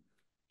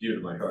dear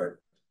to my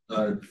heart.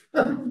 And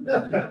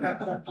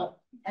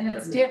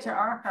it's dear to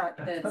our heart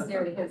that it's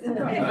dear to his.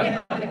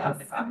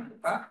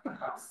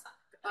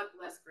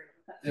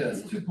 Yeah,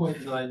 it's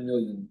 2.9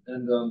 million,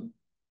 and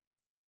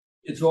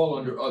it's all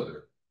under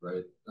other,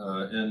 right?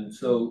 And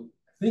so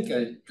I think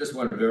I just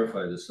want to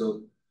verify this.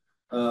 So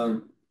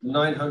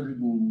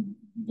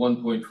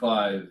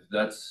 901.5,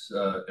 that's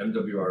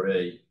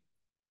MWRA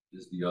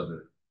is the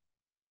other,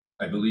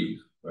 I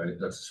believe, right?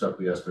 That's the stuff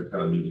we asked for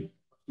town meeting.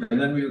 And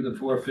then we have the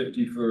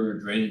 450 for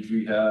drainage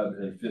rehab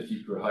and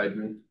 50 for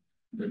hydrant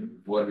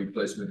and water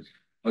replacement.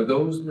 Are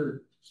those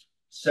the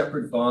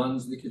separate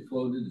bonds that get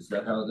floated? Is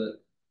that how that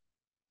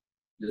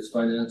gets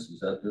financed? Is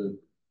that the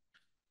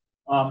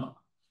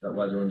that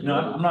why they're no,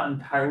 I'm not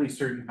entirely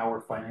certain how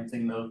we're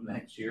financing those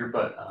next year,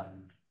 but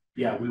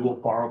yeah, we will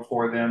borrow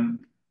for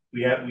them.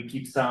 We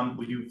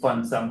do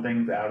fund some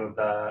things out of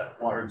the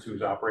water and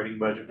sewers operating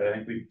budget, but I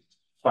think we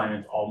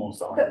finance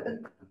almost all of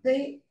them.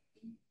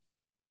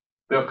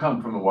 They'll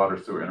come from the water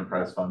sewer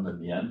enterprise fund in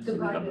the end, so they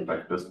don't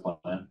affect this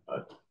plan,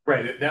 but.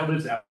 Right, that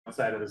lives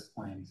outside of this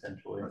plan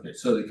essentially. Okay,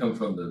 so they come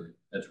from the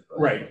enterprise.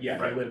 Right, yeah,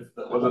 right. They live.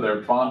 Whether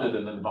they're bonded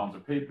and then the bonds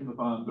are paid from the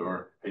fund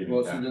or paid.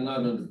 Well, so they're not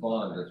under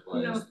bond, that's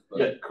why. No,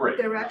 yeah, correct.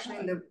 They're actually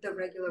in the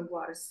regular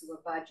water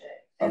sewer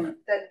budget. And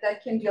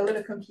that can be a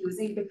little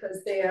confusing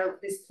because they are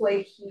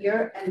displayed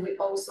here and we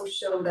also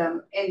show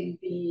them in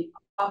the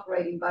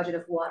operating budget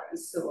of water and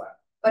sewer.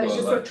 But it's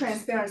just for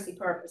transparency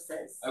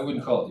purposes. I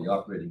wouldn't call it the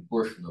operating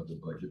portion of the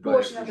budget.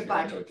 Portion of the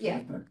budget,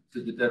 yeah.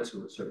 The debt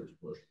service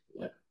portion,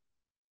 yeah.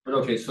 But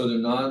okay, so they're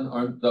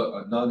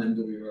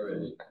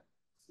non-MWRA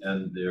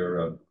and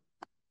they're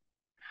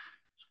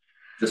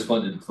just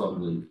funded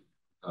from the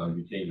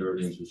retained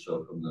earnings or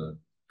so from the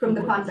fund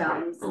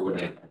balance. or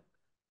whatever.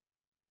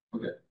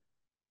 Okay,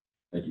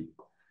 thank you.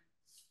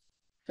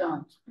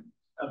 John.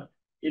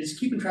 It is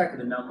keeping track of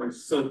the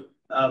numbers. So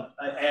I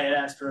had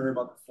asked earlier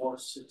about the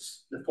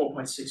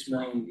 4.6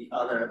 million, the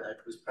other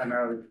that was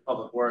primarily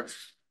public works.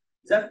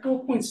 Is that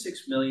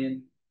 4.6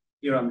 million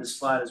here on this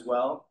slide as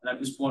well? And I'm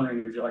just wondering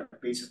if you're like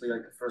basically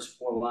like the first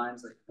 4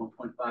 lines, like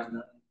 1.5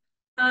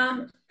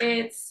 million.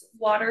 It's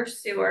water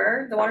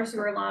sewer, the water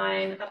sewer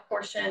line, a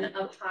portion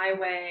of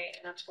highway,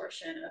 and a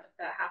portion of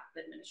half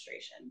of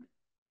administration.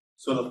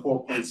 So the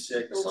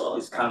 4.6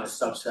 is kind of a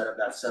subset of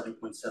that 7.7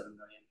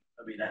 million.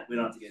 I mean, we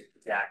don't have to get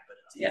exact, but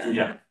it's easy.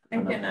 Yeah. I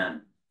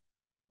can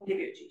give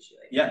you a cheat sheet.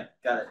 Yeah,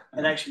 got it.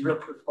 And actually, real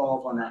quick follow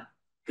up on that.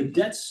 The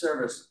debt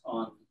service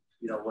on,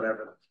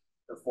 whatever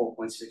the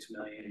 4.6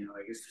 million,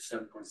 I guess the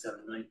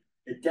 7.7 million,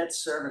 the debt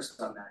service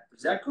on that,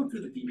 does that go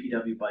through the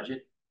DPW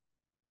budget?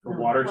 For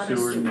water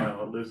sewer,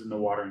 no, it lives in the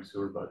water and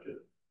sewer budget.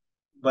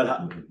 But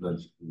that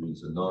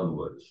means a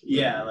non-water sewer.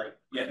 Yeah,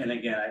 and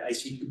again, I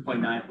see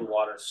 2.9 for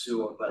water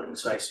sewer, but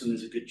so I assume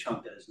there's a good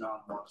chunk that is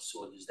non-water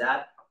sewer. Does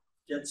that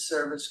debt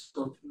service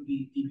go through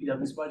the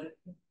DPW's budget?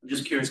 I'm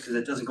just curious because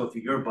it doesn't go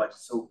through your budget,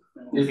 so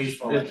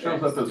it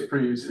shows up as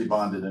previously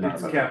bonded in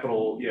it's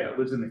capital. Yeah, it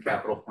was in the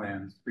capital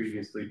plans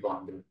previously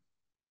bonded.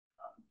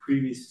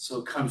 So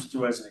it comes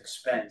through as an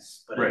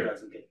expense, but it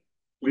doesn't get.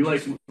 We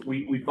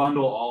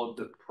bundle all of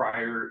the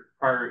prior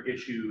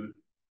issued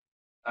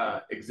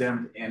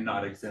exempt and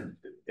not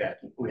exempt debt.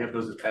 We have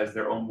those as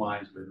their own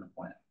lines within the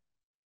plan.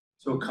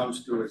 So it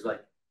comes through as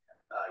like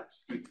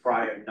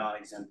prior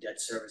non-exempt debt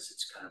service.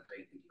 It's kind of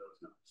baked into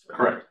those numbers.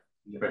 Correct.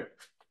 Right.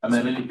 And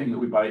then anything that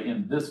we buy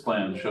in this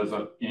plan shows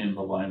up in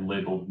the line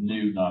labeled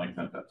new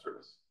non-exempt debt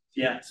service.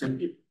 Yeah, so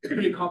it's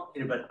pretty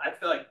complicated, but I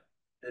feel like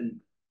then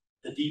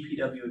the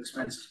DPW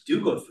expenses do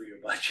go through your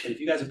budget. If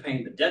you guys are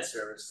paying the debt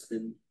service,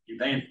 then you're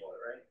paying for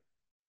it, right?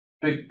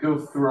 They go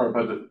through our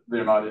budget.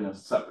 They're not in a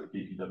separate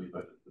DPW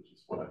budget, which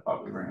is what I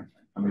thought we were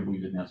answering. I mean, we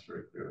didn't answer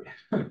it clearly.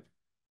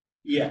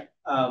 Yeah.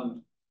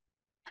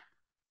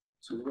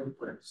 So real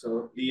quick,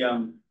 so the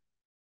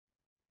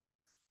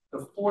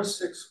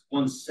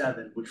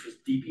 4617, which was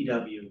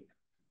DPW,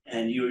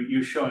 and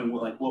you're showing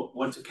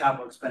what's a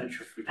capital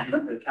expenditure for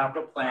the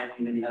capital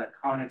planning, then you had a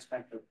current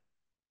expenditure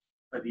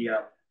for the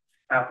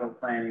capital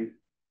planning,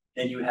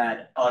 then you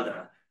had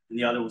other, and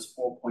the other was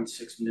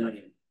 4.6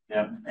 million.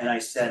 Yeah. And I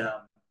said,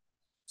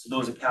 so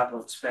those are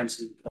capital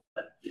expenses,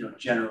 but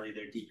generally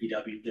they're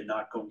DPW, they're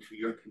not going through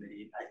your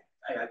committee.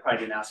 I probably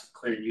didn't ask it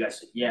clear, and you guys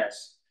said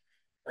yes.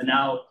 But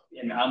now,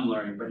 and I'm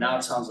learning, but now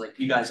it sounds like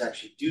you guys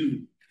actually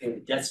do pay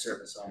the debt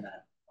service on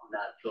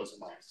those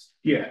amounts.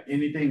 Yeah,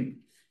 anything.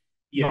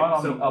 Yeah, not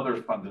on the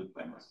other funded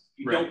things.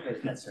 You don't pay the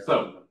debt service.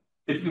 So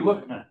if you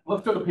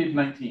let's go to page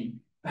 19,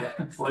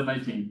 slide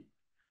 19.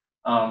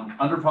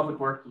 Under public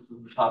works, which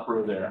is the top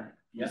row there,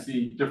 you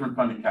see different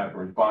funding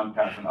categories, bond,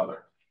 cash, and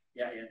other.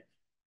 Yeah.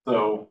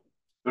 So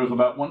there's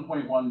about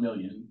 1.1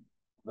 million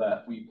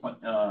that we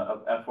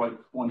of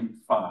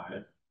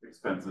FY25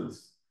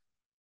 expenses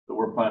that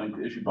we're planning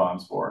to issue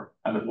bonds for,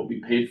 and that will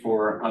be paid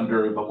for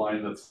under the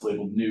line that's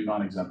labeled new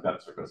non-exempt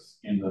debt service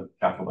in the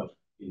capital budget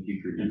in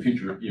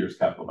future years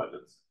capital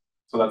budgets.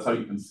 So that's how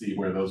you can see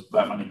where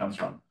that money comes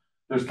from.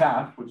 There's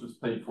cash, which is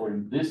paid for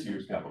in this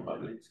year's capital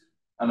budget,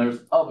 and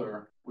there's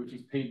other, which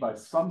is paid by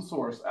some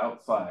source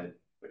outside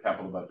the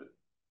capital budget.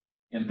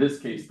 In this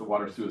case, the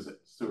Water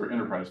Sewer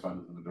Enterprise Fund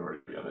is the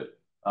majority of it.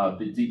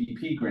 The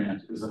DEP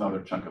grant is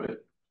another chunk of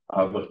it.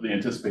 The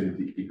anticipated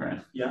DEP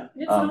grant. Yeah.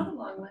 It's not a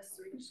long list,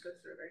 so we can just go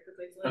through it very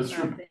quickly. So that's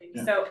true.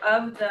 Yeah. So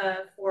of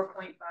the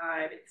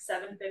 4.5,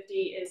 750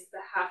 is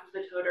the half of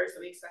the toters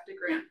that we expect a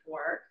grant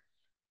for.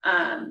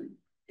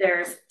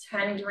 There's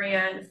 10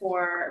 grand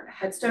for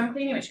headstone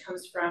cleaning, which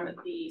comes from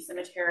the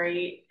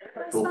cemetery.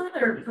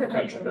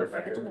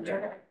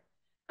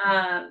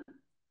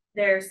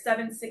 There's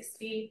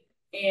 760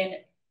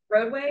 in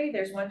roadway.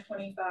 There's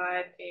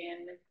 125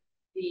 in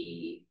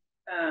the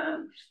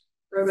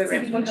roadway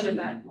ramps. What covered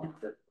that?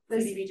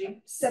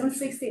 CDBG.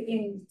 760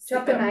 in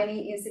chapter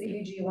 90 in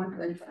CDBG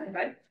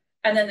 125.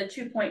 And then the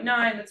 2.9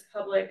 that's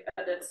public,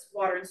 that's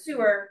water and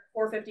sewer,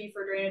 450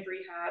 for drainage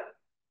rehab.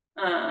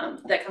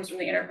 That comes from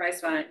the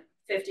enterprise fund,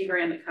 50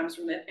 grand that comes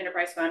from the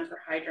enterprise fund for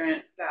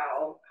hydrant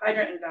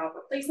and valve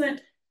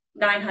replacement,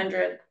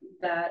 900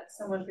 that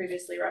someone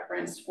previously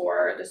referenced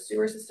for the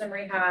sewer system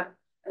rehab,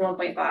 and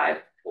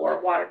 1.5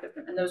 for water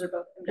treatment, and those are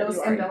both MWRA. Those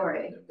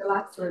MWRA, the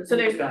last word. So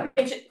there's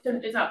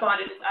it's not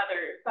bonded, it's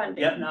other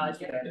funding. Yep, no,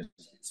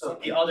 so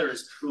the other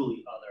is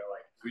truly other,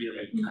 like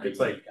really, it's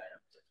like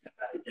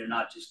they're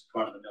not just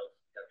run of the mill.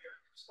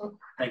 So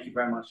thank you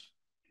very much.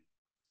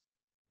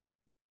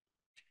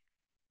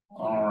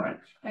 All right.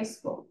 High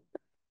school.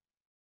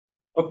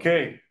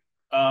 Okay,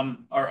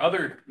 our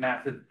other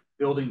massive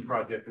building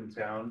project in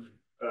town,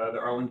 the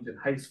Arlington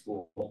High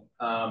School, which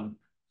I'm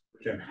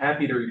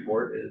happy to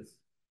report is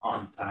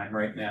on time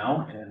right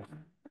now and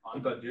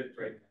on budget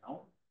right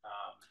now.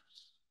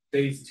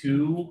 Phase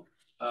 2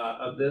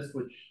 of this,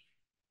 which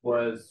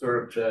was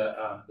sort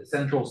of the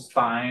central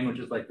spine, which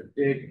is like the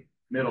big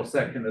middle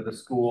section of the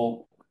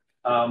school,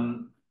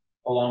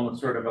 along with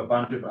sort of a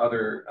bunch of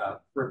other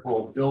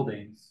peripheral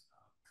buildings.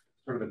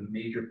 Sort of a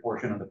major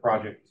portion of the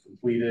project was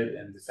completed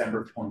in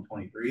December of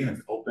 2023, and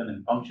it's open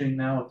and functioning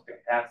now. It's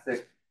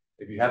fantastic.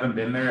 If you haven't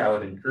been there, I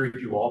would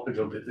encourage you all to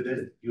go visit it.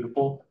 It's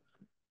beautiful.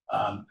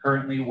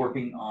 Currently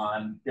working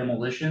on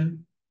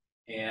demolition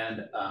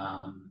and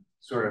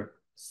sort of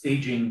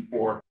staging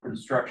for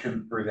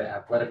construction for the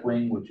athletic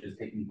wing, which is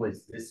taking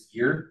place this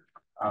year,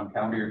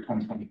 calendar year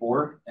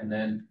 2024, and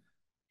then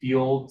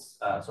fields,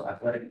 so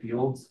athletic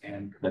fields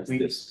and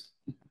complete.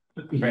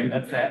 Right,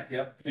 that's that.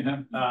 Yep.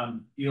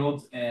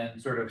 Fields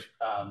and sort of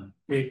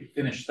big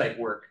finished site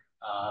work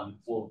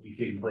will be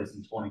taking place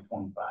in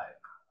 2025.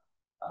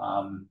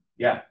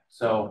 Yeah,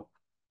 so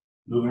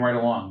moving right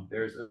along.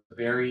 There's a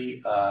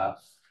very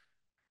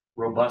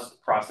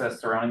robust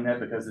process surrounding that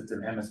because it's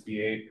an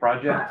MSBA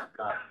project.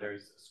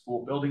 There's a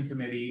school building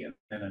committee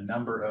and a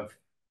number of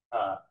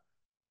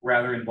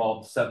rather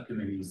involved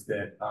subcommittees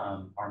that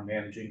are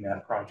managing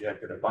that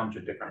project at a bunch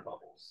of different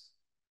levels.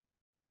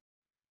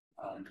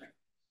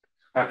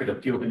 Happy to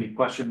field any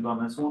questions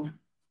on this one.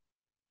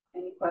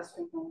 Any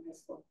questions on high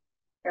school?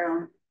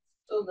 Carolyn?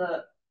 So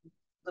the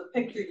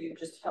picture you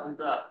just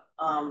held up,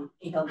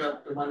 he held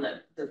up the one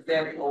that the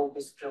very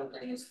oldest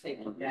building is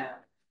taken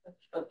down.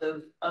 But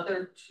those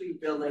other two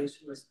buildings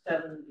from the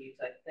 70s,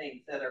 I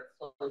think, that are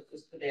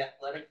closest to the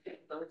athletic,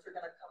 those are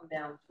gonna come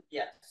down.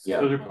 Yes.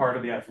 Yeah. Those are part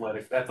of the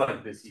athletics. That's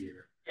like this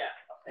year. Yeah.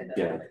 Okay, that's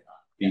Yeah. what I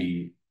thought.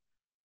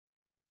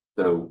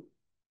 So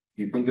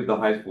you think of the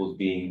high school as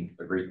being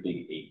a great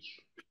big H.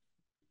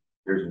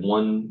 There's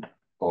one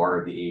bar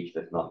of the H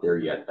that's not there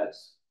yet.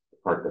 That's the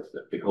part that's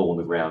the big hole in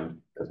the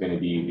ground. That's going to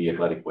be the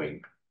athletic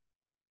wing.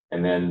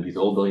 And then these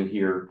old buildings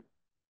here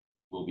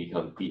will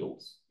become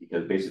fields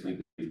because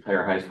basically the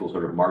entire high school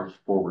sort of marched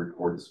forward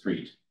toward the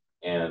street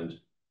and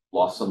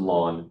lost some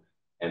lawn,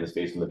 and the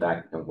space in the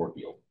back becomes more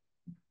field.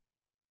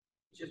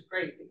 Which is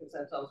great because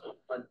that's also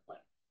a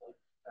floodplain. So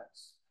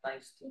that's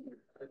nice to hear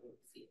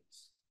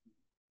fields.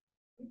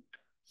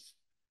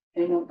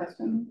 Any more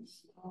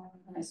questions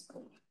on high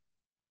school?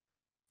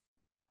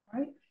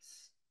 All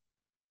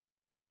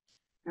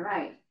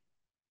right.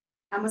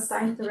 I'm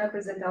assigned to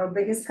represent our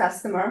biggest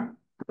customer,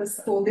 the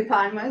school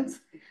department.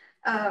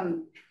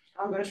 I'm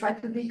going to try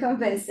to be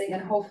convincing,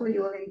 and hopefully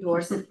you will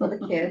endorse it for the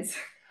kids.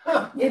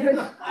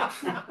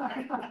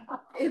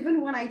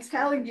 Even when I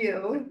tell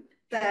you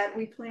that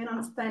we plan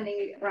on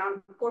spending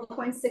around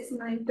 $4.6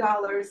 million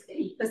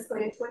in fiscal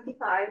year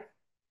 25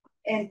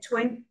 and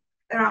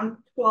around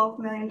 $12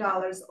 million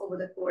over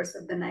the course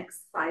of the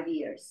next 5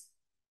 years.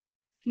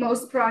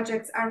 Most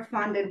projects are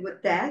funded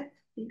with debt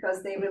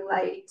because they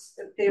relate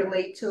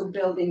to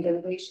building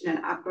renovation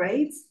and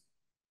upgrades.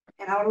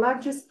 And our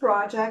largest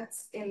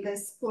projects in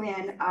this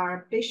plan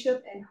are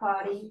Bishop and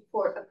Hardy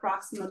for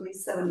approximately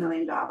 $7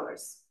 million.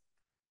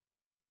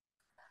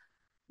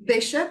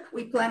 Bishop,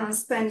 we plan on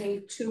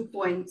spending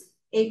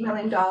 $2.8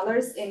 million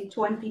in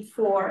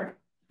 24,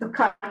 the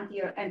current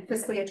year and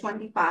fiscal year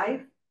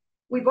 25.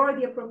 We've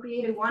already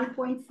appropriated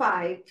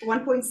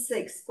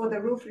 1.6 for the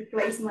roof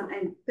replacement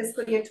in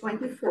fiscal year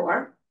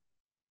 24.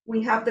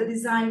 We have the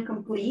design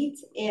complete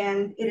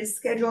and it is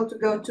scheduled to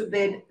go to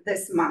bid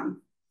this month.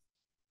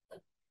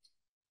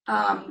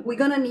 We're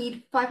gonna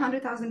need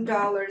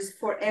 $500,000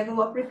 for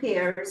envelope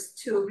repairs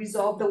to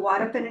resolve the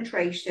water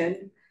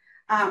penetration.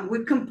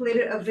 We've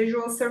completed a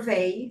visual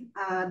survey.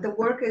 The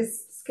work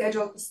is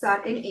scheduled to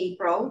start in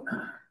April.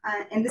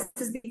 And this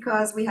is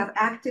because we have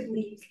active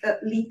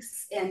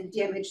leaks and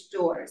damaged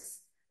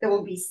doors. There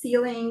will be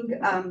sealing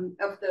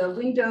of the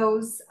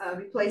windows,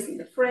 replacing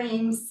the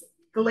frames,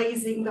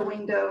 glazing the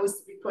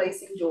windows,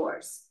 replacing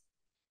doors.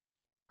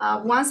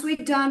 Once we're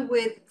done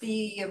with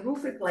the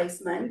roof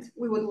replacement,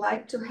 we would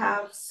like to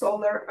have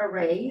solar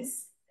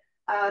arrays.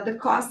 The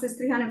cost is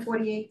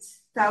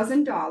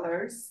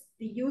 $348,000.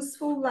 The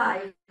useful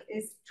life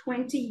is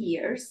 20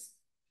 years.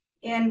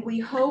 And we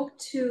hope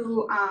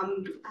to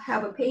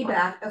have a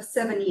payback of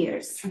 7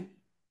 years.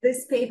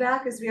 This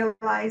payback is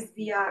realized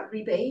via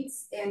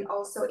rebates and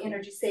also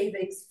energy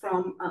savings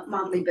from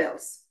monthly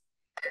bills.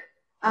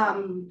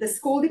 The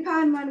school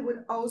department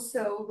would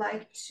also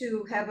like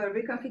to have a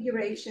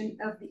reconfiguration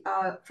of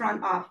the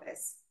front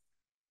office.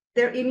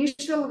 Their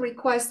initial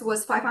request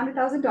was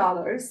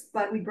 $500,000,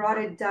 but we brought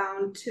it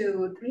down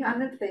to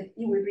 $350,000.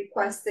 We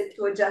requested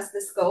to adjust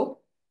the scope.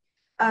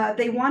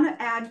 They want to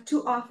add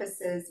 2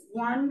 offices,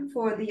 one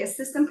for the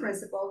assistant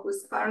principal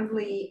who's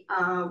currently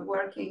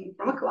working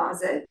from a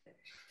closet,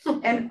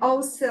 and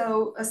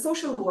also a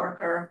social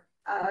worker.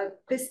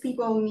 These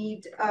people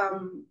need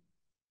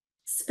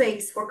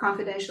space for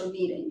confidential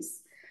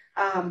meetings.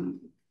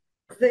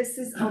 This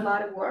is a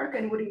lot of work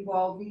and would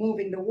involve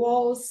moving the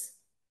walls,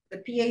 the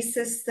PA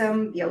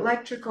system, the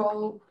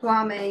electrical,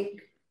 plumbing,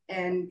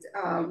 and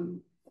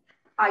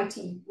IT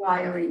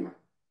wiring,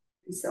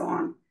 and so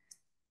on.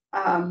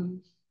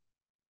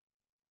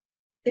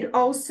 It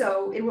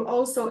will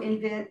also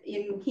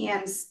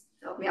enhance,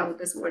 help me out with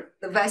this word,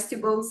 the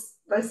vestibules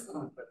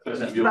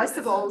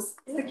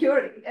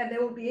security, and they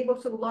will be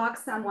able to lock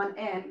someone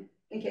in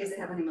case they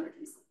have an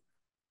emergency.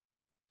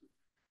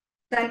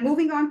 Then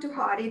moving on to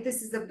Hardy,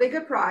 this is a bigger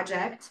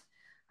project.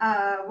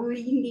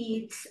 We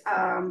need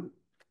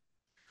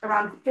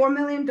around $4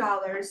 million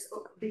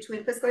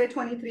between fiscal year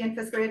 23 and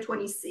fiscal year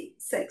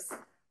 26.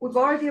 We've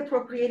already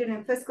appropriated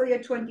in fiscal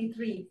year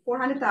 23,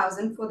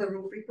 $400,000 for the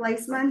roof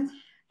replacement,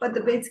 but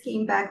the bids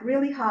came back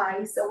really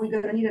high, so we're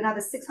gonna need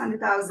another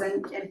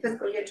 $600,000 in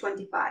fiscal year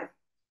 25.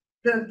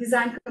 The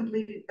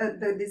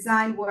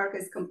design work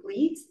is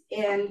complete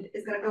and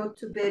is gonna go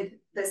to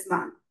bid this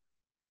month.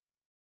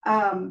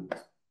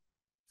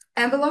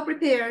 Envelope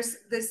repairs,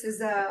 this is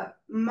a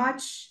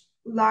much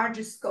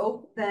larger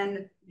scope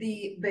than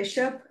the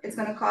Bishop. It's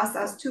gonna cost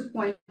us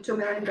 $2.2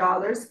 million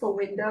for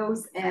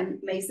windows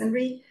and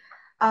masonry.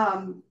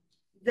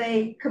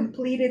 They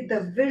completed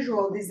the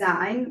visual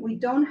design. We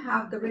don't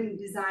have the written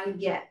design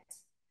yet.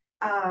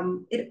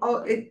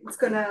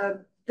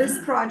 This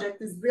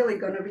project is really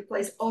gonna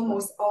replace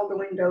almost all the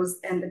windows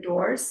and the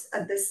doors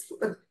at this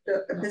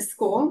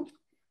school.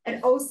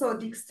 And also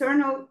the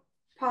external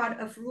part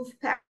of roof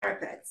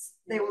parapets.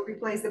 They will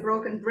replace the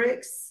broken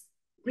bricks,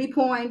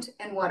 repoint,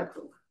 and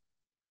waterproof.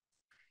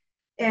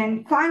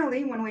 And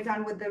finally, when we're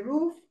done with the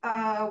roof,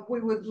 we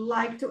would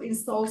like to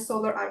install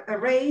solar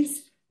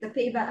arrays. The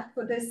payback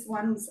for this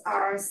ones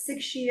are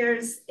 6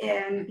 years,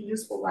 and the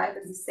useful life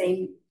is the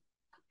same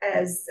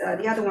as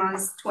the other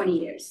ones, 20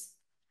 years.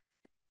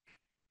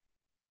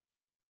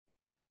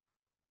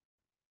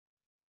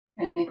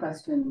 Any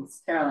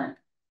questions, Carolyn?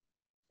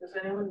 Does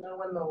anyone know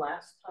when the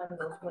last time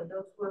those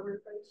windows were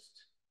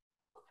replaced?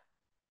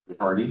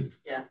 Hardy?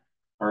 Yeah.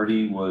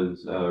 Hardy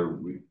was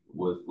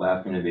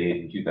last renovated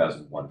in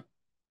 2001.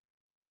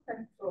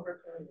 Okay, so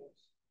over 30 years.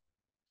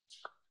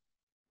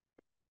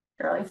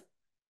 Charlie?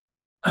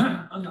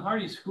 On the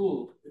Hardy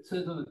School, it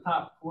says on the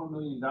top $4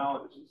 million.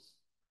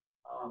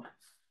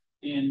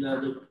 And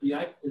as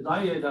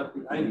I add up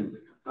the items,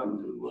 it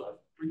comes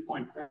up to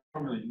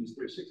 3.4 million. Is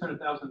there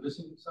 600,000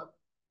 missing or something?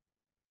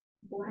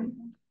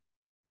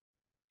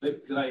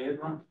 Did I add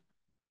wrong?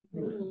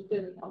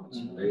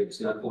 It's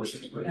not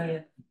 4.6 million. I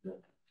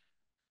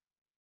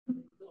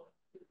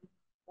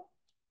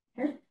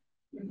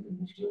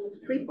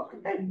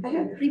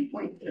have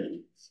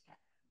 3.8.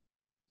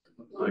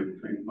 Like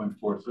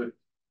 3.46.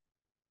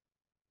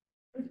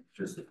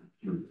 Just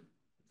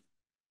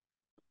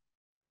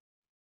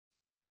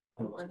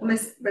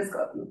Miss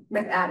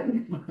Adam.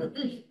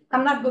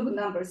 I'm not good with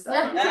numbers. So.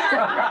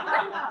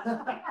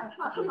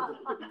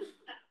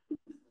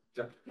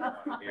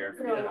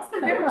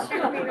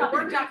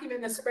 Word document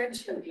in a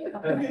spreadsheet.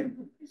 Don't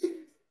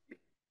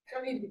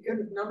need to be good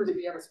with numbers if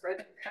you have a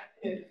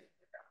spreadsheet.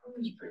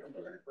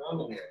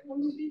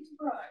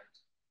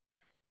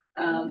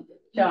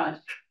 Josh.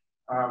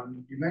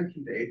 You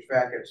mentioned the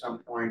HVAC at some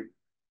point.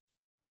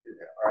 Is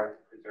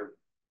there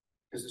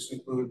Does this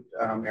include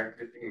air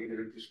conditioning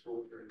either at the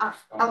school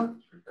or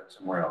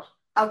somewhere else?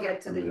 I'll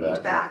get to the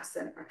HVACs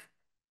and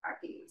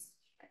RTUs.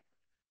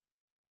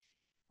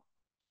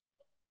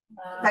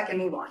 If I can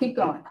move on. Keep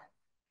going.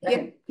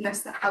 Yeah,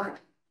 next time, okay.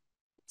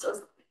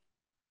 So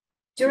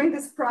during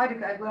this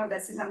project, I've learned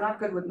that since I'm not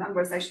good with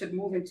numbers, I should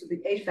move into the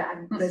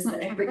HVAC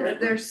business because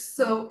they're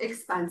so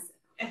expensive.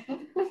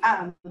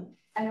 I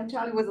know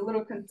Charlie was a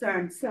little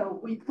concerned. So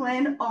we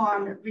plan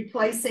on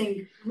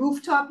replacing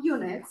rooftop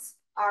units,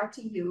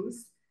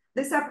 RTUs.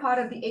 These are part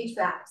of the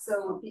HVAC.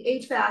 So the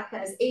HVAC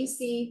has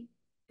AC,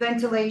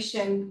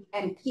 ventilation,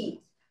 and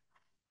heat.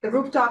 The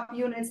rooftop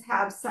units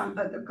have some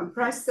of the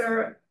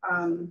compressor,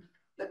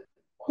 the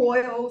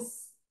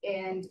coils,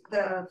 and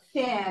the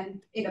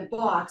fan in a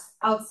box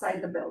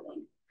outside the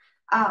building.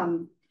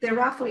 They're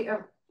roughly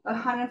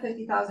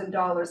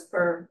 $150,000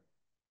 per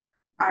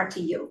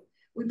RTU.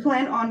 We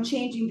plan on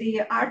changing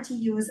the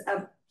RTUs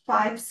of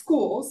 5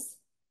 schools.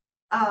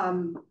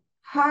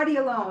 Hardy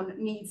alone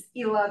needs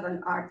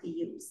 11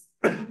 RTUs.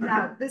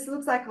 Now, this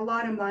looks like a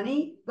lot of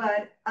money,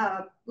 but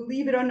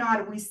believe it or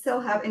not, we still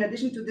have, in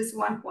addition to this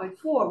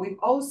 1.4, we've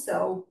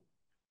also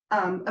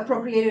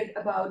appropriated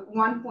about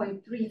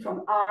 1.3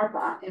 from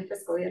ARPA in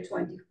fiscal year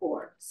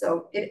 24.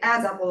 So it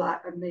adds up a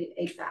lot of the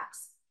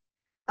HVACs.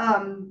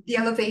 The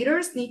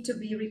elevators need to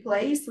be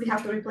replaced. We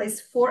have to replace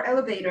 4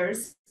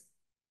 elevators.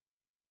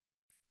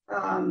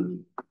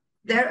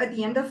 They're at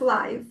the end of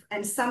life,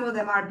 and some of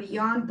them are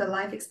beyond the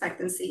life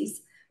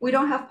expectancies. We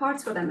don't have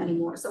parts for them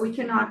anymore, so we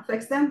cannot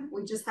fix them.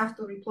 We just have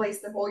to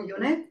replace the whole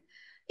unit.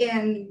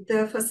 And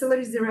the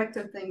facilities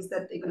director thinks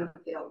that they're going to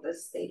fail the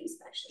state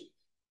inspection.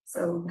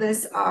 So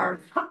these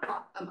are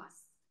a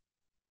must.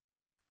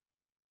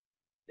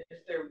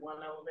 Is there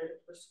one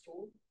elevator per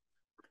school?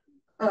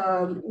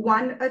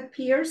 1 at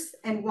Pierce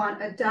and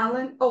 1 at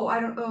Dallin. Oh, I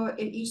don't know,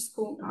 in each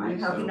school, I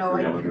have no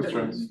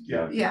idea.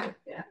 Yeah.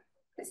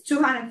 It's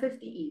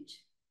 250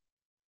 each.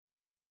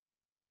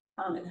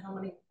 And how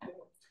many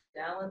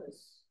Dallin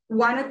is?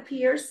 1 at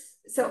Pierce.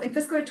 So in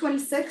fiscal year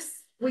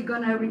 26, we're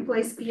gonna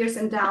replace Pierce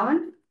and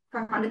Dallin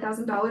for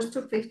 $100,000,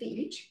 $250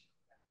 each.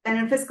 And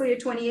in fiscal year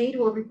 28,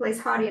 we'll replace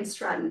Hardy and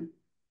Stratton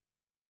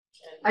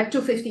at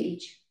 $250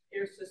 each.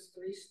 Pierce is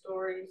 3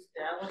 stories,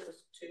 Dallin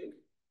is 2.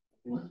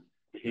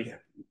 Yeah.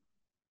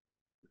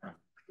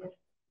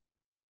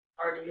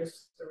 Hardy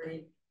is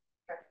 3.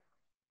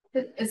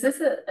 Is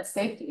this a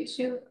safety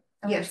issue?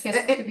 Yes.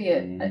 It could be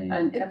an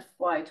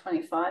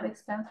FY25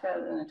 expense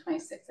rather than a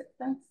 26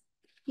 expense?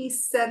 He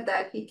said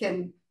that he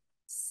can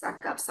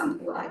suck up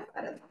some life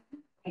out of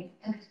them.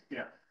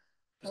 Yeah.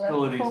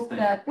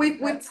 We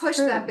pushed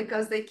them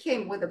because they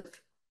came with a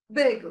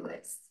big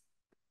list.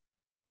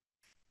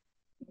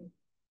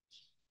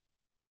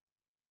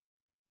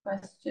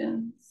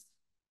 Questions?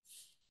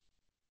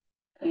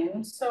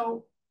 And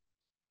so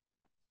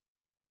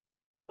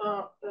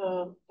the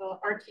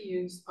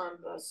RTUs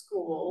on the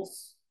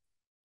schools,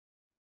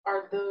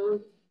 are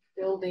those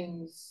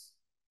buildings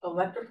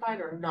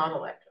electrified or not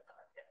electrified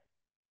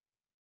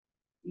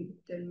yet?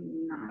 They're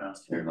not.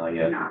 They're not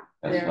yet.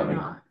 They're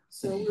not.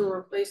 So we're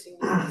replacing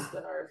units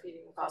that are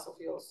feeding a fossil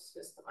fuel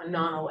system, a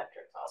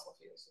non-electric fossil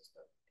fuel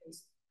system.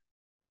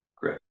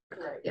 Correct.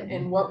 Right.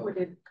 And what would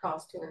it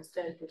cost to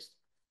instead just?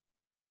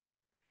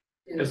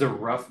 As a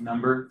rough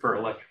number for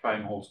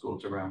electrifying the whole school,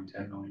 it's around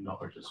 $10 million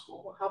a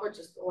school. Well, how about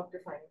just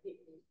electrifying heat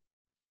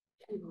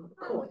and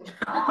cooling?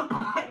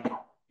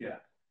 Yeah.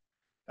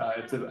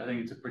 I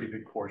think it's a pretty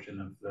big portion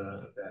of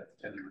that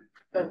 10 million.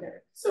 Okay,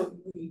 so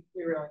we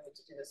really need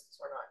to do this because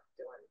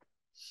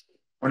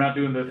we're not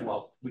doing this.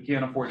 Well, we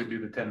can't afford to do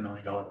the $10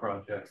 million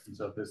projects, and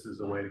so this is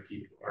a way to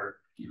keep our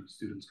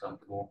students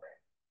comfortable.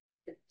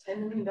 $10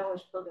 million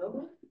per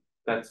building?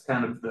 That's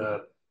kind of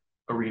the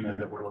arena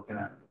that we're looking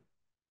at.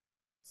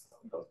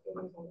 Those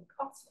buildings only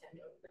cost $10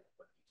 million.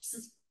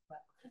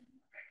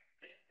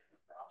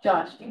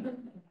 Josh.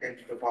 Okay,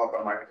 just to follow up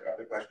on my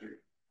other question.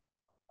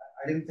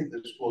 I didn't think the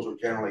schools were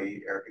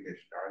generally air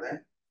conditioned, are they?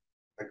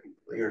 Like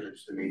completely, or is it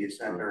just the media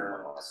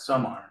center?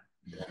 Some are.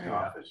 The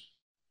office.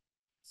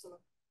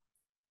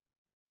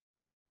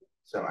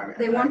 So I mean,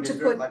 they want to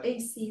put like,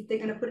 AC. They're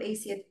going to put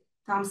AC at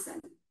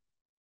Thompson.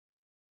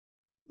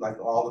 Like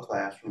all the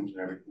classrooms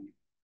and everything.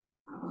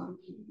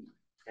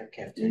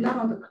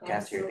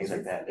 Cafeteria, things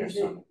like that. There's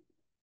some.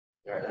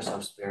 There are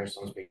some spaces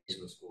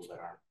in the schools that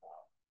aren't.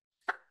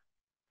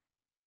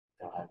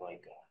 They'll have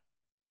like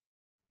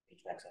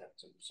HVACs that have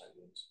some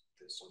rooms.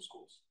 There's some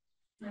schools.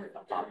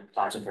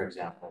 Thompson, for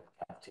example,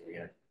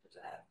 cafeteria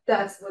doesn't have.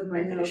 That's what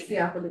my notes.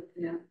 Yeah.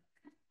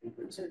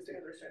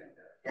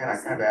 Yeah, and I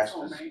kind of asked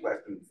this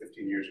question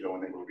 15 years ago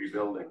when they were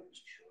rebuilding.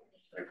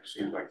 It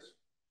seems like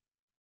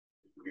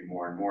there would be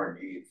more and more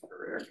need for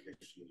air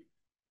conditioning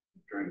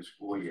during the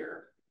school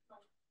year.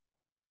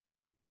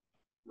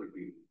 Would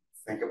we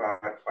think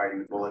about fighting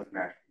the bullet and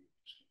actually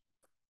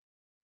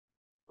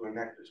doing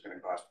that? It's going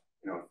to cost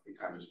 3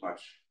 times as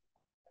much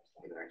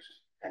over the next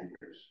 10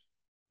 years.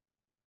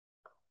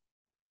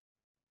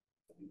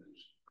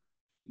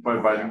 By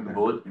biting the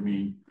bullet, you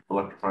mean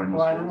electrifying the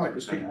Well, I don't know,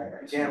 schools?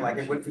 just again, like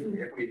if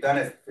we'd done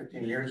it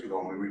 15 years ago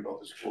when we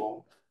rebuilt the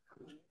school,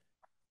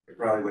 it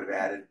probably would have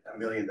added $1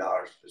 million to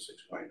the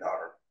 $6 million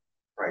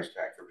price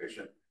tag for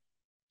Bishop.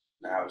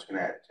 Now it's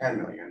gonna add 10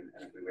 million,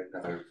 and if we wait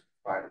another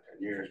 5 or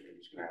 10 years, maybe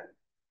it's gonna add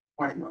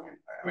 20 million.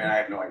 I mean, I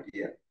have no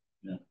idea.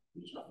 Yeah.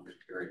 I'm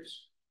just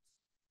curious.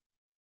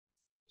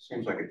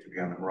 Seems like it should be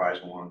on the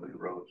horizon, one of the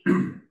roads.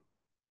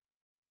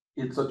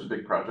 It's such a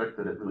big project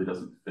that it really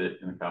doesn't fit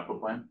in a capital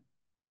plan.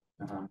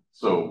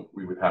 So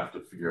we would have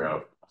to figure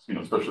out, you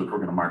know, especially if we're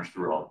gonna march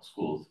through all the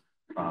schools,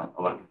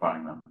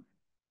 electrifying them.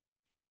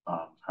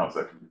 How's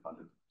that gonna be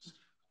funded?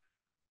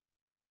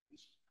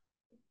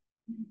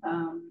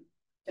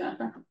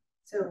 Jennifer?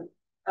 So,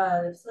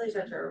 the facility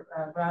director,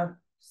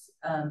 Rob's,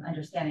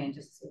 understanding,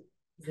 just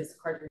this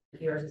card for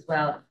viewers as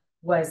well,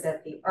 was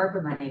that the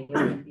ARPA money was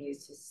going to be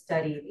used to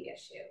study the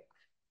issue,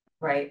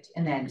 right?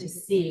 And then to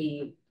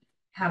see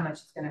how much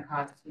it's going to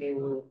cost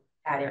to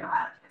add it on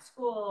to the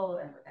school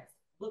and what that's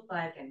look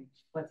like and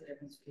what's the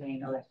difference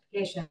between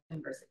electrification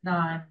versus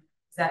non.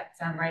 Does that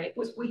sound right?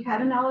 We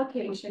had an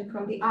allocation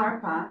from the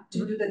ARPA to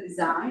do the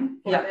design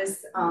for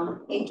this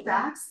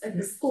HVACs at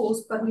the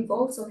schools, but we've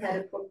also had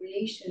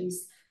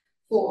appropriations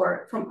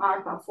from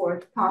ARPA for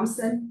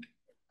Thompson.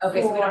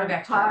 Okay, so we don't have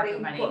extra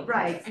ARPA money.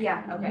 Right,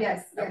 yeah, okay.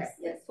 yes,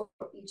 for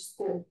each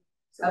school.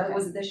 So that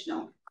was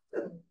additional.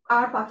 So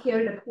ARPA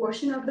carried a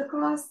portion of the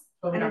cost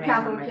and the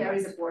capital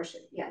carries a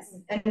portion, yes.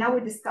 And now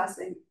we're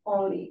discussing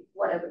only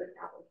whatever the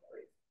capital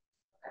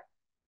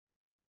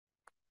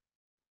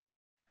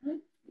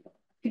carries.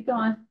 Keep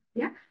going.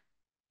 Yeah.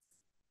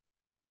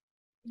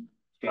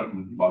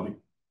 Bobby.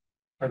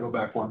 I go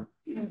back one.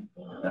 Yeah.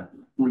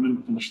 We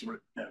didn't finish the right.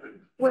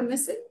 We're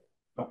missing?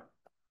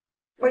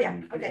 Oh,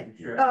 yeah, okay.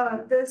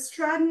 The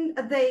Stratton,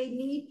 they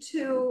need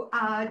to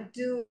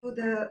do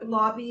the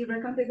lobby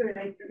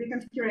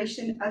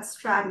reconfiguration at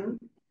Stratton.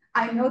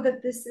 I know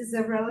that this is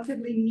a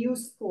relatively new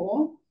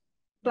school,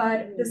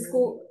 but the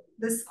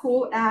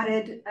school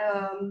added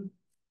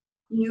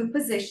new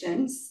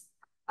positions.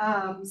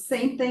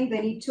 Same thing,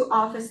 they need 2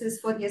 offices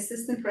for the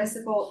assistant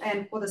principal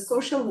and for the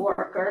social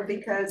worker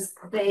because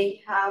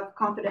they have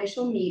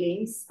confidential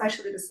meetings,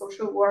 especially the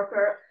social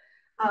worker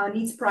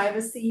needs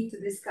privacy to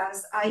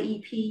discuss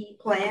IEP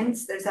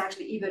plans. There's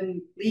actually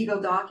even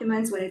legal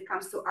documents when it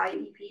comes to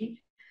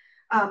IEP.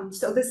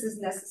 So this is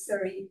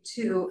necessary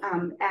to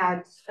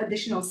add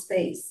additional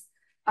space.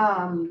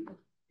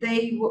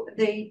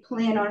 They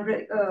plan on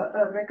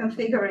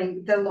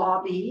reconfiguring the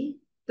lobby,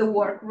 the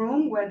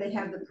workroom where they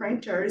have the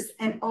printers,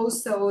 and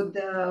also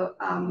the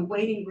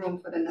waiting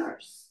room for the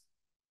nurse.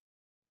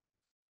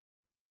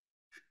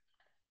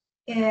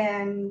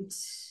 And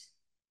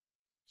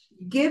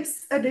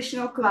gives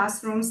additional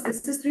classrooms.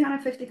 This is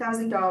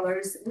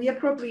 $350,000. We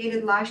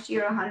appropriated last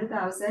year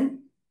 $100,000,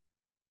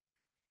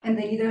 and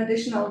they need an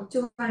additional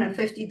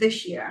 $250,000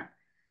 this year.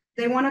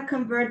 They want to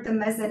convert the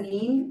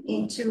mezzanine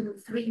into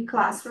 3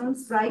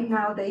 classrooms. Right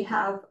now, they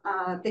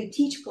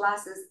teach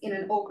classes in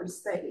an open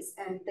space,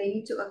 and they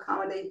need to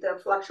accommodate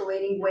the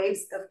fluctuating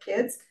waves of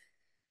kids.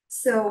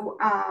 So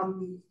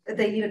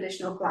they need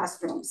additional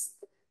classrooms.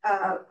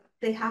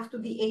 They have to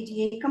be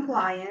ADA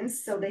compliant,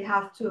 so they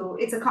have to,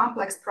 it's a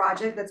complex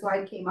project, that's why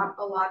it came up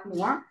a lot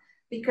more,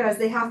 because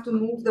they have to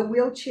move the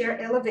wheelchair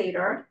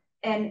elevator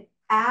and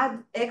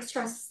add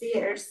extra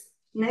stairs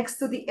next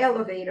to the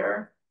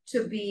elevator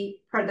to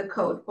be per the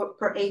code,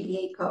 per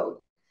ADA code.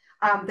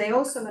 They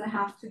also gonna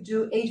have to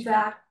do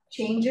HVAC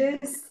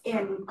changes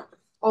and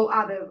all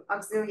other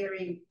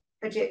auxiliary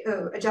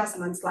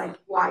adjustments like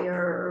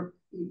wire,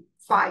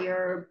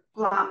 fire,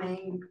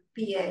 plumbing,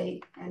 PA,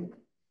 and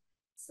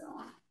so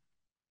on.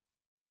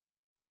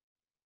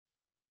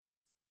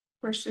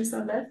 Questions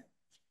on that?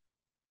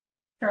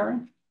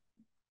 Charlie?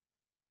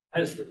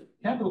 Has the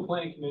capital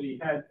planning committee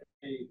had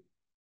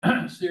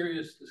a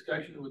serious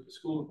discussion with the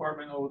school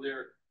department over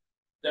their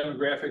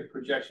demographic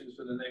projections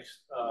for the next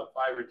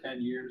 5 or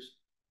 10 years?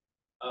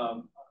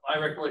 My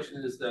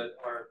recollection is that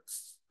our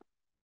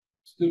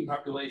student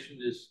population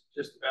is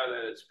just about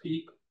at its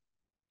peak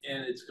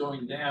and it's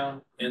going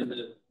down, and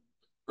the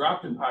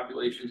drop in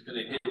population is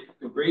going to hit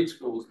the grade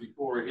schools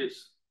before it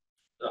hits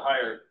the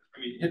higher,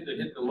 hit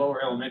the lower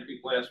elementary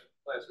classes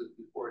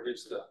before it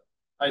hits the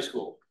high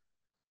school.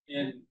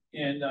 And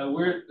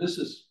this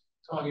is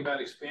talking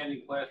about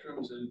expanding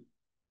classrooms and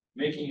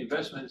making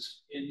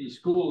investments in these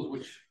schools,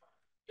 which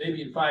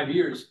maybe in 5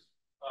 years,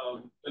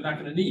 they're not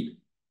going to need.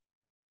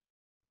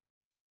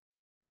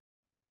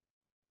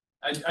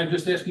 I'm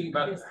just asking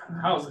about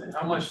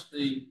how much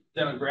the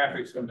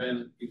demographics have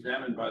been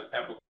examined by the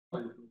capital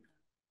planning.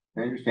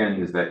 My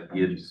understanding is that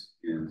Gibbs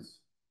is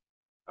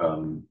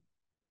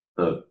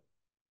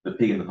the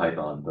pig in the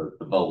python,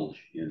 the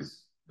bulge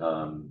is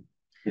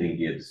hitting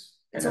Gibbs,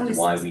 and that's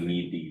why we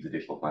need these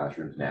additional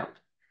classrooms now.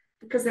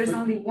 Because there's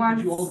only one.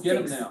 You won't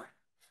get them now.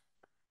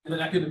 And they're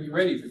not going to be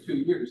ready for 2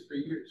 years,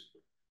 3 years.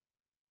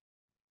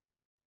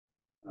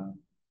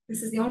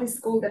 This is the only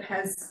school that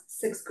has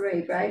 6th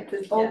grade, right?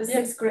 Because all the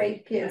 6th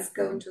grade kids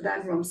go to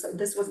that room. So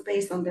this was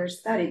based on their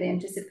study. They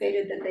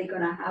anticipated that they're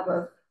gonna have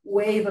a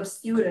wave of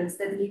students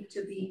that need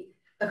to be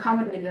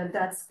accommodated at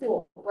that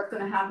school. What's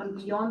gonna happen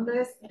beyond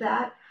this,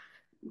 that,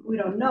 we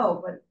don't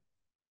know, but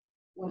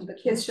when the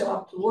kids show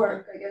up to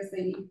work, I guess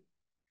they need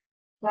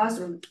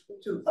classrooms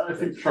to I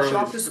think show up to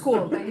Charlie's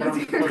school. They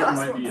need question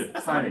might be classrooms.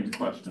 a timing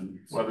question,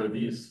 whether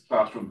these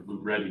classrooms will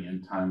be ready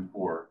in time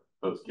for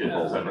those kids,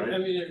 Yeah, is that right? I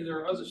mean, there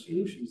are other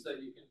solutions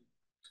that you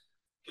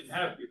can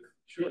have here,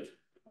 sure.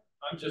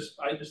 I just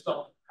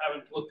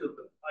haven't looked at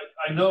them.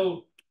 I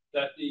know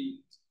that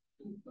the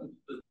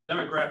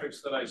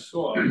demographics that I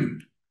saw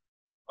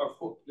are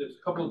for, there's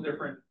a couple of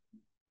different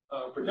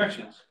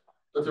projections,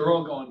 but they're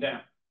all going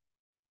down.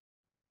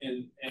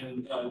 And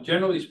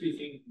generally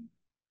speaking,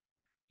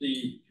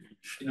 the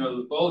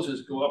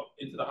bulges go up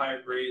into the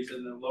higher grades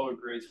and the lower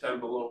grades have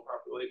the lower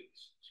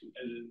populations,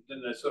 and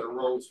then that sort of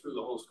rolls through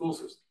the whole school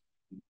system.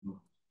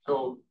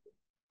 So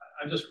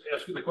I'm just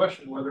asking the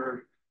question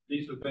whether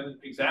these have been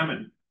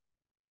examined,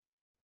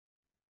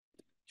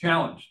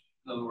 challenged,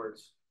 in other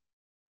words.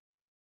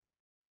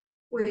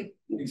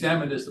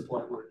 Examined is the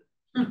point word.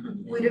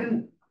 We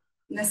didn't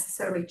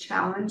necessarily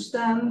challenge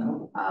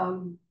them.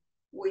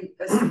 We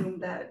assume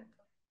that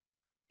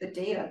the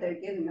data they're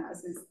giving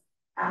us is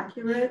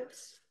accurate.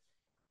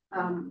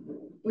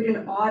 We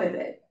didn't audit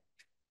it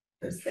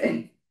per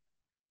se.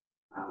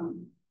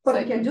 But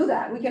we can do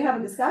that. We can have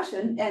a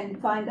discussion and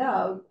find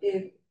out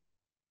if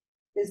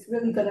there's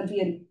really gonna be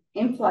an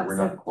influx We're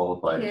not of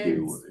qualified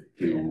kids.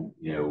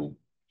 to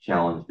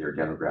challenge their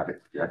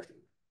demographic projections.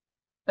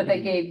 But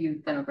they gave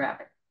you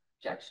demographic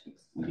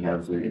projections. We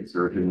have the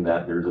assertion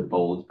that there's a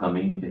bulge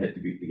coming to hit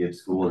to get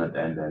school, and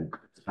then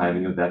the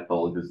timing of that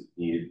bulge is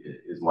needed,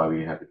 is why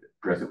we have to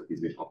address it with these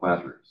additional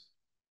classrooms.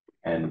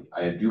 And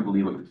I do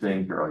believe what you're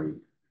saying, Charlie,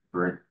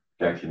 current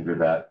projections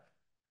are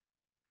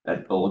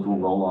that bulge will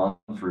roll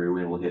on through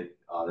and will hit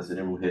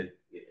it will hit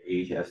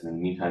AHS, and in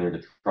the meantime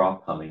there's a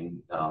trough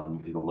coming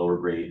in the lower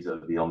grades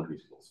of the elementary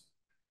schools.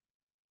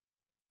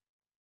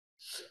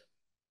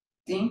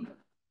 Dean?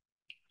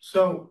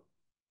 So,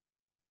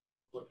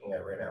 looking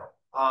at it right now,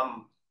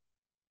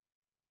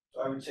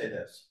 so I would say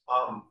this,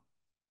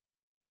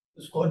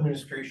 the school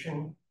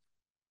administration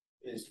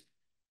is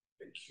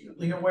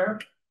acutely aware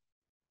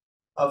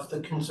of the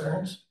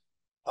concerns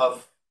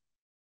of,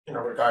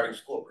 regarding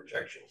school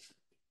projections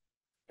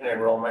and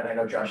enrollment. I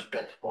know Josh has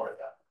been to more of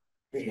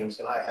the meetings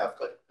than I have,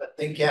 but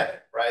they get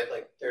it, right?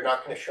 Like, they're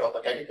not going to show up,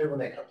 like I get when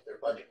they come to their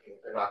budget meeting,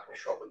 they're not going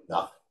to show up with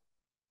nothing.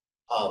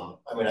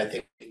 I mean, I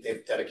think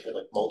they've dedicated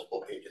like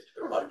multiple pages to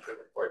their budget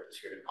report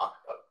this year to talk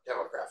about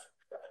demographic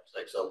trends.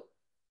 Like, so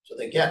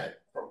they get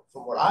it.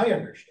 From what I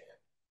understand,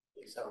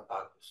 at least I've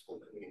talked to school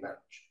committee members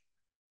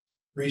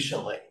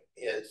recently,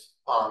 is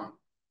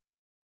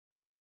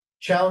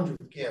challenge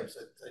with Gibbs,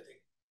 I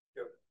think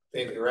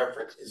maybe the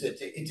reference is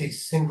it's a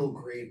single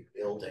grade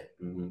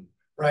building,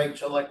 right?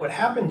 So like what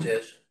happens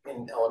is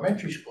in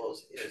elementary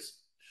schools is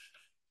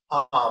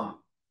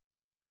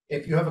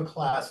if you have a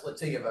class, let's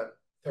say you have a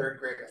third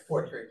grade, a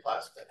fourth grade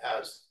class that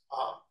has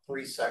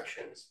 3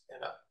 sections,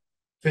 and a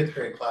fifth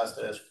grade class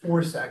that has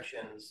 4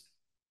 sections,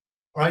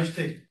 or I should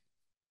say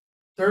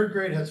third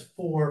grade has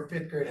 4,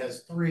 fifth grade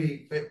has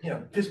 3, but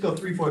just go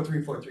 3, 4,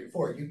 3, 4, 3,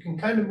 4. You can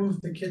kind of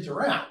move the kids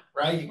around,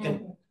 right? You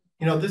can,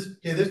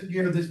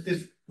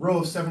 this row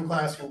of 7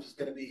 classrooms is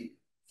going to be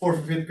 4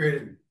 for fifth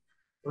grade and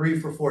 3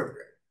 for fourth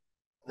grade.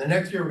 And the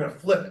next year we're going to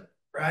flip it,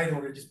 right? And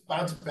we're going to just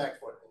bounce it back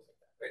forth, things like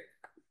that, right?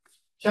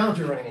 Challenge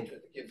you're running into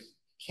it, the kids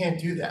can't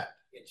do that.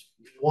 It's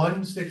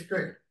 1 6th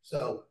grade.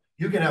 So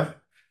you can have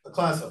a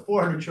class of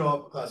 400 show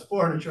up, a class of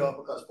 400 show up,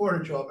 a class of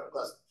 400 show up, and a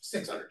class of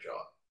 600 show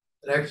up.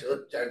 And actually,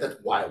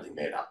 that's wildly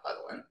made up, by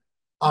the way.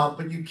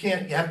 But you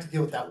have to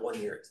deal with that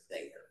 1 year it's there.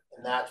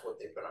 And that's what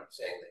they've been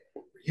saying that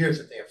for years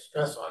that they have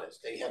stress on is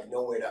they have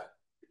no way to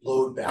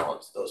load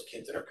balance those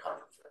kids that are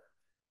coming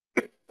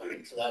through.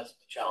 So that's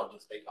the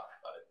challenges they talk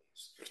about at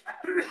least.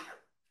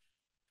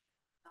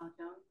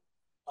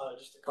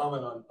 Just to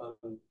comment on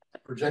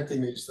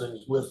projecting these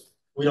things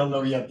we don't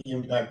know yet the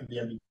impact of the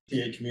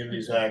MBTA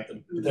Communities Act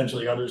and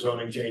potentially other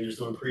zoning changes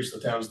to increase the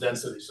town's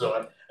density.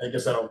 So I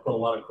guess that'll put a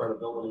lot of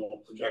credibility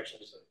on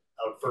projections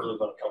out further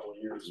than a couple of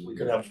years. We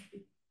could have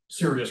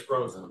serious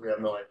growth and we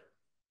have no idea.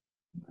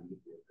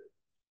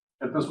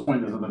 At this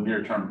point, this is a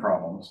near-term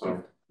problem,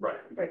 so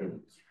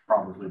it's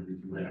probably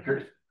reasonably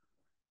accurate.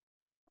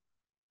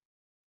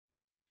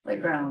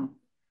 Playground.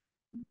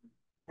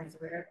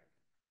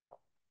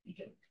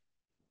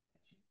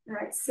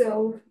 Right,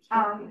 so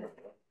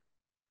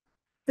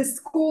the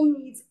school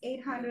needs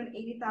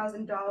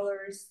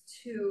 $880,000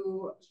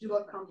 to do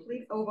a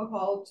complete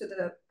overhaul to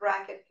the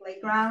bracket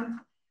playground.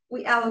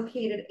 We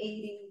allocated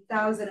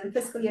 $80,000 in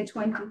fiscal year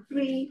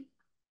 23,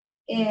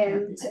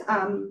 and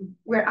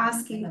we're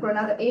asking for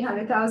another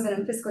 $800,000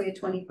 in fiscal year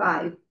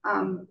 25.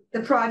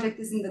 The project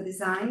is in the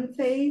design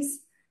phase.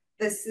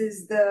 This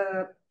is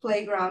the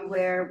playground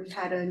where we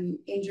had an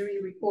injury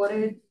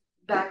reported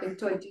back in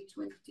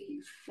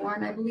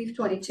 2021, I believe,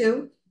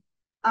 22.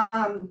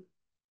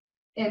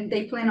 And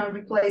they plan on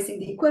replacing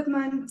the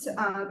equipment,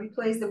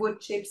 replace the wood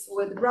chips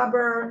with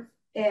rubber,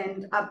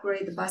 and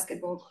upgrade the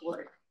basketball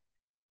court.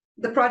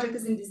 The project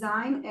is in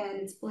design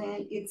and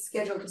it's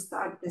scheduled to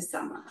start this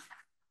summer.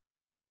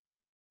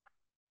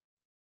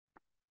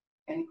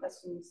 Any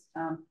questions,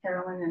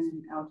 Carolyn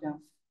and Aljo?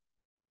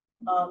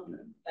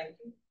 Thank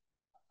you.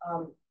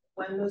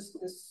 When was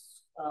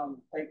this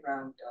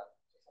playground done?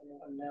 Does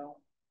anyone know?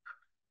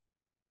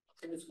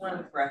 It was when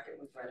the bracket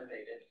was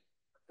renovated.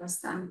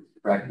 Last time.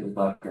 Bracket was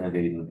not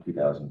renovated in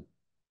 2000.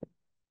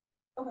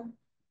 Okay.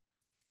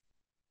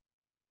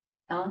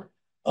 Ellen?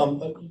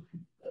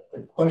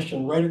 A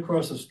question, right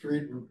across the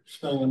street, we're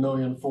spending $1.4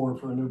 million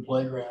for a new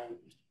playground.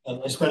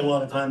 And I spent a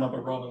lot of time up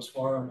at Robbins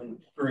Farm, and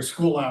during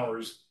school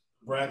hours,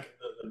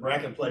 the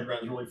bracket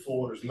playground is really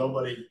full. There's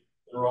nobody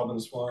in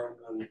Robbins Farm,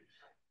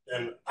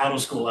 and out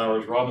of school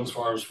hours, Robbins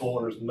Farm is full,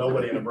 and there's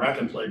nobody in a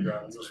bracket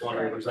playground. I'm just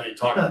wondering if there's any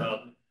talk about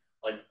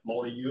like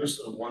multi-use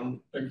of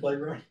one big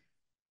playground.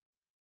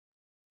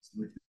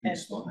 And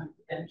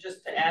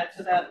just to add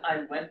to that,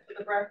 I went to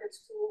the bracket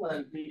school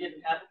and we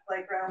didn't have a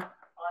playground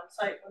on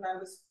site when I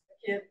was a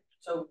kid,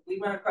 so we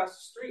went across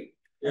the street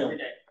every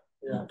day.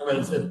 Yeah, I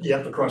mean, you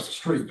have to cross the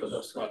street, but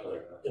that's not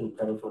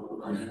independent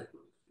from.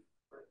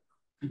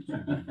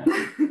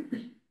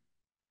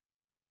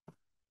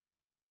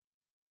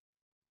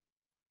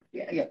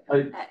 Yeah.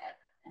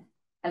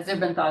 Has there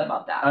been thought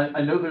about that?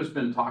 I know there's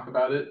been talk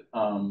about it.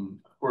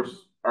 Of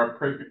course, our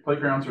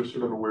playgrounds are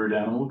sort of a weird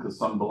animal because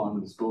some belong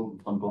to the school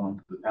and some belong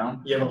to the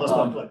town. Yeah, but let's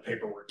not put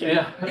paperwork.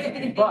 Yeah,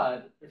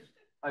 but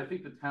I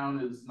think the town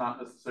is not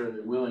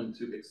necessarily willing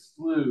to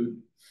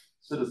exclude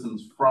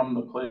citizens from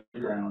the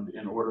playground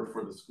in order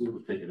for the school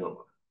to take it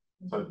over.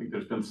 So I think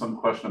there's been some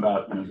question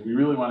about, do we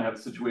really want to have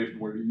a situation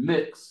where we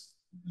mix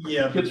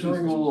kids from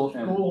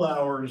school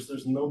hours,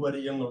 there's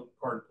nobody in the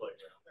park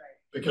playground. Right.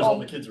 Because all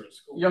the kids are in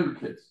school. Younger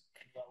kids,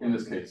 in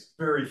this case.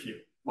 Very few.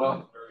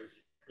 Well, very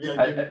few.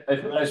 Yeah,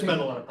 I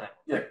spend a lot of time.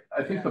 Yeah,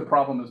 I think the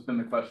problem has been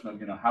the question of,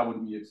 how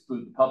would we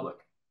exclude the public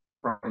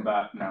from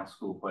that now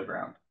school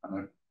playground?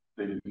 And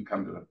they didn't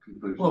come to a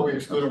conclusion. Well, we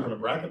exclude them from the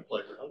bracket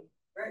playground.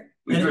 Right.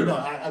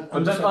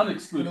 But then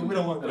unexcluded. We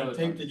don't want red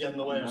tape to get in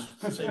the way of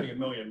saving $1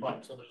 million. I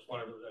just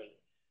wonder if there's any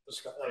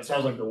discussion. It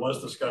sounds like there was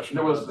discussion.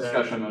 There was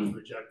discussion and it and was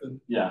rejected.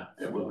 Yeah,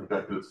 it was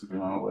rejected. It's to be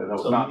on the way. That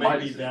was so not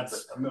maybe my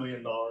that's $1 million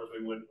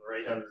we wouldn't, or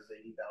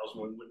 880,000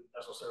 we wouldn't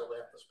necessarily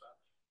have to spend.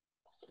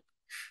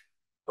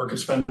 Or could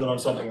spend it on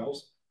something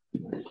else.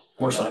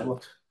 More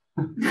sidewalks.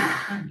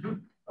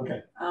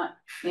 Okay.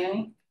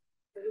 Annie?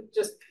 I would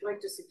just like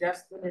to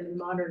suggest that in the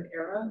modern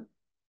era,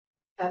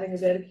 having a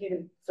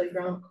dedicated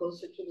playground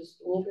closer to the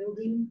school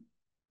building,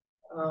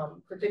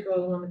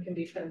 particularly one that can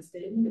be fenced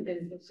in,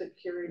 is a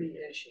security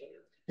issue.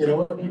 You know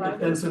what?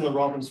 That's in the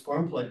Robbins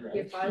Farm playground.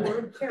 If I were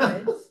a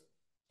parent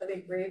of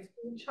a grade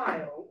school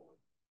child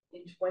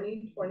in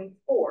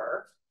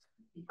 2024,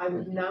 I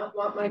would not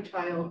want my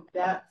child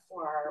that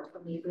far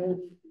from the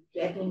ability to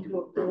get into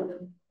a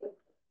building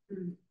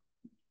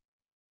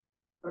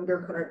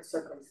under current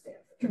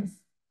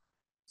circumstances.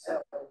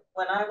 So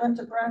when I went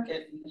to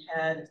Brackett, we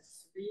had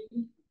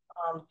 3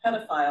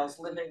 pedophiles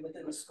living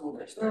within the school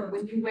district.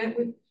 When you went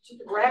to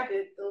the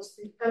Bracket, those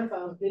 3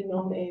 pedophiles didn't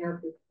own the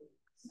AR-15.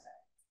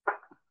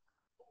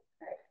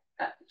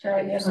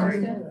 Charlie, you have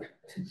something? Do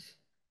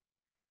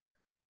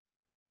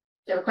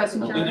you have a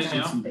question, Charlie?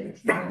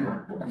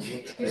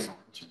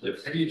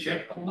 Have you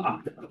checked?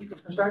 I'm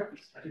sorry?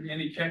 Have you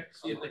any check to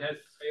see if they had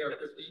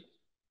AR-15?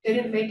 They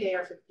didn't make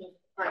AR-15.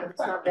 It's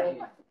not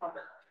available.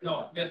 No,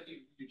 I guess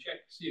you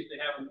check to see if they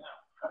have them now.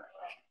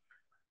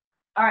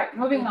 All right,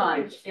 moving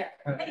on. Yeah,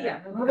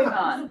 moving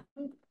on.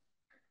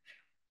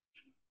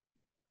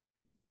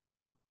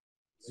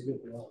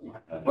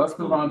 Let's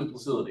move on to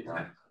facilities.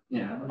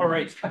 Yeah. All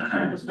right.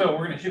 So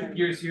we're going to shift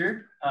gears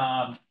here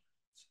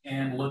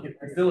and look at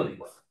facilities.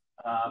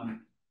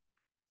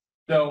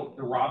 So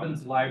the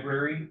Robbins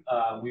Library,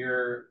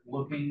 we're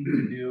looking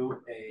to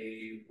do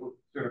a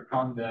sort of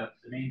calling the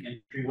main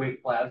entryway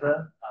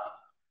plaza.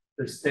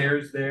 The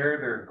stairs there,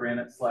 they're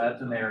granite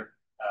slabs and they're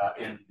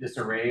in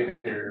disarray.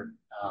 They're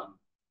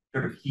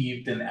sort of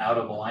heaved and out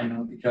of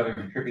alignment with each other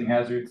and tripping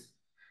hazards.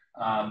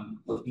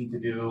 Looking to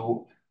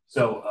do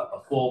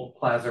a full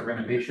plaza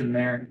renovation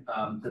there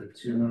to the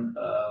tune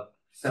of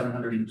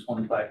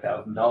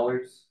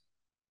 $725,000.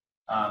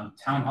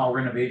 Town hall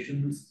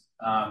renovations.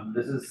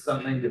 This is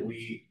something that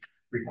we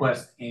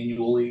request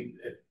annually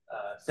at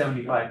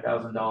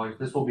 $75,000.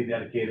 This will be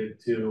dedicated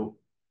to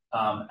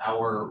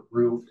our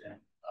roof and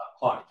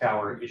clock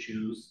tower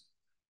issues.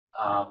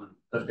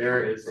 But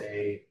there is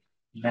a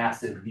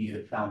massive need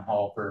at town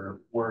hall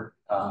for work.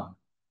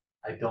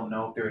 I don't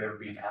know if there would ever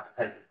be an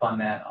appetite to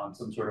fund that on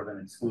some sort of an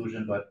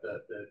exclusion, but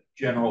the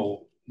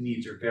general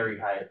needs are very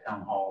high at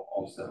town hall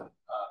also.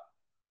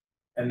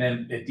 And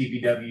then at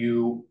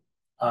DPW,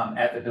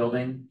 at the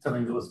building,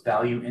 something that was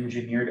value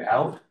engineered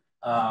out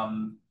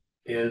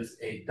is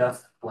a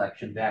dust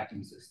collection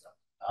vacuum system.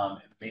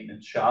 In the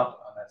maintenance shop,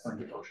 that's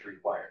something that OSHA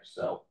requires.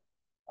 So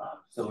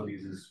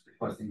facilities is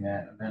requesting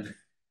that. And then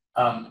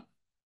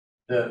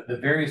the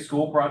various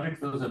school projects,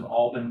 those have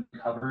all been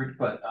covered,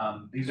 but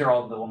these are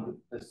all the one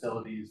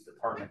facilities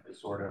department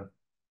is sort of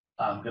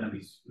gonna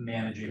be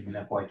managing in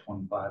FY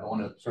 25. I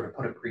want to sort of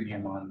put a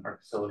premium on our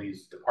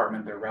facilities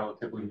department. They're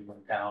relatively new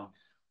in town,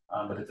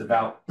 but it's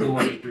about a little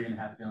over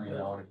 $3.5 million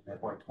in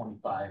FY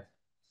 25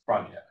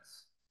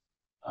 projects.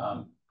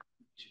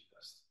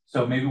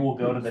 So maybe we'll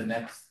go to the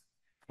next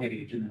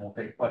page and then we'll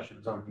take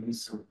questions on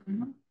these.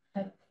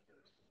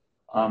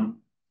 All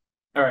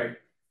right,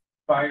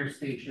 fire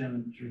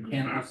station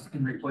mechanical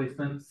system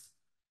replacements.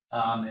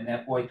 In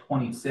FY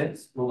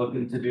 26, we're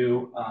looking to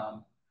do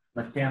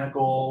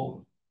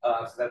mechanical,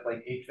 so that's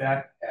like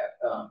HVAC at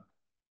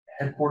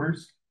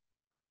headquarters.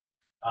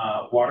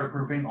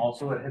 Waterproofing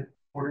also at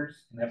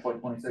headquarters in FY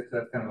 26.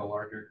 That's kind of a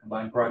larger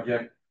combined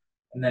project.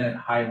 And then at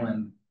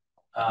Highland,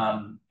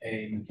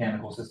 a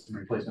mechanical system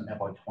replacement in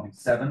FY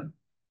 27.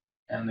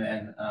 And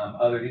then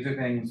these are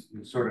things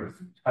we sort of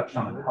touched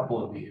on a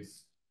couple of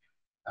these.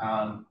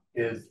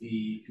 Is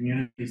the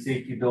community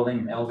safety building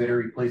and elevator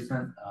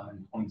replacement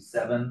in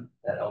 27.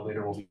 That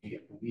elevator will be, I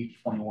believe,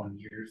 21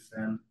 years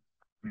then,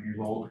 years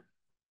old.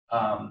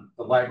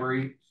 The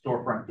library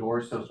storefront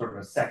doors, so sort of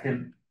a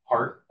second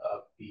part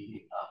of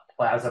the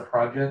plaza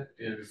project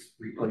is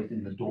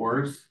replacing the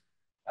doors,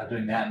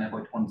 doing that in FY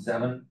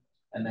 27.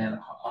 And then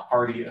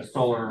Hardy, a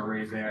solar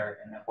array there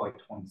in FY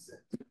 26.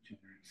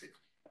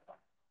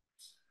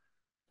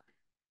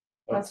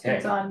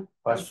 Questions on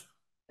Question.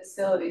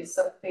 facilities,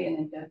 Sophie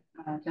and then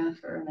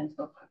Jennifer and then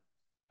Sophie.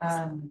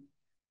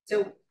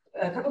 So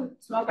a couple of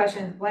small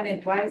questions. One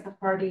is, why is the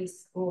Hardy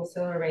School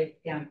solar array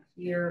down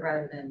here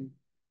rather than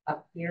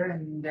up here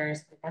in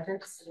various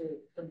projects?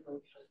 Those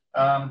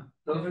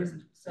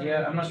are,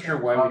 yeah, I'm not sure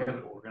why we have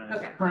it organized.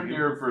 Okay. Current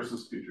year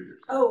versus future years.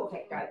 Oh,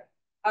 okay, got it.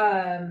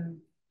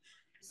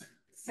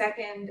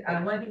 Second,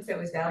 one of the things that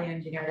was value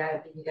engineered out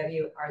of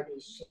BBW are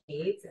these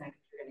shades, and I think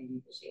you're going to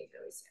need the shades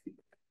really soon.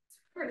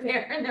 We're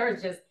there, and there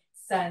was just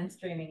sun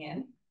streaming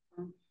in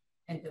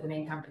into the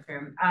main conference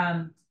room.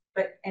 And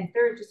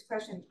third, just a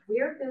question: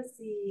 where does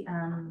the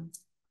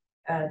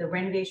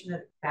renovation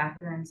of the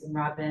bathrooms in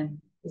Robin,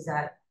 is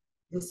that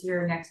this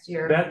year, next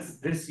year? That's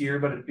this year,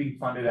 but it's being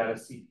funded out of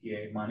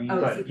CPA money.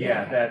 Oh, but CPA,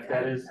 yeah, okay.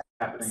 that is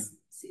happening.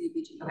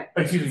 CDBG. Okay.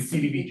 Excuse me,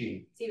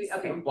 CDBG.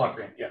 Okay. Block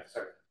grant. Yeah,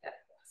 sorry.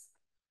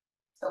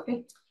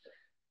 Sophie?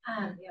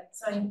 Yeah,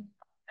 so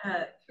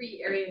I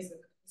three areas of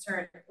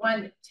concern.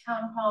 One,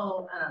 town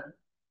hall,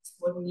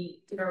 when we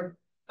did our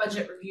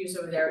budget reviews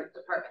over there with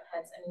department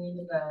heads, and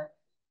even the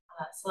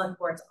select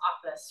board's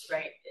office,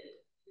 right,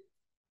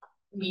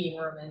 meeting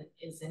room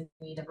is in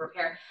need of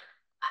repair.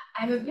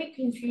 I'm a bit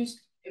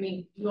confused. I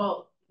mean,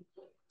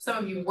 some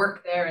of you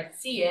work there and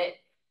see it,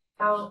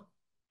 how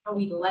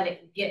we let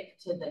it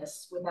get to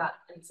this without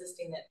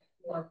insisting that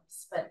more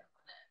spent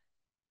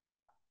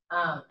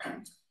on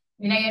it.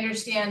 I mean, I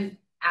understand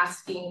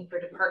asking for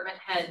department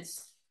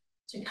heads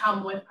to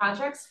come with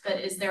projects, but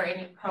is there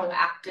any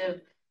proactive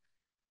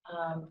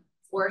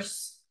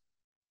force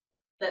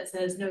that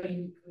says, no,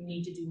 you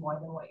need to do more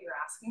than what you're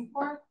asking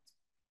for?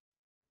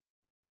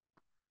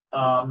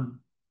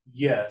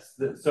 Yes.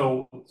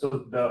 So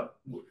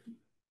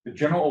the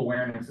general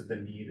awareness of the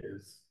need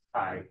is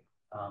high.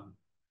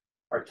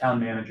 Our town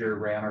manager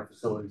ran our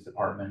facilities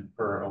department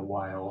for a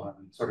while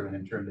on sort of an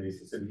interim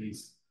basis, and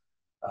he's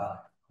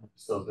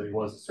so that he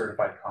was a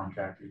certified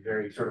contractor,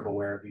 very sort of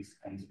aware of these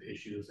kinds of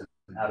issues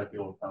and how to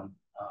deal with them.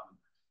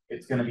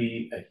 It's going to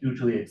be a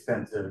hugely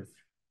expensive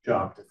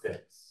job to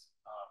fix.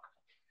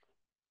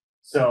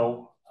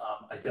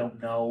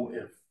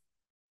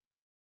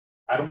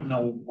 I don't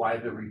know why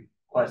the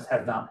request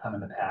has not come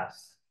in the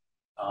past.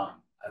 I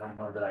don't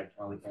know that I can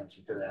really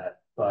answer to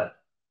that, but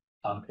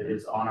it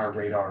is on our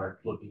radar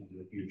looking into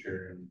the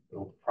future, and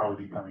it'll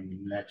probably be coming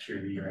next year,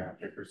 the year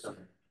after, for some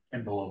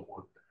envelope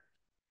work.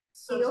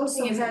 So we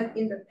also had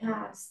in the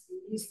past, we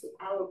used to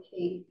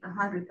allocate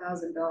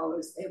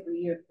 $100,000 every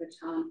year for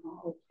town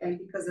hall, and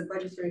because of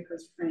budgetary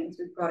constraints,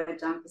 we brought it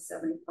down to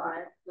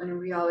 75. When in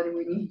reality,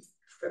 we need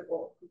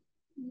triple,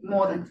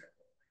 more than triple.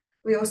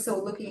 We're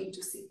also looking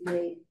into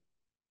CPA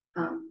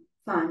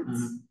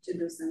funds to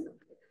do some of it.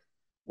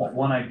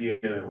 One idea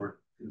that we're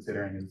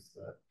considering is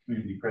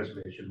community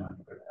preservation money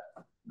for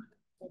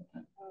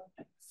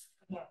that.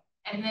 Yeah,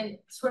 and then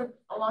sort of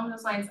along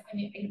those lines, I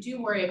mean, I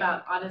do worry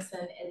about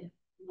Audison and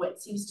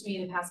what seems to me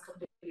in the past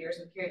couple of years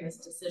of hearing this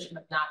decision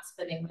of not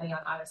spending money on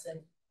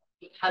Audison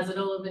because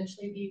it'll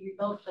eventually be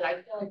rebuilt, but I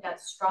feel like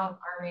that's strong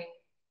arming,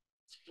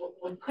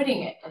 we're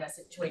putting it in a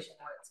situation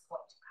where it's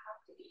going to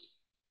have to be,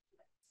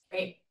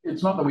 right?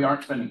 It's not that we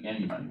aren't spending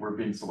any money, we're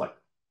being selective.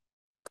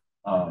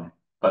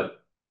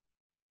 But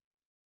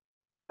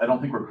I don't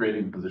think we're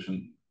creating that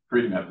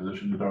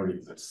position that already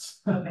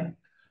exists. Okay.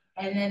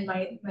 And then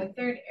my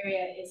third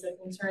area is a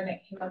concern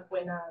that came up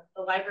when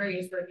the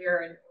libraries were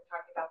here and we're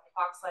talking about the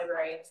Fox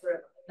Library and sort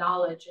of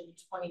knowledge in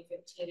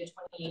 2015 to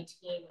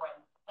 2018 when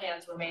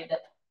plans were made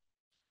that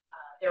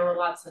there were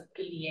lots of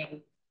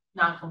ADA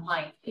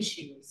non-compliant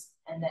issues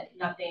and that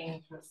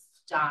nothing was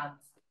done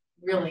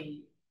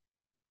really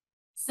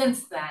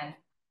since then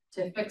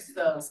to fix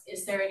those.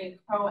 Is there any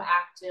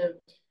proactive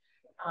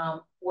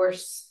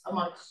force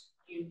amongst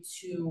you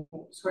to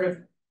sort of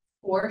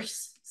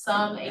force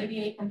some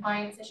ADA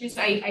compliance issues.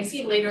 I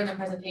see later in the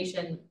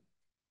presentation,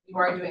 you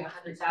are doing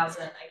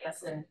 100,000, I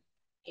guess, in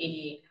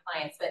ADA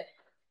compliance, but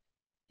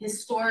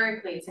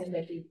historically, it seems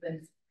like we've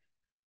been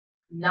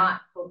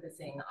not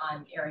focusing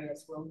on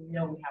areas where we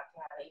know we have to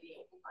have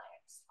ADA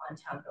compliance on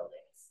town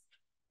buildings,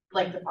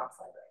 like the Fox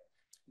Library.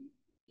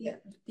 Yeah,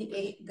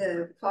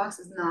 the Fox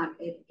is not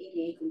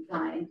ADA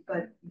compliant,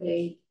 but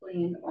they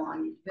plan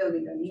on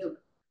building a new.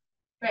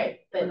 Right,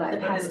 but the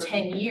past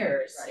 10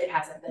 years, it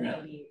hasn't been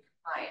ADA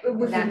compliant.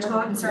 We've been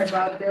talking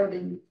about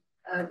building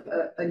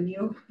a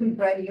new,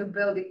 brand new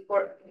building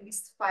for at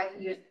least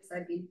 5 years since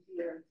I've been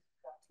here.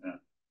 Yeah.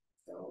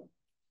 So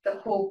the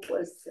hope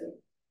was to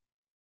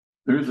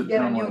there is a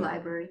get a new townwide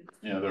library.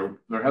 Yeah,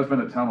 there has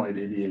been a townwide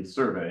ADA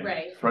survey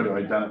right. to try to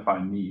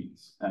identify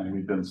needs, and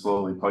we've been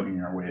slowly plugging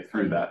our way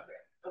through that.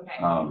 Okay.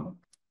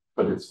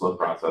 But it's a slow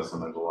process,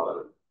 and there's a lot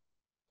of it.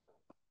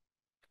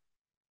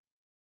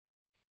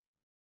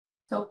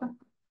 Sofa?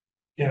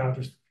 Yeah,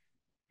 just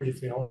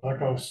briefly, I'll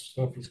echo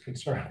Sophie's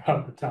concern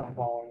about the town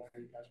hall. I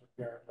know you guys were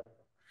there, but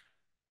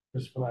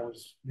just when I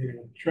was meeting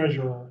with the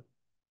treasurer,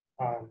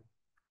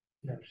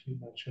 she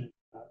mentioned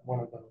that one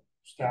of the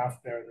staff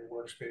there, their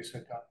workspace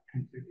had got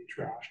completely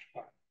trashed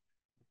by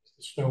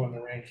the snow and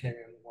the rain came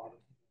in, a lot of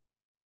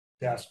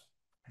desk,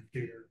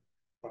 computer,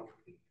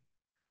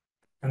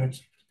 and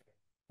it's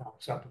not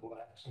acceptable to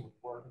have someone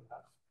work in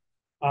that.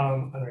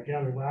 And I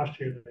gather last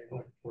year that they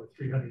went for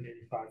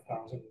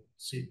 $385,000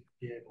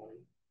 CPA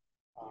money.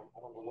 I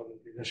don't know whether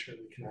it'll be this year.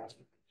 We can ask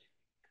them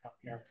to come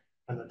here,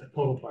 and that the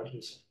total budget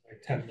is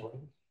like $10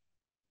 million.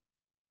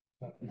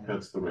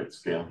 That's the right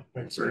scale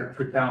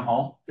for town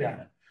hall.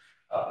 Yeah.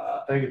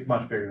 I think it's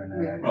much bigger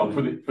than that. Well,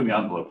 for the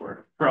envelope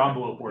work. For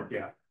envelope work,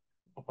 yeah.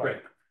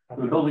 Right.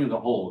 For the building as a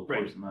whole, of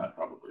course, and that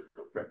probably.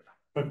 Right.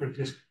 But we're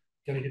just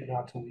getting it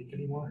not to leak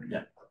anymore.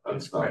 Yeah,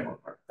 that's right.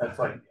 That's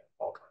like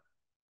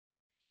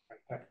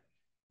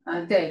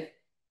Dave.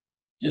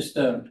 Just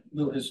a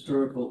little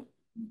historical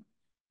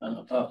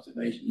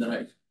observation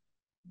that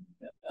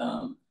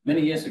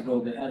many years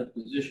ago, they had a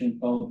position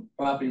called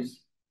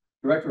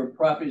Director of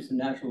Properties and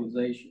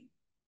Naturalization.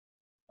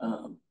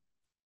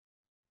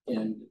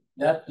 And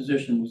that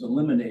position was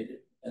eliminated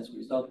as a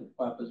result of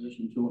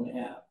Proposition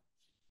 2.5.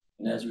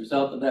 And as a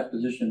result of that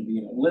position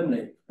being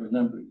eliminated for a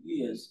number of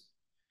years,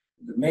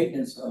 the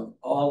maintenance of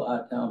all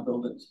our town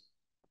buildings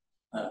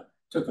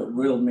took a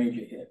real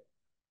major hit,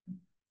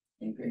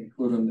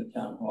 including the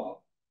town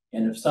hall.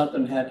 And if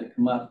something had to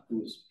come up, it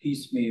was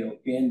piecemeal,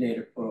 Band-Aid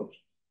approach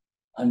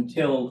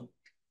until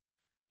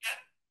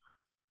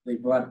they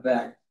brought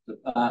back the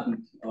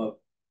Department of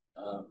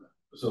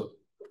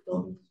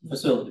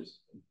Facilities.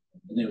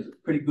 And there was a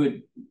pretty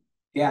good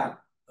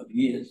gap of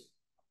years.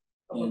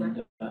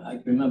 And I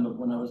remember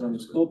when I was on the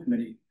school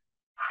committee,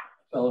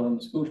 a fellow on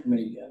the school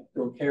committee,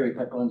 Bill Carey,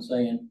 kept on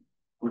saying,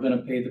 we're going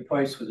to pay the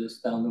price for this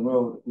down the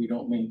road if we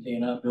don't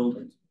maintain our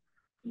buildings.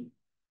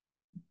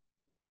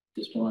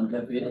 Just one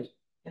deaf ears.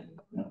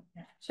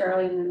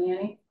 Charlie and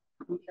Manny.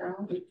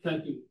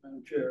 Thank you,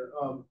 Madam Chair.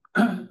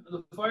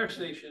 The fire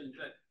station,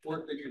 that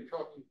work that you're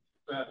talking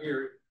about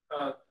here,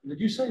 did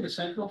you say the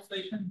central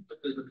station?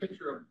 But there's a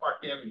picture of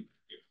Park Avenue.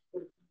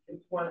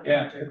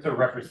 Yeah, it's a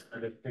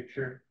representative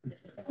picture. Yeah.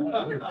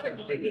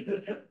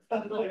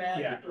 Central,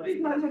 yeah.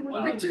 We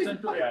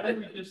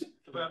just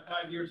about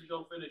 5 years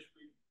ago finished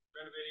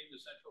renovating the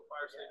central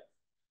fire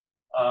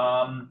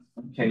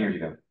station. 10 years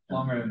ago.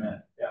 Longer than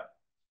that, yeah.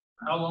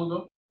 How long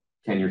ago?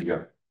 10 years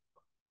ago.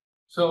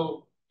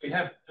 So we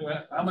have,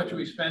 how much are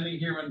we spending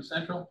here on the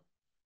central?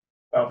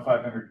 About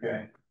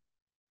 $500K.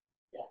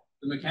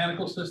 The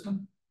mechanical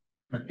system?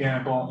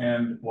 Mechanical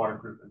and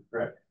waterproofing,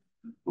 correct?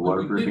 The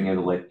waterproofing had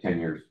like 10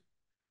 years.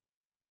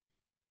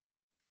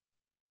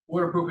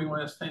 Waterproofing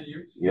lasts 10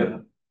 years?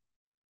 Yep.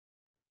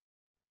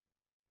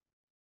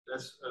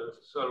 That's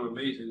sort of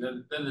amazing.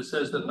 Then it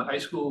says that the high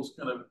school is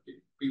going to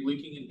be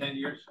leaking in 10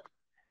 years.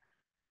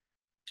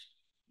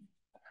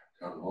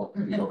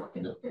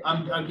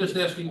 I'm just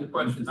asking the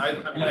question. I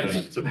mean, I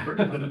think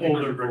an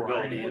older brick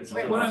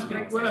building.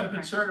 What I'm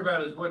concerned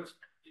about is what's,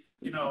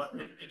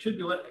 it should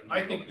be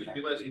I think it should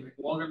be less even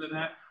longer than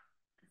that.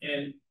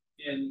 And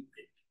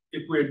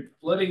if we're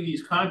letting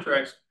these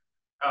contracts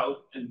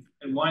out and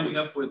winding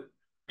up with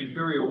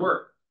inferior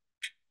work,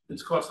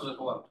 it's costing us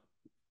a lot.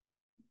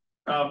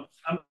 I'm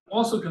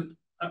also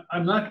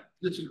I'm not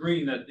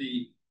disagreeing that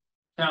the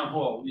town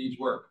hall needs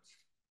work,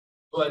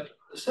 but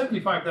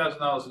 $75,000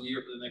 a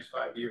year for the next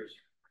 5 years,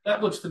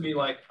 that looks to me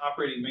like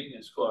operating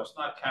maintenance costs,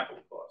 not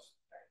capital costs.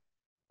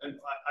 And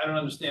I don't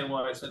understand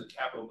why it's in the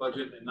capital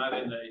budget and not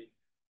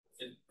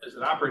as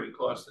an operating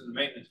cost in the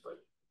maintenance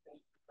budget.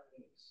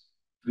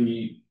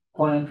 The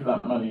plan for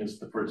that money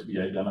is for it to be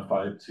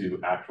identified to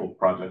actual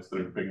projects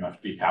that are big enough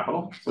to be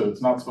capital. So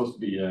it's not supposed to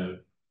be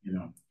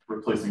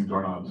replacing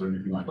doorknobs or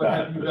anything like that. But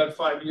have you got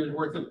 5 years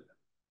worth of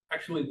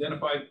actually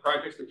identified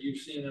projects that you've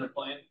seen in a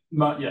plan?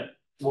 Not yet.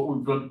 What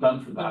we've done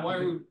for that. Then why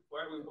are we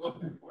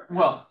looking for it?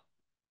 Well,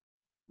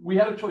 we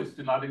had a choice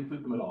to not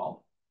include them at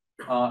all,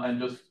 and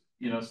just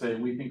say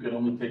we think it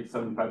only takes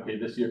 75K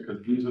this year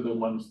because these are the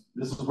ones,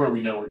 this is where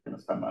we know we're going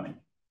to spend money.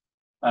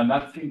 And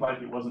that seemed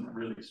like it wasn't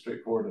really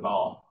straightforward at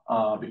all,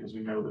 because we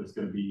know there's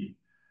going to be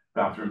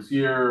bathrooms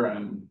here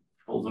and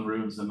holes in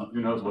roofs and who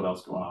knows what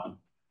else going on.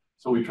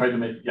 So we tried to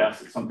make a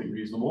guess at something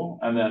reasonable.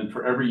 And then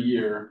for every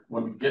year,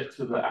 when we get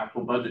to the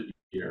actual budget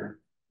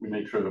year, we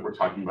make sure that we're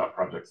talking about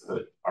projects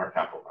that are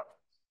capital projects.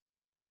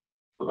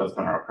 So that's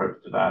been our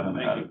approach to that, and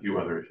a few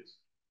other issues.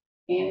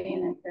 Andy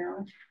and then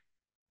Carolyn.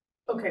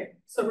 Okay,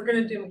 so we're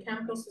gonna do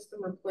mechanical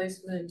system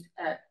replacement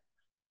at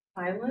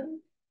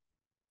Highland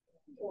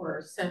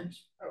or center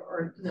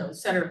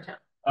of town.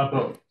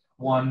 Both,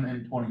 1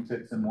 in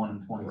 26 and 1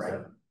 in 27.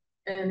 Right.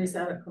 And is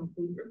that a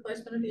complete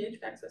replacement of the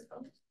HVAC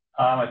system?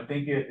 I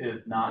think it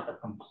is not a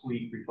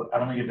complete I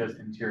don't think it does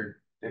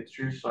interior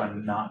fixtures, so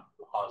I'm not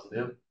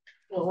positive.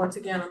 Well, once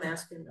again, I'm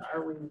asking,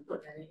 are we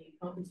putting any heat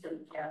pump instead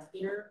of gas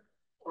heater,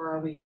 or are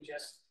we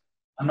just?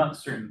 I'm not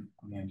certain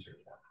on the answer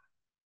to that.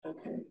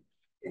 Okay,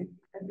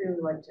 I'd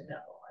really like to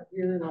know. I'd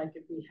really like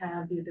if we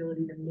have the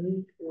ability to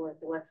move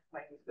towards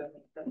electrifying these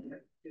buildings, something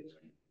that we do.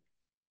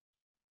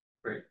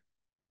 Great.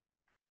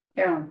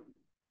 Carolyn.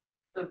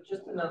 So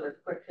just another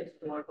quick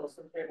historical,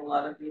 since we have a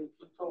lot of new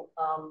people.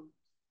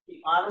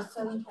 The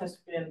Addison has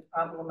been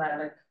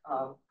problematic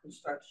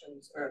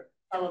constructions or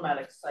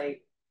problematic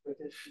site with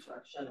its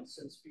construction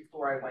since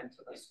before I went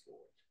to the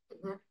school.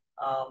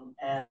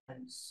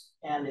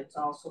 And it's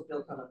also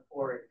built on a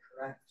quarry,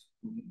 correct?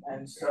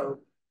 And so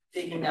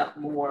digging up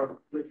more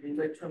would be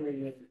literally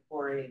mean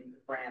quarrying the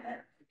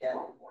granite to get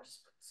more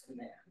space in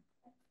there.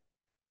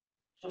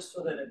 Just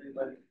so that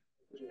everybody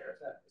hears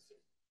that.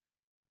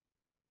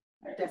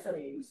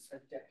 Definitely a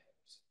decade.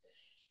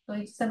 So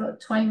you said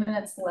about 20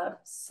 minutes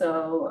left,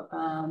 so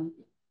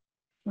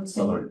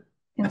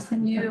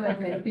continue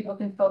and then people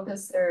can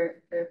focus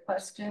their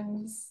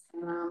questions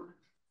so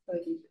we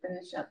can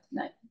finish up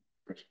tonight.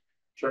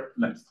 Sure.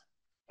 Next.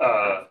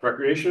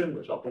 Recreation,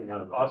 which I'll put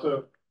out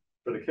also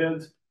for the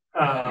kids.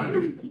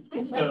 Again,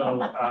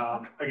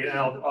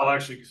 I'll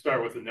actually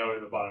start with a note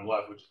in the bottom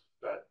left, which is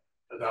that,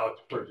 as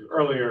Alex referred to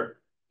earlier,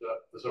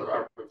 the sort of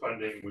ARPA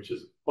funding, which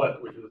is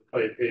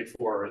paid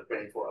for, is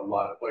paying for a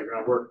lot of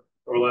playground work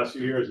over the last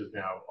few years, is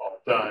now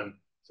all done.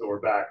 So we're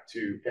back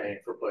to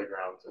paying for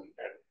playgrounds and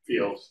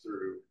fields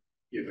through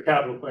either the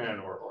capital plan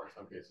or in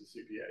some cases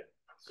CPA.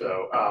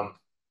 So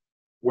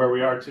where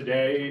we are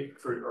today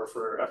for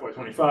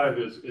FY25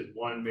 is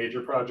one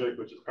major project,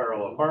 which is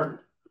Parallel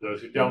Park. For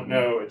those who don't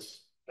know,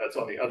 that's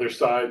on the other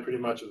side pretty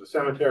much of the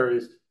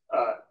cemeteries,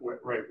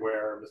 right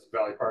where Mr.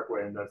 Valley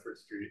Parkway and Bedford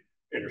Street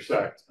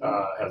intersect.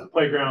 Has a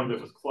playground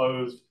that was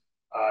closed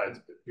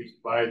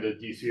by the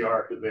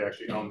DCR because they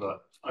actually own the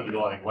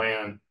underlying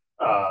land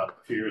a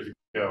few years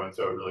ago, and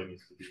so it really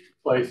needs to be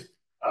replaced,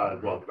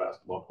 as well as the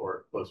basketball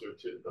court closer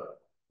to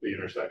the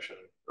intersection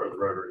or the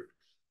rotary.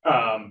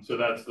 So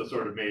that's the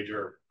sort of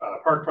major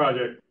park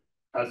project.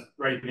 As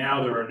right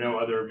now, there are no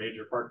other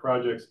major park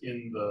projects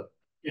in the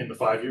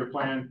 5-year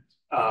plan,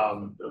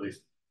 at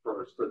least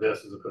for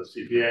this as opposed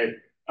to CPA.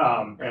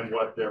 And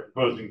what they're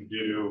proposing to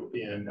do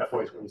in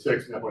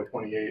FY26 and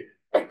FY28,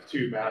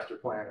 2 master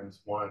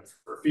plans, one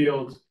for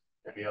fields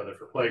and the other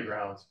for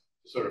playgrounds,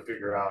 to sort of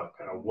figure out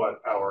kind of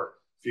what our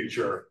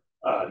future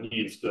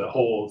needs to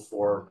hold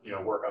for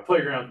work on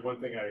playgrounds. One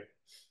thing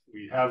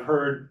we have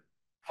heard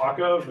talk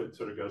of, it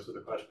sort of goes to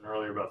the question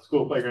earlier about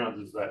school playgrounds,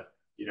 is that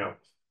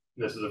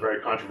this is a very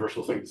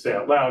controversial thing to say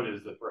out loud,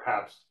 is that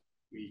perhaps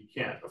we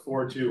can't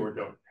afford to or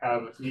don't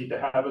need to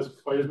have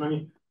quite as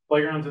many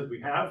playgrounds as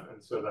we have,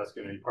 and so that's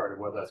going to be part of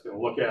what that's going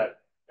to look at.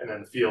 And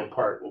then the field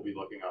part will be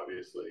looking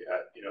obviously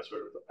at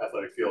sort of the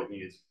athletic field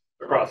needs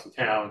across the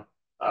town.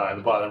 And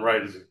the bottom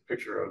right is a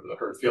picture of the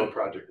Herd Field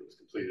project that was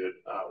completed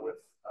with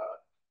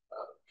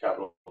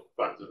capital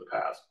funds in the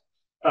past.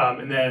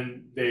 And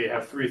then they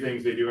have 3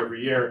 things they do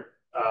every year.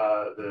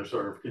 They're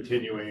sort of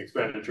continuing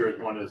expenditures.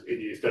 One is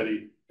ADA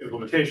study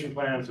implementation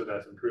plan, so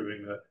that's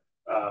improving the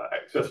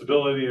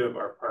accessibility of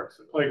our parks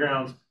and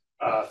playgrounds.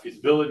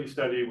 Feasibility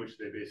study, which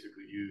they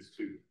basically use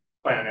to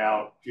plan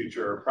out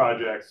future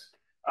projects,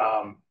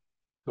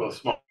 both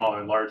small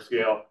and large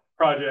scale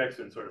projects,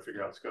 and sort of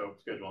figure out scope,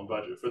 schedule, and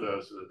budget for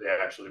those, so that they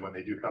actually, when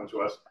they do come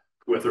to us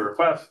with a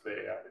request, they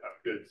have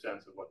a good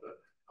sense of what the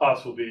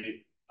costs will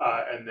be.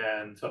 And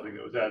then something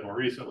that was added more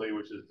recently,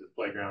 which is the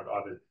playground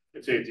audit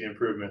and safety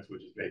improvements,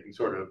 which is making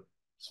sort of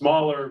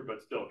smaller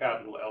but still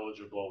capital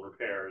eligible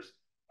repairs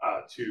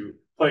to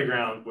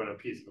playground. When a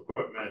piece of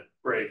equipment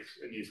breaks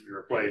and needs to be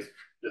replaced,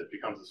 this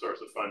becomes a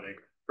source of funding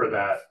for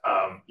that,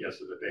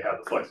 so that they have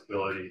the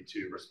flexibility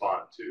to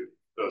respond to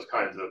those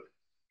kinds of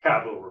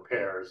capital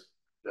repairs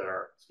that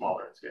are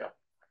smaller in scale.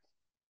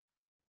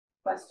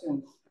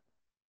 Questions?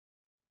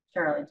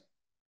 Charlie.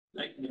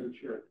 Thank you,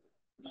 Chair.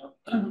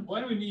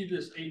 Why do we need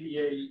this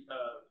ADA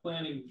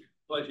planning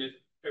budget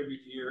every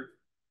year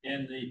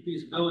and the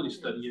feasibility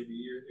study every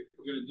year if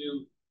we're going to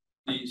do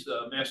these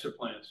master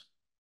plans?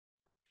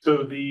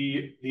 So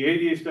the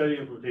ADA study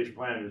implementation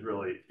plan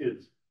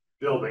is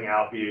building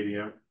out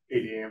the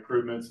ADA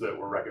improvements that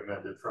were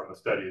recommended from a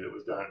study that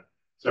was done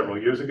several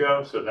years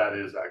ago. So that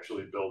is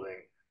actually building,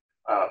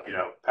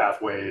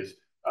 pathways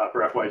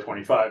for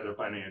FY25. They're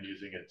planning on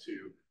using it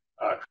to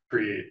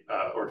create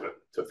or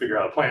to figure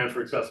out a plan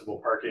for accessible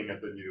parking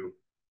at the new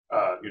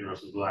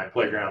Universal Design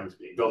Playground that's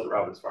being built at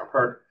Robbins Farm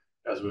Park,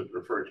 as was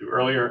referred to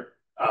earlier.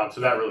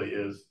 So that really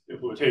is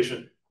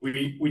implementation.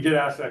 We did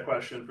ask that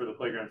question for the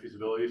playground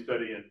feasibility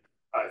study, and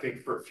I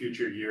think for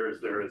future years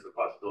there is a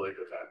possibility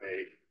that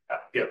may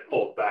get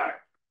pulled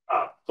back.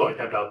 It's only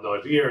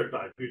 $10,000 a year. It's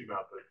not a huge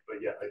amount,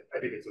 but yeah, I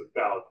think it's a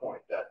valid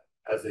point that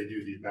as they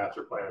do these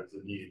master plans,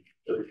 the need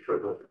for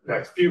the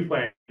next few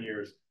plan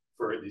years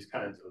for these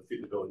kinds of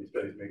feasibility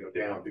studies may go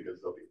down because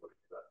they'll be looking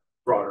at a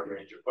broader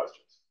range of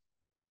questions.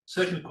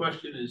 Second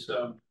question is,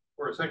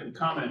 or a second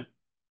comment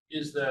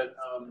is that,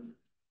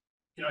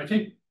 I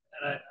think,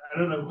 and I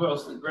don't know who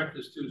else to direct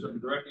this to, so I'm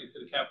directing it to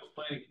the Capital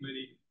Planning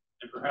Committee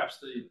and perhaps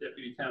the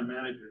Deputy Town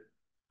Manager,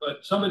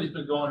 but somebody's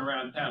been going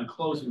around town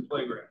closing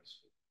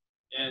playgrounds.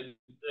 And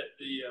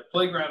the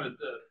playground at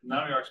the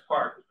Mount Arts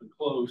Park has been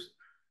closed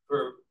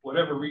for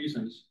whatever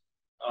reasons,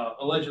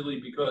 allegedly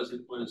because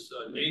it was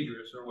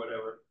dangerous or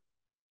whatever.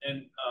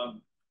 And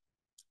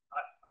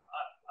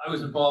I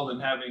was involved in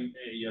having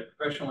a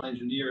professional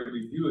engineer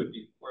review it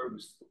before it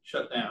was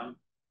shut down.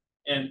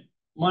 And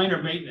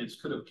minor maintenance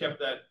could have kept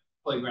that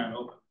playground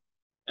open.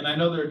 And I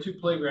know there are 2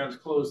 playgrounds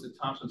closed at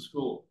Thompson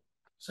School.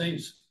 Same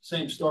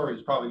story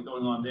is probably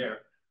going on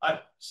there.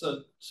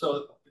 So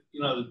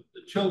the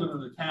children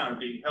in the town are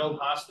being held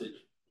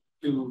hostage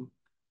to,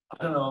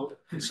 I don't know,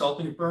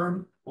 consulting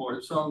firm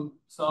or some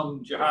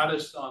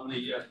jihadists on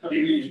the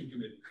aviation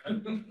committee.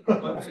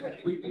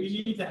 But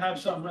we need to have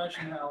some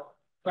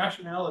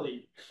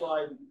rationality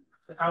applied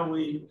to how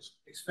we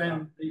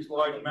expend these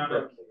large amount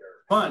of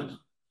funds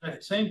at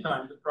the same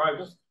time to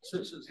private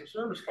citizens of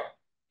service fund.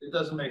 It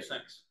doesn't make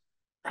sense.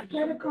 I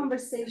had a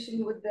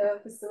conversation with the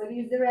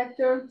facilities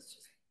director,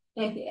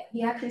 and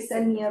he actually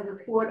sent me a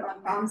report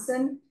on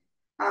Thompson.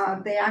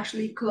 They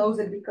actually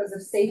closed it because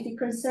of safety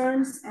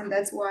concerns, and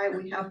that's why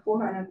we have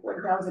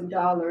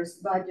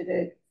 $404,000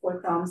 budgeted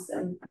for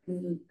Thompson.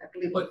 I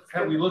believe. But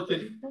have we looked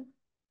at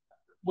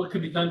what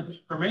could be done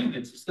for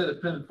maintenance instead of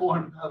spending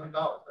 $400,000?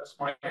 That's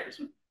my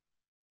answer.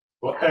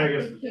 Well, I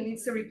think he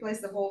needs to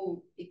replace the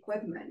whole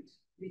equipment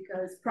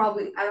because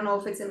probably, I don't know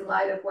if it's in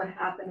light of what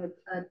happened with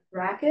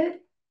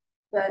Brackett,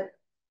 but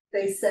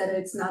they said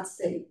it's not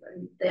safe,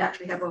 and they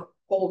actually have a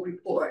whole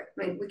report.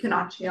 I mean, we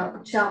cannot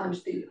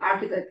challenge the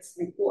architect's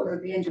report or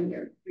the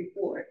engineer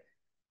report.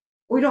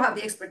 We don't have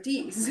the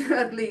expertise.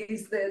 At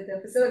least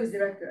the facilities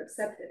director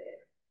accepted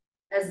it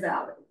as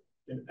valid.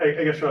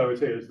 I guess what I would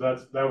say is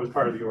that was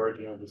part of the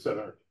origin of the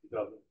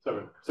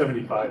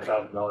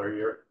 $75,000 a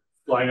year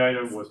line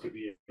item, was to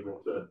be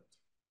able to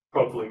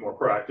hopefully more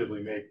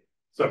proactively make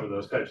some of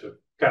those types of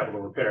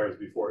capital repairs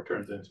before it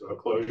turns into a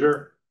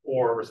closure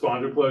or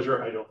respond to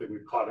closure. I don't think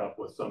we've caught up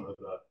with some of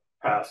the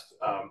past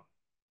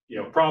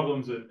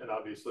problems, and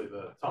obviously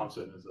the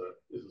Thompson is a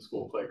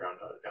school playground,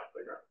 not a town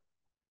playground.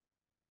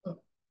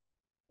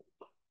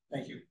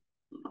 Thank you.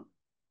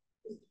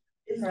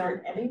 Is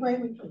there any way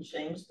we can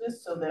change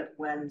this so that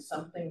when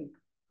something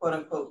quote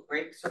unquote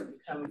breaks or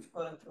becomes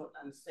quote unquote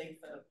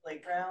unsafe at a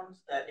playground,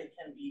 that it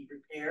can be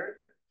repaired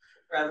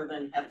rather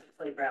than have the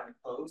playground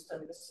closed? I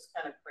mean, this is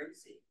kind of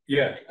crazy.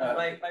 Yeah.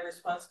 My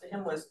response to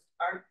him was,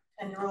 aren't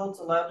 10-year-olds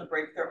allowed to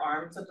break their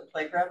arms at the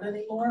playground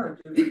anymore?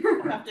 Or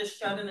do we have to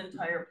shut an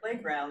entire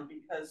playground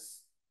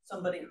because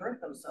somebody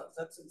hurt themselves?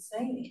 That's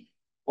insane.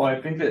 Well,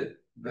 I think that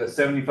the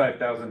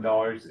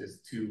 $75,000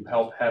 is to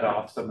help head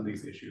off some of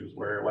these issues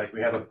where, like,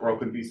 we have a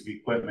broken piece of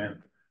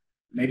equipment.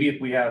 Maybe if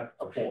we have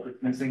a bolt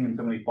that's missing and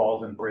somebody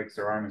falls and breaks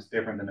their arm, it's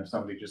different than if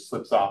somebody just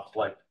slips off,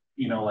 like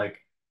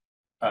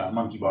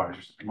monkey bars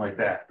or something like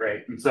that,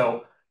 right? And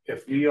so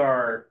if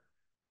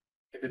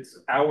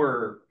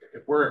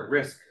we're at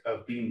risk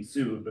of being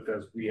sued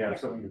because we have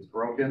something that's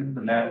broken,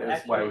 then that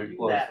is why we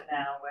close that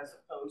now, as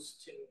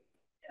opposed to,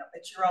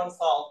 it's your own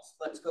fault,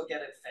 let's go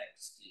get it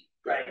fixed.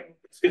 Right.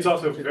 It's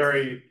also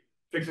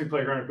fixing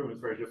playground equipment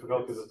is very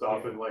difficult because it's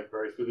often like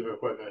very specific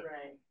equipment.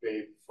 Right.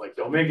 They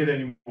don't make it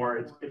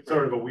anymore. It's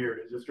sort of a weird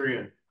industry,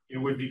 and it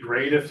would be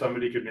great if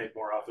somebody could make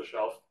more off the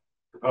shelf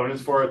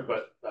components for it,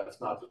 but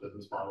that's not the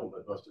business model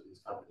that most of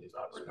these companies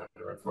operate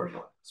under,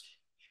 unfortunately.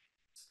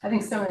 I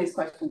think some of these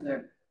questions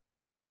are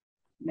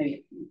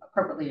maybe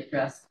appropriately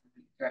addressed with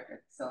the director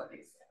of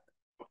facilities.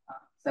 So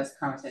that's a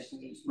conversation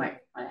you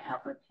might want to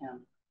have with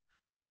him.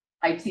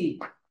 IT.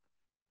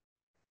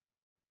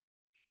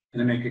 Can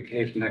I make a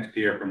case next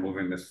year for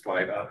moving this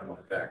slide up and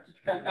back?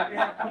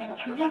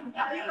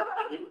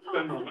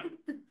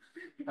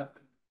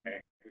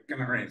 Okay, we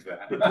can arrange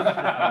that.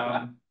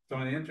 So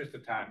in the interest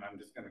of time, I'm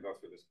just going to go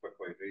through this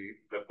quickly.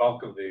 The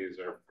bulk of these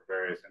are for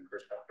various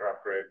infrastructure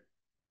upgrade,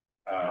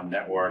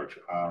 network,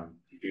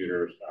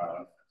 computers,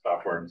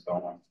 software, and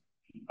so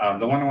on.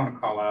 The one I want to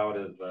call out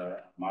is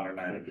the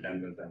modernized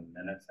agendas and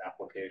minutes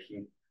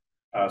application.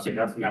 So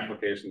that's an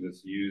application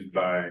that's used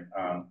by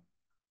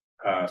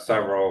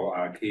several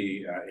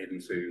key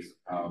agencies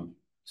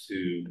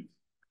to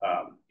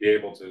be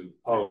able to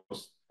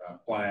post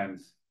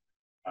plans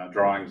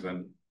drawings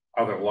and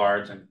other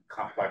large and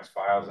complex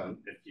files. And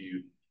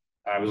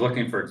I was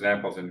looking for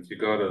examples, and if you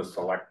go to the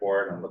select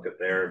board and look at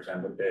their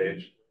agenda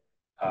page,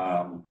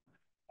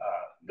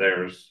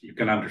 you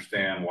can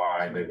understand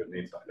why they would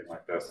need something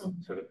like this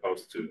as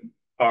opposed to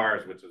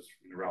ours, which is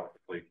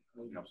relatively,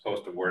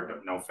 close to Word,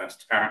 but no offense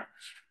to Karen,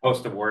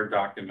 post a Word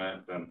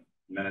document and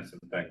minutes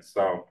and things.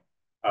 So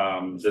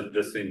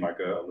this seemed like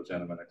a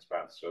legitimate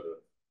expense. So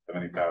the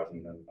 70,000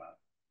 in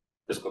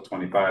fiscal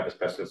 25,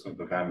 especially since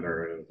the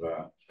vendor is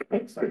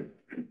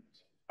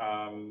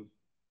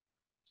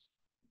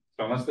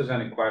so unless there's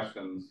any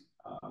questions,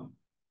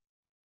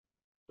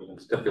 we've been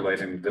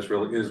stipulating this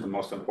really is the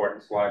most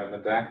important slide in the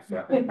deck.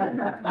 So.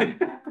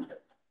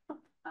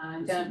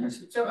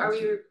 So are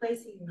we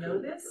replacing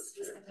Novus?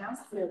 Was it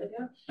announced the other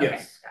day?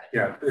 Yes. Okay,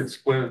 Yeah, it's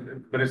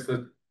split, but it's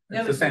the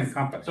same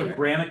company. So right?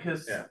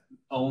 Granicus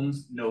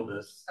owns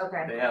Novus.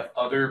 Okay. They have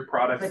other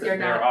products But that they're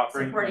they're not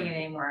offering. supporting it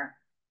anymore.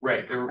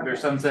 Right, they're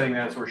sunsetting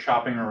that, so we're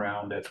shopping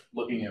around at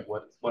looking at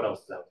what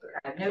else is out there.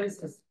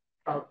 Novus is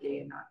bulky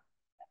and not.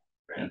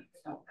 Right.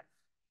 So,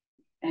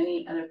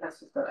 any other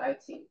questions about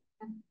IT?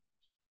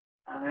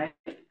 All right.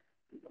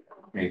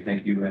 Okay,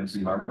 thank you,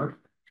 MC Harper.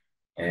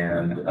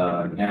 And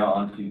now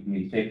on to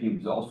community safety,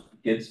 which is also for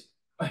kids.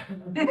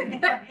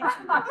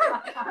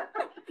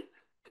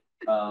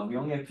 We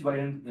only have 2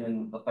 items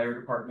in the fire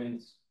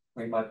department's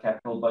 25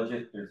 capital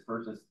budget. Their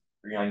first is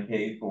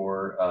 $39K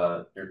for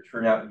their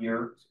turnout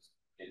year.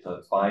 It's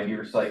a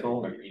 5-year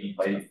cycle. There's 80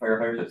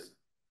 firefighters. That's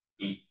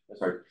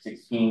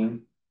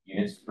 16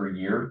 units per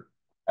year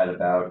at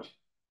about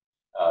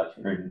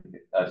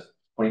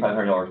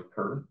 $2,500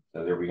 per.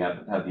 So there we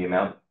have the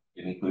amount.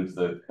 It includes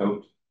the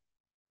coat,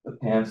 the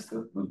pants,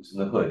 the boots,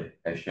 and the hood.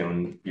 As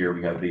shown here,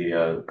 we have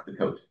the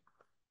coat.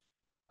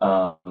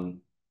 The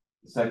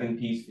second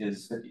piece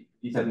is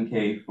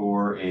 57K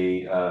for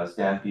a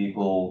staff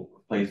vehicle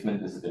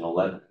replacement. This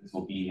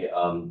will be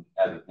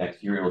as of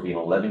next year. It will be an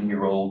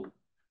 11-year-old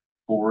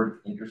Ford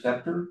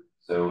Interceptor.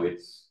 So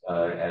it's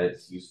at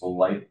its useful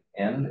life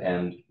end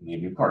and need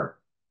a new part.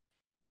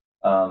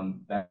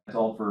 That's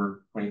all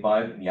for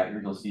 25. In the out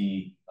year, you'll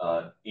see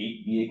 8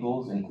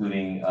 vehicles,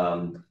 including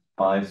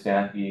 5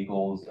 staff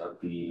vehicles of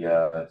the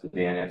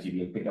sedan,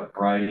 SUV, and pickup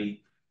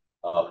variety,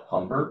 a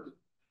pumper,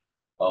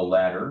 a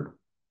ladder,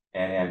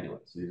 and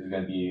ambulance. These are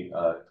going to be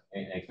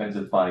an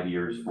expensive 5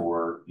 years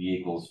for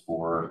vehicles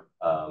for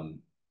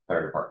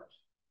fire departments.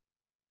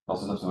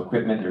 Also have some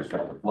equipment. There's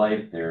traffic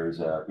light, there's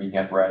breathing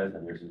apparatus,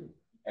 and there's some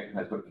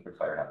exercise equipment for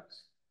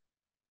firehouses.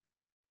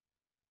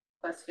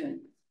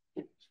 Question.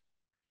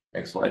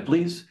 Next slide,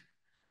 please.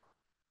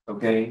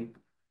 Okay,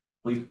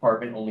 police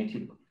department, only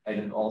 2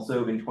 items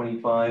also in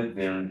 25.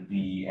 There's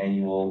the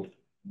annual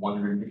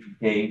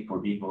 150K for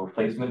vehicle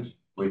replacement,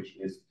 which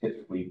is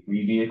typically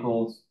 3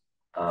 vehicles.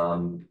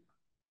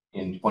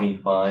 In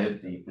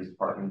 25, the police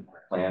department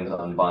plans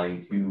on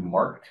buying 2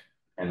 marked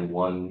and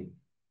 1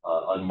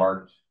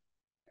 unmarked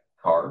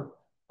car.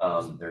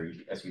 They're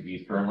using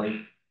SUVs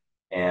currently,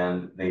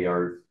 and they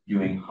are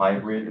doing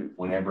hybrid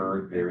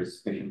whenever there is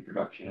sufficient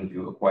production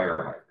to acquire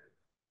a hybrid.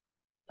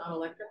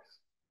 Non-electric?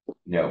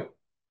 No.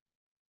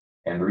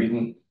 And the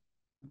reason,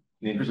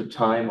 in the interest of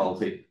time, I'll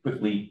say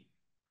quickly,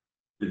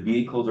 the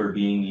vehicles are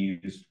being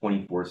used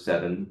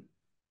 24/7.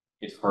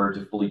 It's hard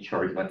to fully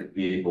charge an electric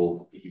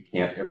vehicle if you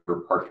can't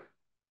ever park it.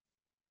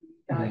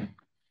 Got it.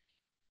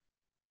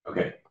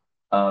 Okay.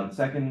 The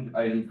second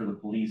item for the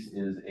police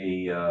is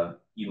a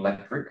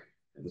electric.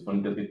 This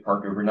one does get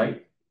parked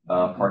overnight.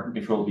 Parking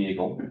control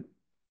vehicle.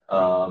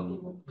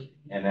 And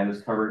that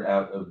is covered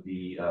out of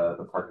the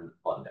parking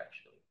fund,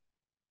 actually.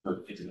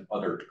 So it's an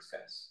other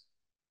expense.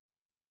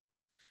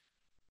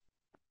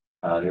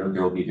 There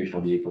will be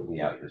additional vehicles in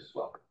the out years as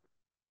well.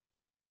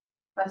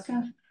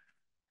 Question?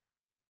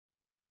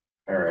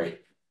 All right.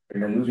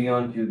 And then moving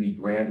on to the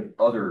grand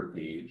other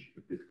page,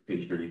 which is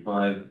page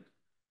 35.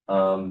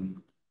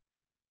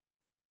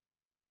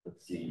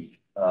 Let's see.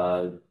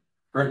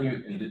 Currently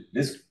in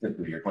this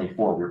fiscal year,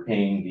 24, we're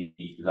paying the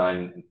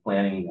design and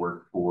planning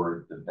work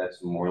for the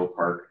Vets Memorial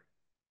Park.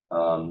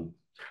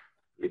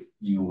 If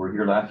you were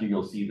here last year,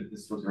 you'll see that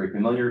this was very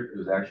familiar. It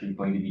was actually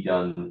going to be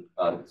done,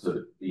 so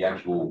that the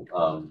actual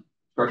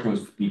construction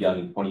was to be done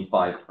in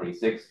 25,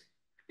 26.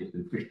 It's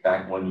been pushed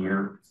back 1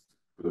 year,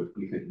 so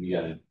we could be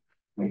done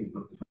in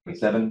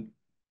 27.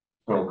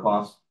 Total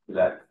cost for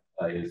that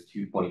is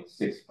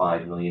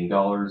 $2.65 million,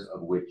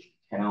 of which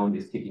town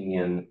is kicking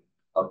in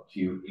up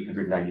to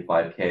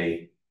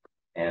 $895K,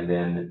 and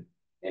then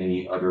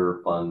any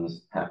other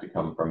funds have to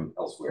come from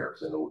elsewhere.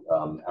 So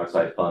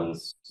outside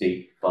funds,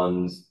 state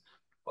funds,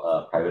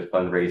 private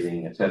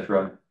fundraising,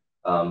 etc.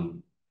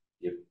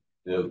 If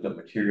those don't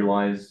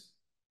materialize,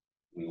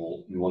 we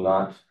will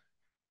not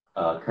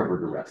cover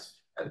the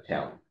rest of the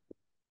town.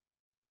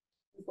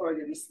 We've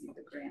already received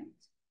a grant.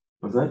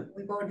 What's that?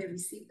 We've already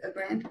received a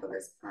grant for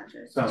this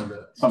project. Some of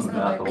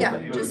it.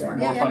 Yeah, just one.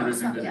 More Yeah,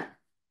 fundraising. yeah.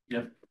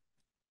 Yep.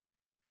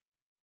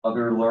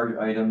 Other large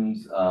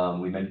items,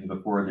 we mentioned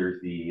before,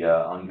 there's the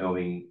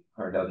ongoing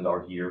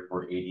 $100,000 a year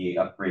for ADA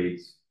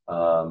upgrades.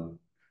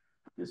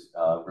 is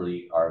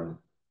really our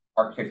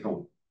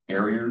architectural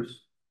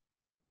barriers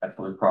at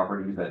public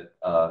properties that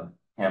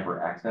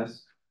hamper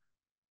access.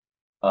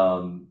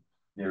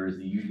 There is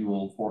the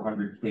usual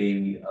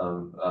 400K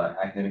of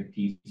academic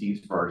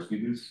PCs for our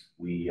students.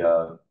 We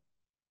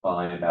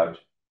buy about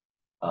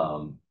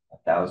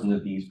 1,000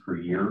 of these per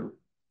year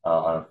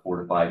on a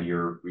 4 to 5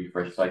 year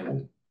refresh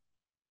cycle.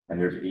 And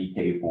there's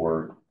 8K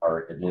for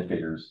our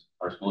administrators,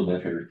 our school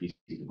administrators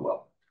PCs as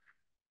well.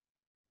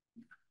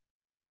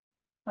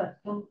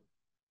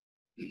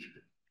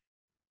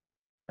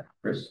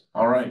 Chris?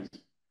 All right.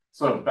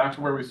 So back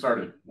to where we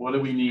started. What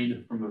do we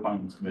need from the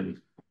Finance Committee?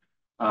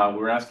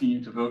 We're asking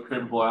you to vote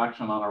favorable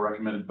action on our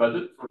recommended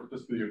budget for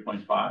fiscal year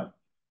 25.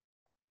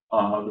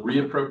 The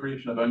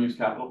reappropriation of unused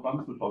capital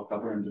funds, which I'll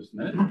cover in just a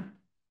minute,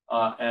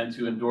 and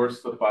to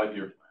endorse the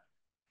 5-year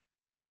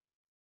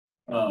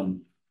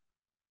plan.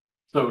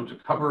 So to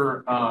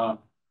cover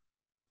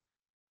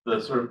the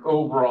sort of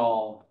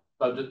overall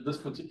budget, this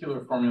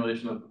particular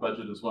formulation of the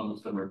budget is one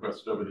that's been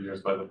requested over the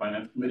years by the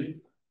Finance Committee,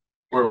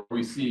 where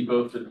we see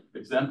both the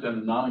exempt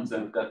and the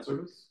non-exempt debt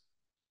service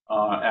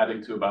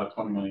adding to about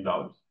 $20 million.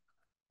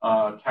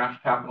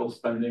 Cash capital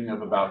spending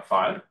of about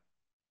 $5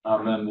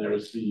 million. Then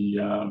there's the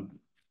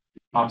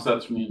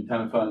offsets from the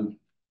antenna fund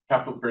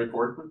capital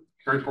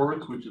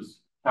carry-forwards, which is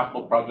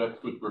capital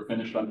projects which were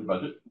finished under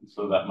budget,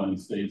 so that money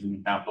stays in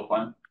the capital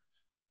plan.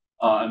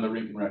 And the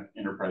Rink and Rec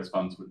enterprise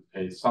funds would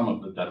pay some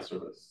of the debt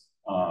service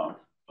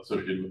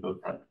associated with those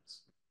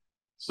projects.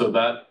 So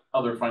that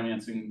other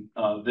financing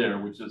there,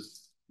 which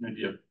is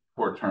maybe a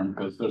poor term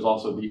because there's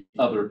also the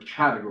other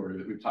category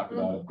that we've talked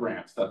about of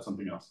grants, that's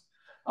something else,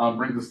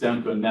 brings us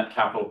down to a net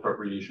capital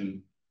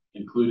appropriation,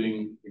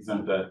 including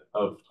exempt debt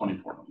of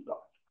 $24 million.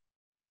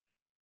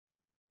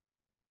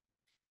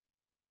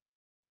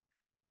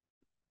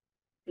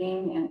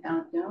 Dean and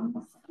Al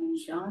Jones and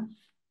John.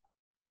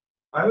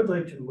 I would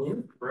like to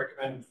move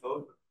recommended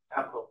vote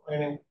capital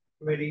planning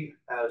committee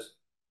as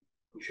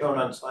shown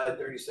on slide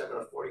 37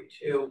 of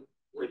 42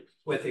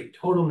 with a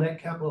total net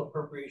capital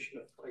appropriation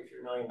of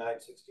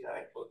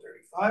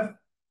 $23,969,435.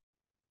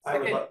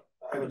 I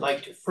would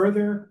like to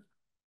further,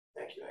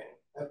 thank you, Annie.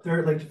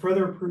 I'd like to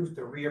further approve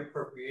the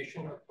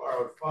reappropriation of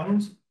borrowed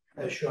funds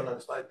as shown on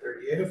slide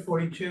 38 of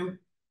 42.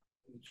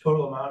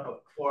 Total amount of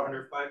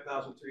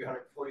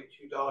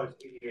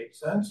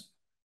 $405,342.88.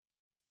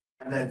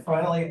 And then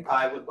finally,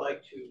 I would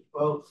like to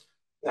vote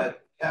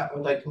that I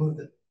would like to move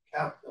the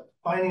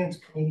Finance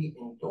Committee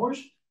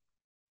endorse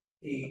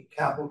the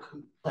Capital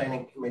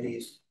Planning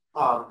Committee's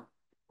what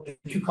did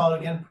you call it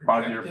again?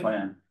 5-year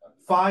plan.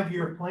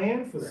 5-year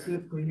plan for the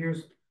fiscal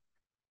years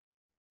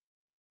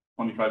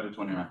 25 to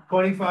 29.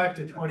 25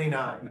 to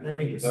 29.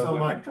 Thank you so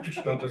much.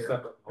 Don't just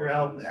step Your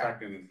help there.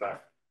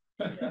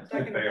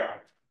 Second. They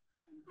are.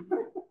 Do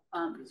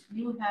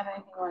you have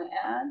anything you want to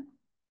add?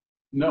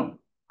 No.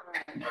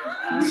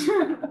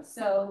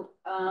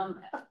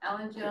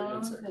 Alan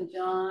Jones and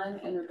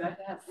John and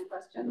Rebecca have some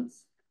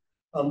questions.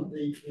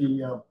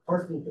 The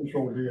parking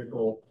control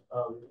vehicle,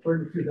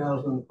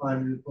 32,000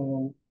 5-year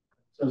plan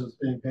says it's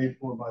being paid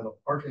for by the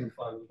parking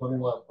fund.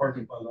 Living lot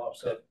parking fund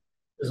offset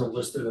isn't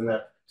listed in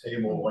that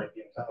table like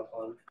the antenna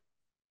fund.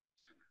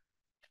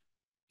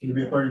 Can you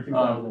be a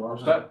 32,000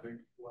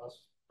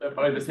 that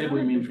by the table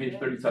you mean page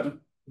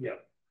 37? Yeah.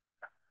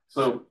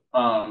 So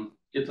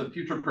it's a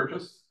future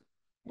purchase,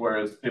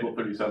 whereas table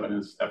 37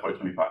 is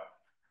FY25.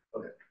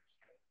 Okay.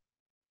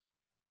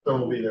 So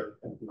it'll be there.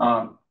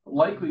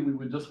 Likely we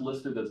would just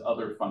list it as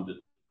other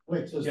funded.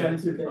 Wait, so it's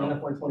 32K in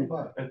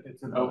FY25.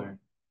 It's another.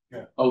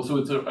 Yeah. Oh, so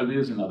it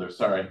is another.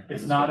 Sorry,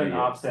 It's not an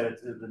offset.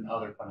 It's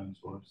another funding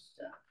source.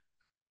 Yeah.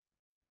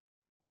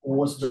 Well,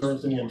 what's the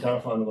difference in the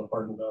antenna fund and the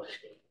parking fund?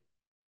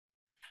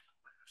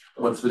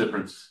 What's the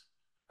difference?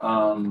 I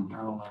don't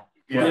know.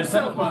 Yeah, the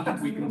antenna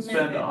fund we can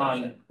spend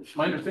on.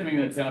 My understanding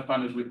of the antenna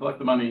fund is we collect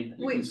the money,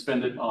 we can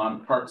spend it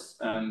on parks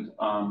and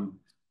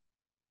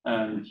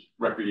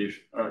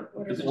recreation.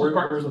 Is it just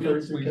parks? We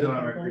do it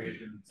on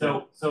recreation.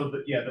 So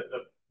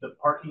the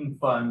parking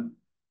fund.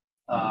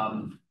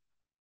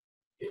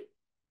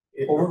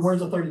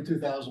 Where's the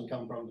 32,000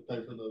 come from to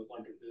pay for the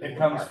electric? It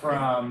comes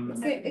from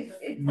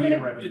media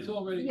revenue. It's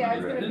already. Yeah,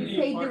 it's gonna be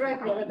paid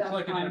directly with that It's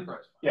like an fund.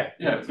 enterprise. Yeah,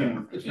 it's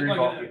It's like an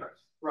enterprise.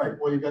 Right,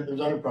 well, you've got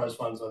those enterprise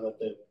funds on that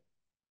table.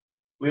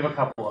 We have a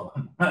couple of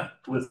them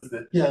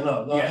listed. Yeah,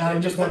 no, Yeah,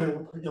 I'm just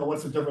wondering,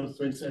 what's the difference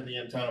between, say, the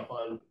antenna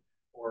fund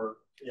or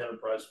the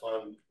enterprise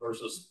fund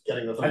versus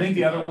getting the. I think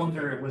the other ones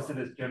are listed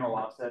as general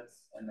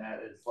offsets, and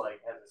that is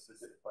like has a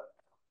specific fund.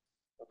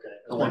 Okay,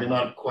 it's maybe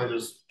not quite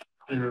as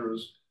clear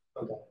as,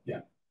 okay.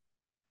 Yeah.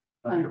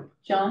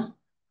 John?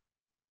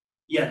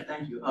 Yeah,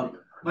 thank you.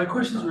 My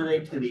questions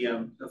relate to the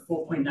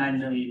 4.9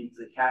 million,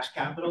 the cash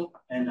capital,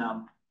 and I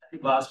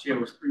think last year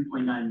was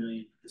 3.9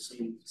 million, the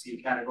same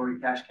category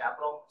cash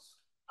capital.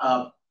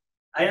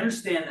 I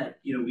understand that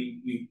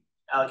we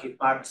allocate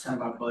 5%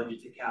 of our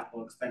budget to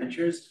capital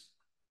expenditures,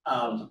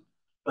 but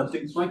the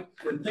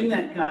thing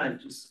that kind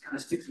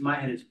of sticks in my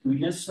head is we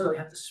necessarily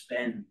have to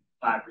spend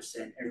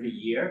 5% every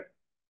year,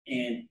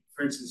 and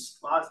for instance,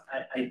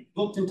 I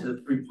looked into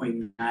the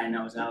 3.9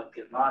 I was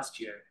allocated last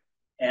year,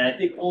 and I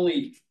think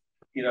only,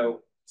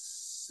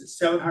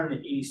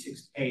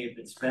 786K have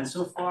been spent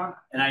so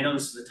far. And I know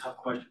this is a tough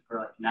question for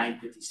like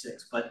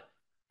 956, but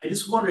I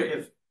just wonder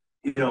if,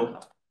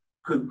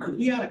 could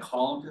we add a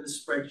column to the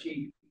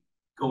spreadsheet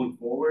going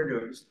forward,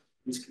 or just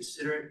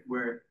consider it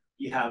where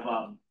you have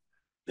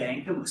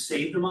bank them,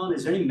 save them on?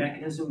 Is there any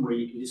mechanism where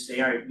you can just say,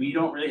 all right, we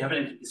don't really have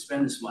anything to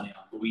spend this money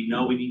on, but we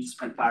know we need to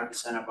spend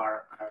 5% of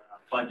our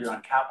budget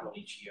on capital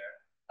each year,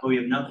 but we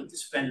have nothing to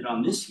spend it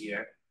on this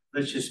year.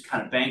 Let's just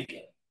kind of bank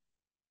it.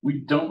 We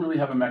don't really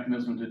have a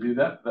mechanism to do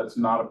that. That's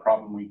not a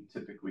problem we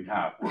typically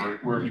have.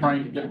 We're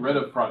trying to get rid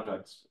of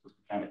projects because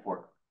we can't afford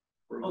them.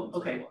 Oh,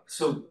 okay,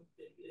 so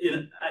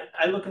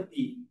I look at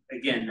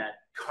that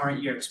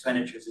current year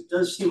expenditures. It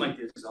does seem like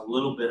there's a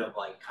little bit of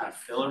like kind of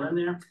filler in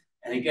there.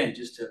 And again,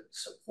 just to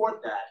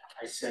support that,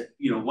 I said,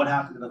 what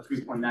happened to the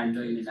 3.9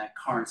 million in that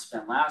current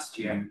spend last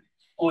year?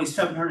 Only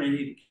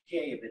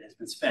 780K of it has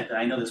been spent. And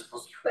I know this.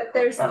 But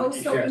there's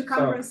also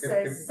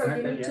encumbrances, so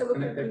you need to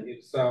look at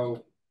the.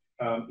 So,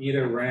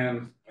 Ida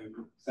ran, and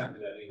sent me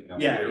that email.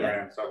 Ida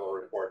ran several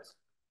reports.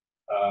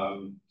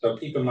 So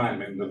keep in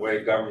mind, I mean, the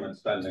way government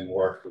spending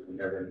works, we can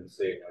never even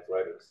see it like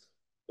right at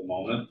the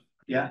moment.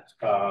 Yeah.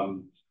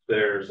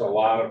 There's a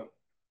lot of,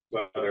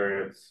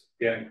 whether it's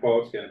getting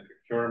quotes, getting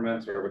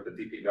procurements, or with the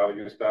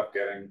DPW stuff,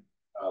 getting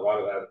a lot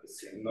of that at the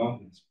scene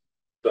though.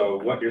 So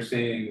what you're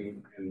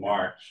seeing in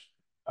March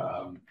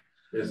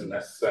isn't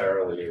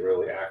necessarily a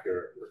really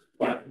accurate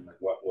reflection of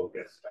what will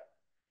get spent.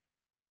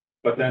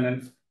 But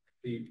then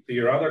to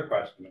your other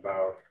question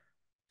about,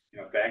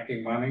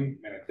 banking money,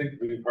 and I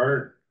think we've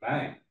heard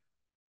tonight,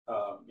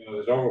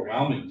 there's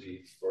overwhelming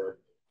needs for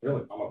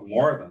really almost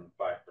more than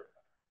 5%.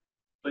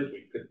 But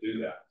we could do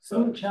that.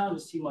 Some of the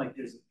challenges seem like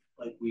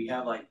we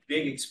have like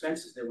big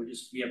expenses that we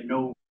have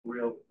no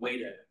real way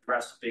to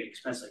address a big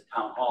expense like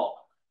town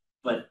hall.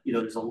 But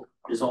there's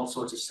all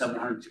sorts of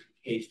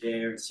 750K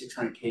there,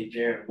 600K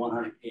there,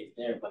 100K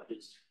there, but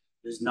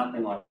there's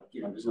nothing like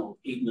there's no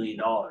 $8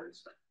 million.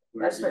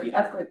 That's what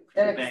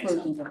debt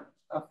exclusions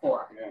are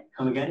for. Yeah.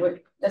 Come again?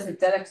 That's what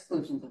debt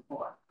exclusions are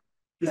for.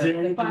 Is So there the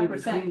anything in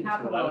 5% between?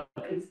 capital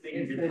is to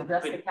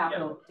address the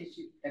capital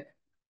issue,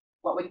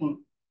 what we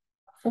can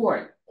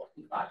afford.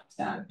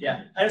 5%.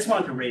 Yeah, I just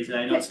wanted to raise it.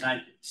 I know it's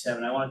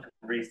 9:57. I wanted to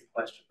raise the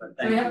question, but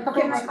thank you.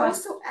 Can I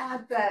also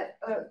add that,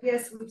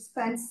 yes, we've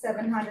spent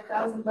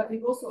 700,000, but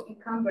we've also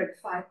encumbered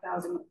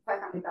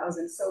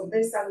 500,000. So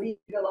these are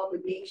legal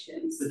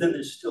obligations. But then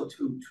there's still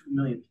 2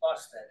 million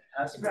plus that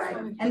has to be. Right,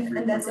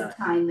 and that's a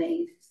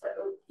timing. So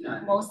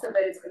most of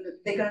it is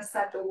they're gonna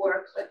start to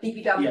work at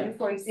DPW,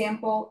 for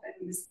example,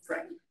 in the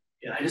spring.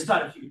 Yeah, I just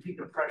thought if you could take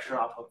the pressure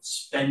off of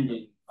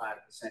spending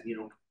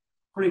 5%,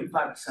 putting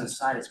 5%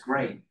 aside is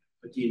great,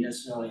 but do you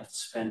necessarily have to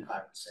spend 5%?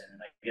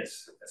 And I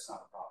guess that's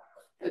not a problem.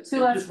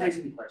 Two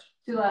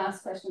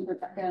last questions,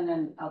 Rebecca, and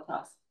then I'll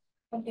toss.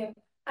 Thank you.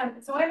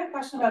 So I have a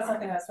question about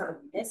something that's sort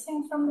of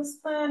missing from this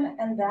plan,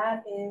 and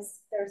that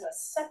is there's a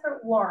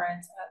separate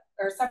warrant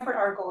or a separate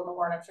article in the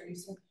warrant, I'm sure you've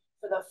seen,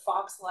 for the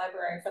Fox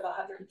Library for the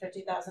 $150,000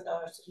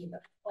 to do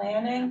the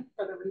planning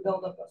for the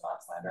rebuild of the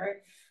Fox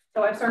Library.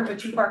 So I have sort of a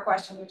two-part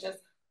question, which is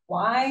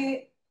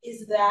why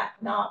is that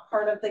not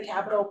part of the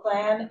capital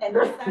plan? And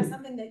is that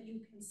something that you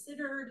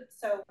considered?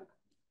 So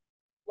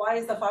why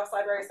is the Fox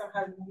Library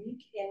somehow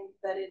unique in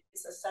that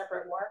it's a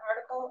separate warrant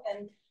article?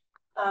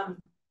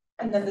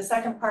 And then the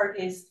second part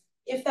is,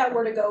 if that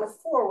were to go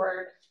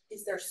forward,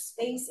 is there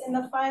space in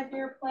the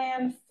 5-year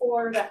plan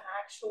for the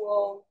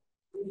actual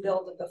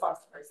rebuild of the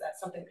Fox Library? Is that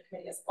something the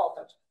committee has called?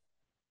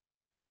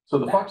 So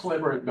the Fox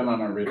Library has been on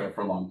our radar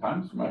for a long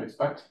time, as you might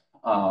expect.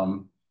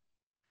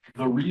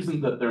 The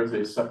reason that there's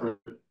a separate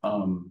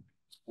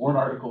warrant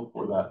article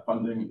for that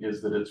funding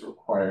is that it's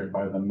required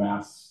by the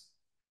Mass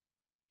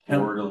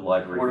Board of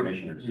Library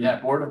Commissioners. Yeah,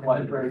 Board of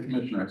Library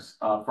Commissioners,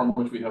 from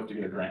which we hope to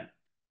get a grant,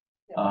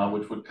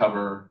 which would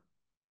cover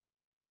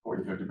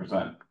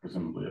 40–50%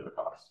 presumably of the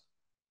cost.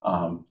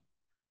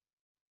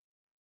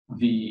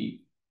 The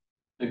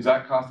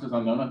exact cost is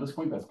unknown at this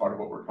point. That's part of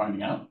what we're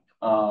finding out.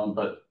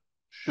 But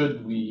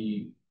should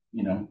we,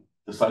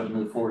 decide to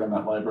move forward on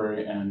that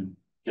library and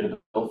get a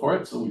bill for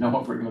it, so we know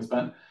what we're going to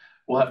spend,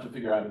 we'll have to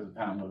figure out as a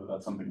town whether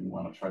that's something we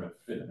want to try to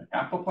fit in a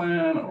capital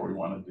plan, or we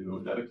want to do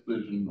a debt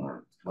exclusion,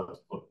 or what the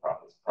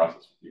process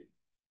would be.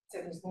 So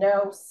there's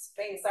no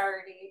space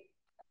already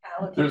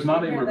allocated. There's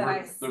not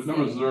there's no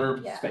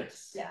reserved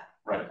space. Yeah.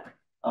 Right.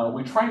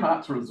 We try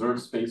not to reserve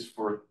space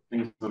for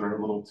things that are a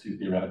little too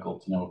theoretical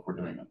to know if we're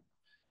doing them.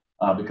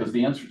 Because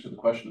the answer to the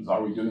question is,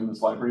 are we doing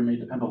this library, may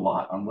depend a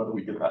lot on whether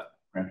we get that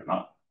grant or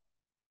not.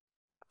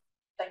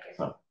 Thank you.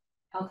 So.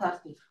 I'll toss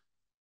you.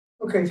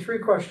 Okay, 3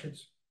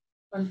 questions.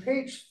 On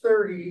page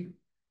 30,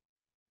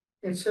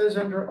 it says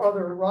under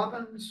other,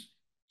 Robbins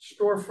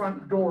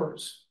storefront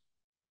doors.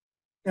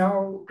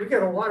 Now, we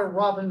get a lot of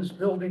Robbins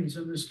buildings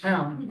in this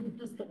town.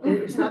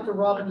 It's not the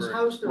Robbins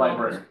house.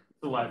 Library.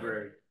 The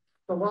library.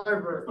 The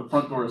library. The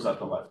front door is at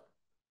the left.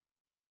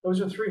 Those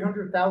are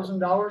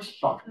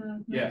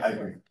 $300,000. Yeah, I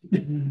agree.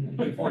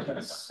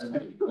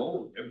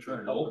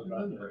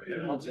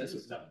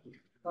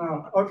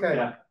 Okay.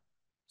 Yeah.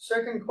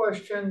 Second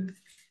question.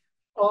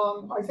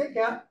 I think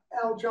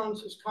Al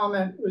Jones's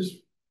comment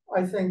was,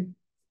 I think,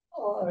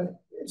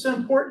 it's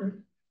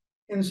important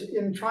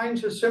in trying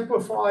to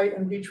simplify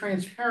and be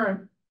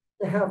transparent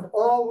to have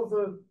all of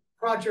the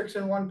projects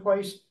in one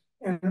place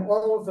and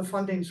all of the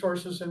funding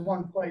sources in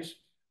one place,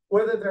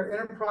 whether they're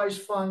enterprise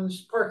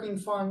funds, parking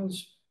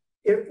funds.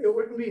 It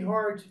wouldn't be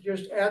hard to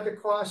just add the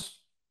cost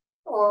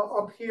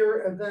up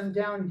here and then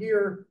down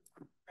here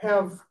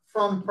have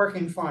from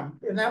parking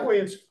fund. And that way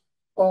it's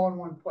all in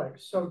one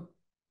place. So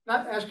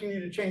not asking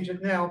you to change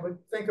it now, but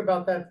think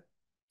about that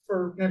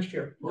for next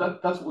year.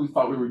 That's what we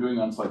thought we were doing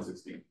on slide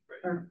 16.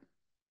 Right.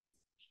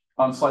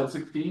 On slide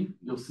 16,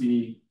 you'll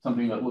see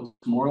something that looks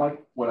more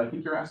like what I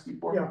think you're asking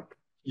for. Yeah.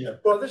 Yeah.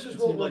 Well, this is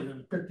what like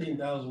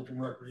 15,000 from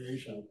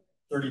recreation,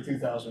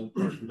 32,000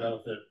 from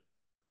benefit.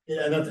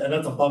 Yeah, and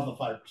that's above the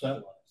 5%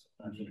 line.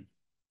 Actually.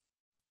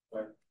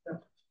 Right.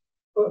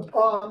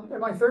 And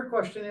my third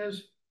question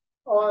is,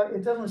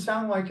 it doesn't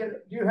sound like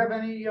it. Do you have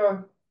any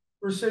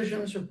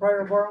rescissions or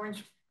prior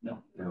borrowings?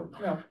 No.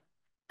 No.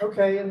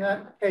 Okay, in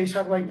that case,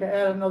 I'd like to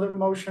add another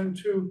motion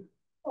to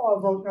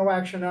vote no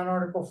action on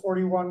Article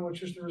 41,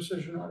 which is the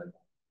rescission article.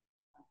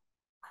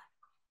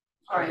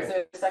 All right,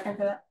 so second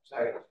to that?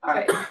 Second. All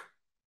right.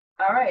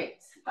 All right,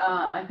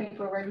 I think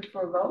we're ready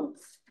for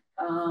votes.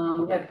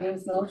 We have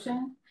Dean's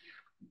motion.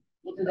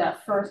 We'll do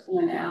that first and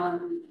then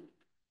Alan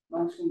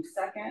motion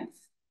second.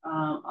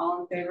 All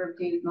in favor of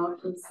Dean's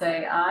motion,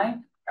 say aye.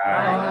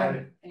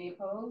 Aye. Any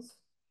opposed?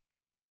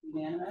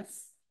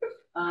 Unanimous.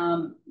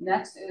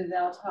 Next is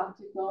Al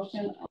Toxic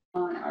motion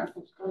on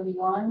Article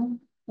 41.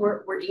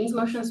 Were Dean's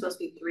motions supposed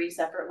to be 3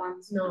 separate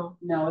ones? No.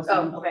 No, it's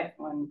Oh, okay.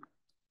 one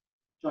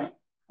joint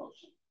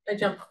motion. I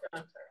jumped.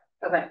 I'm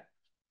sorry. Okay.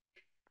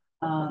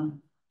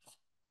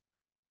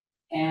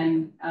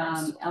 And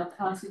Al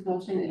Toxic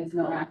motion is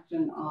no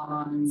action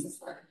on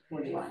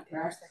 41,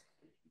 correct?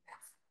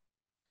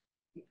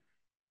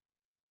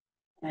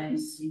 And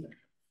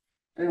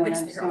everyone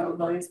understand what we're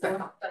voting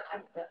for?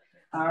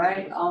 All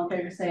right, all in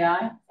favor say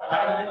aye.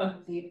 Aye.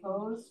 Any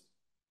opposed?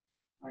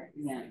 All right,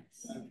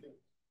 unanimous.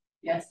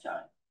 Yes,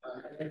 John.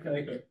 I think I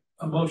make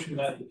a motion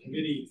that the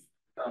committee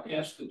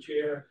ask the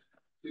chair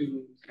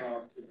to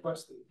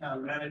request the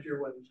town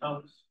manager when it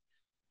comes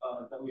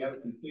that we have a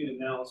complete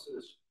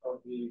analysis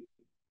of the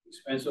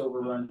expense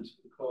overruns,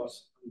 the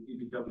cost of the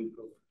DPW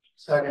program.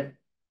 Second.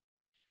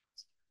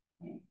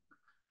 Okay.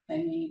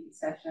 Any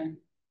discussion?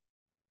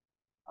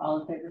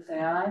 All in favor say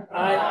aye.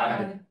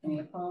 Aye. Any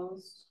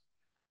opposed?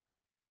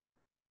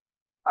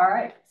 All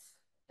right.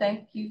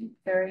 Thank you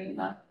very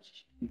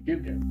much.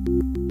 Thank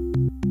you.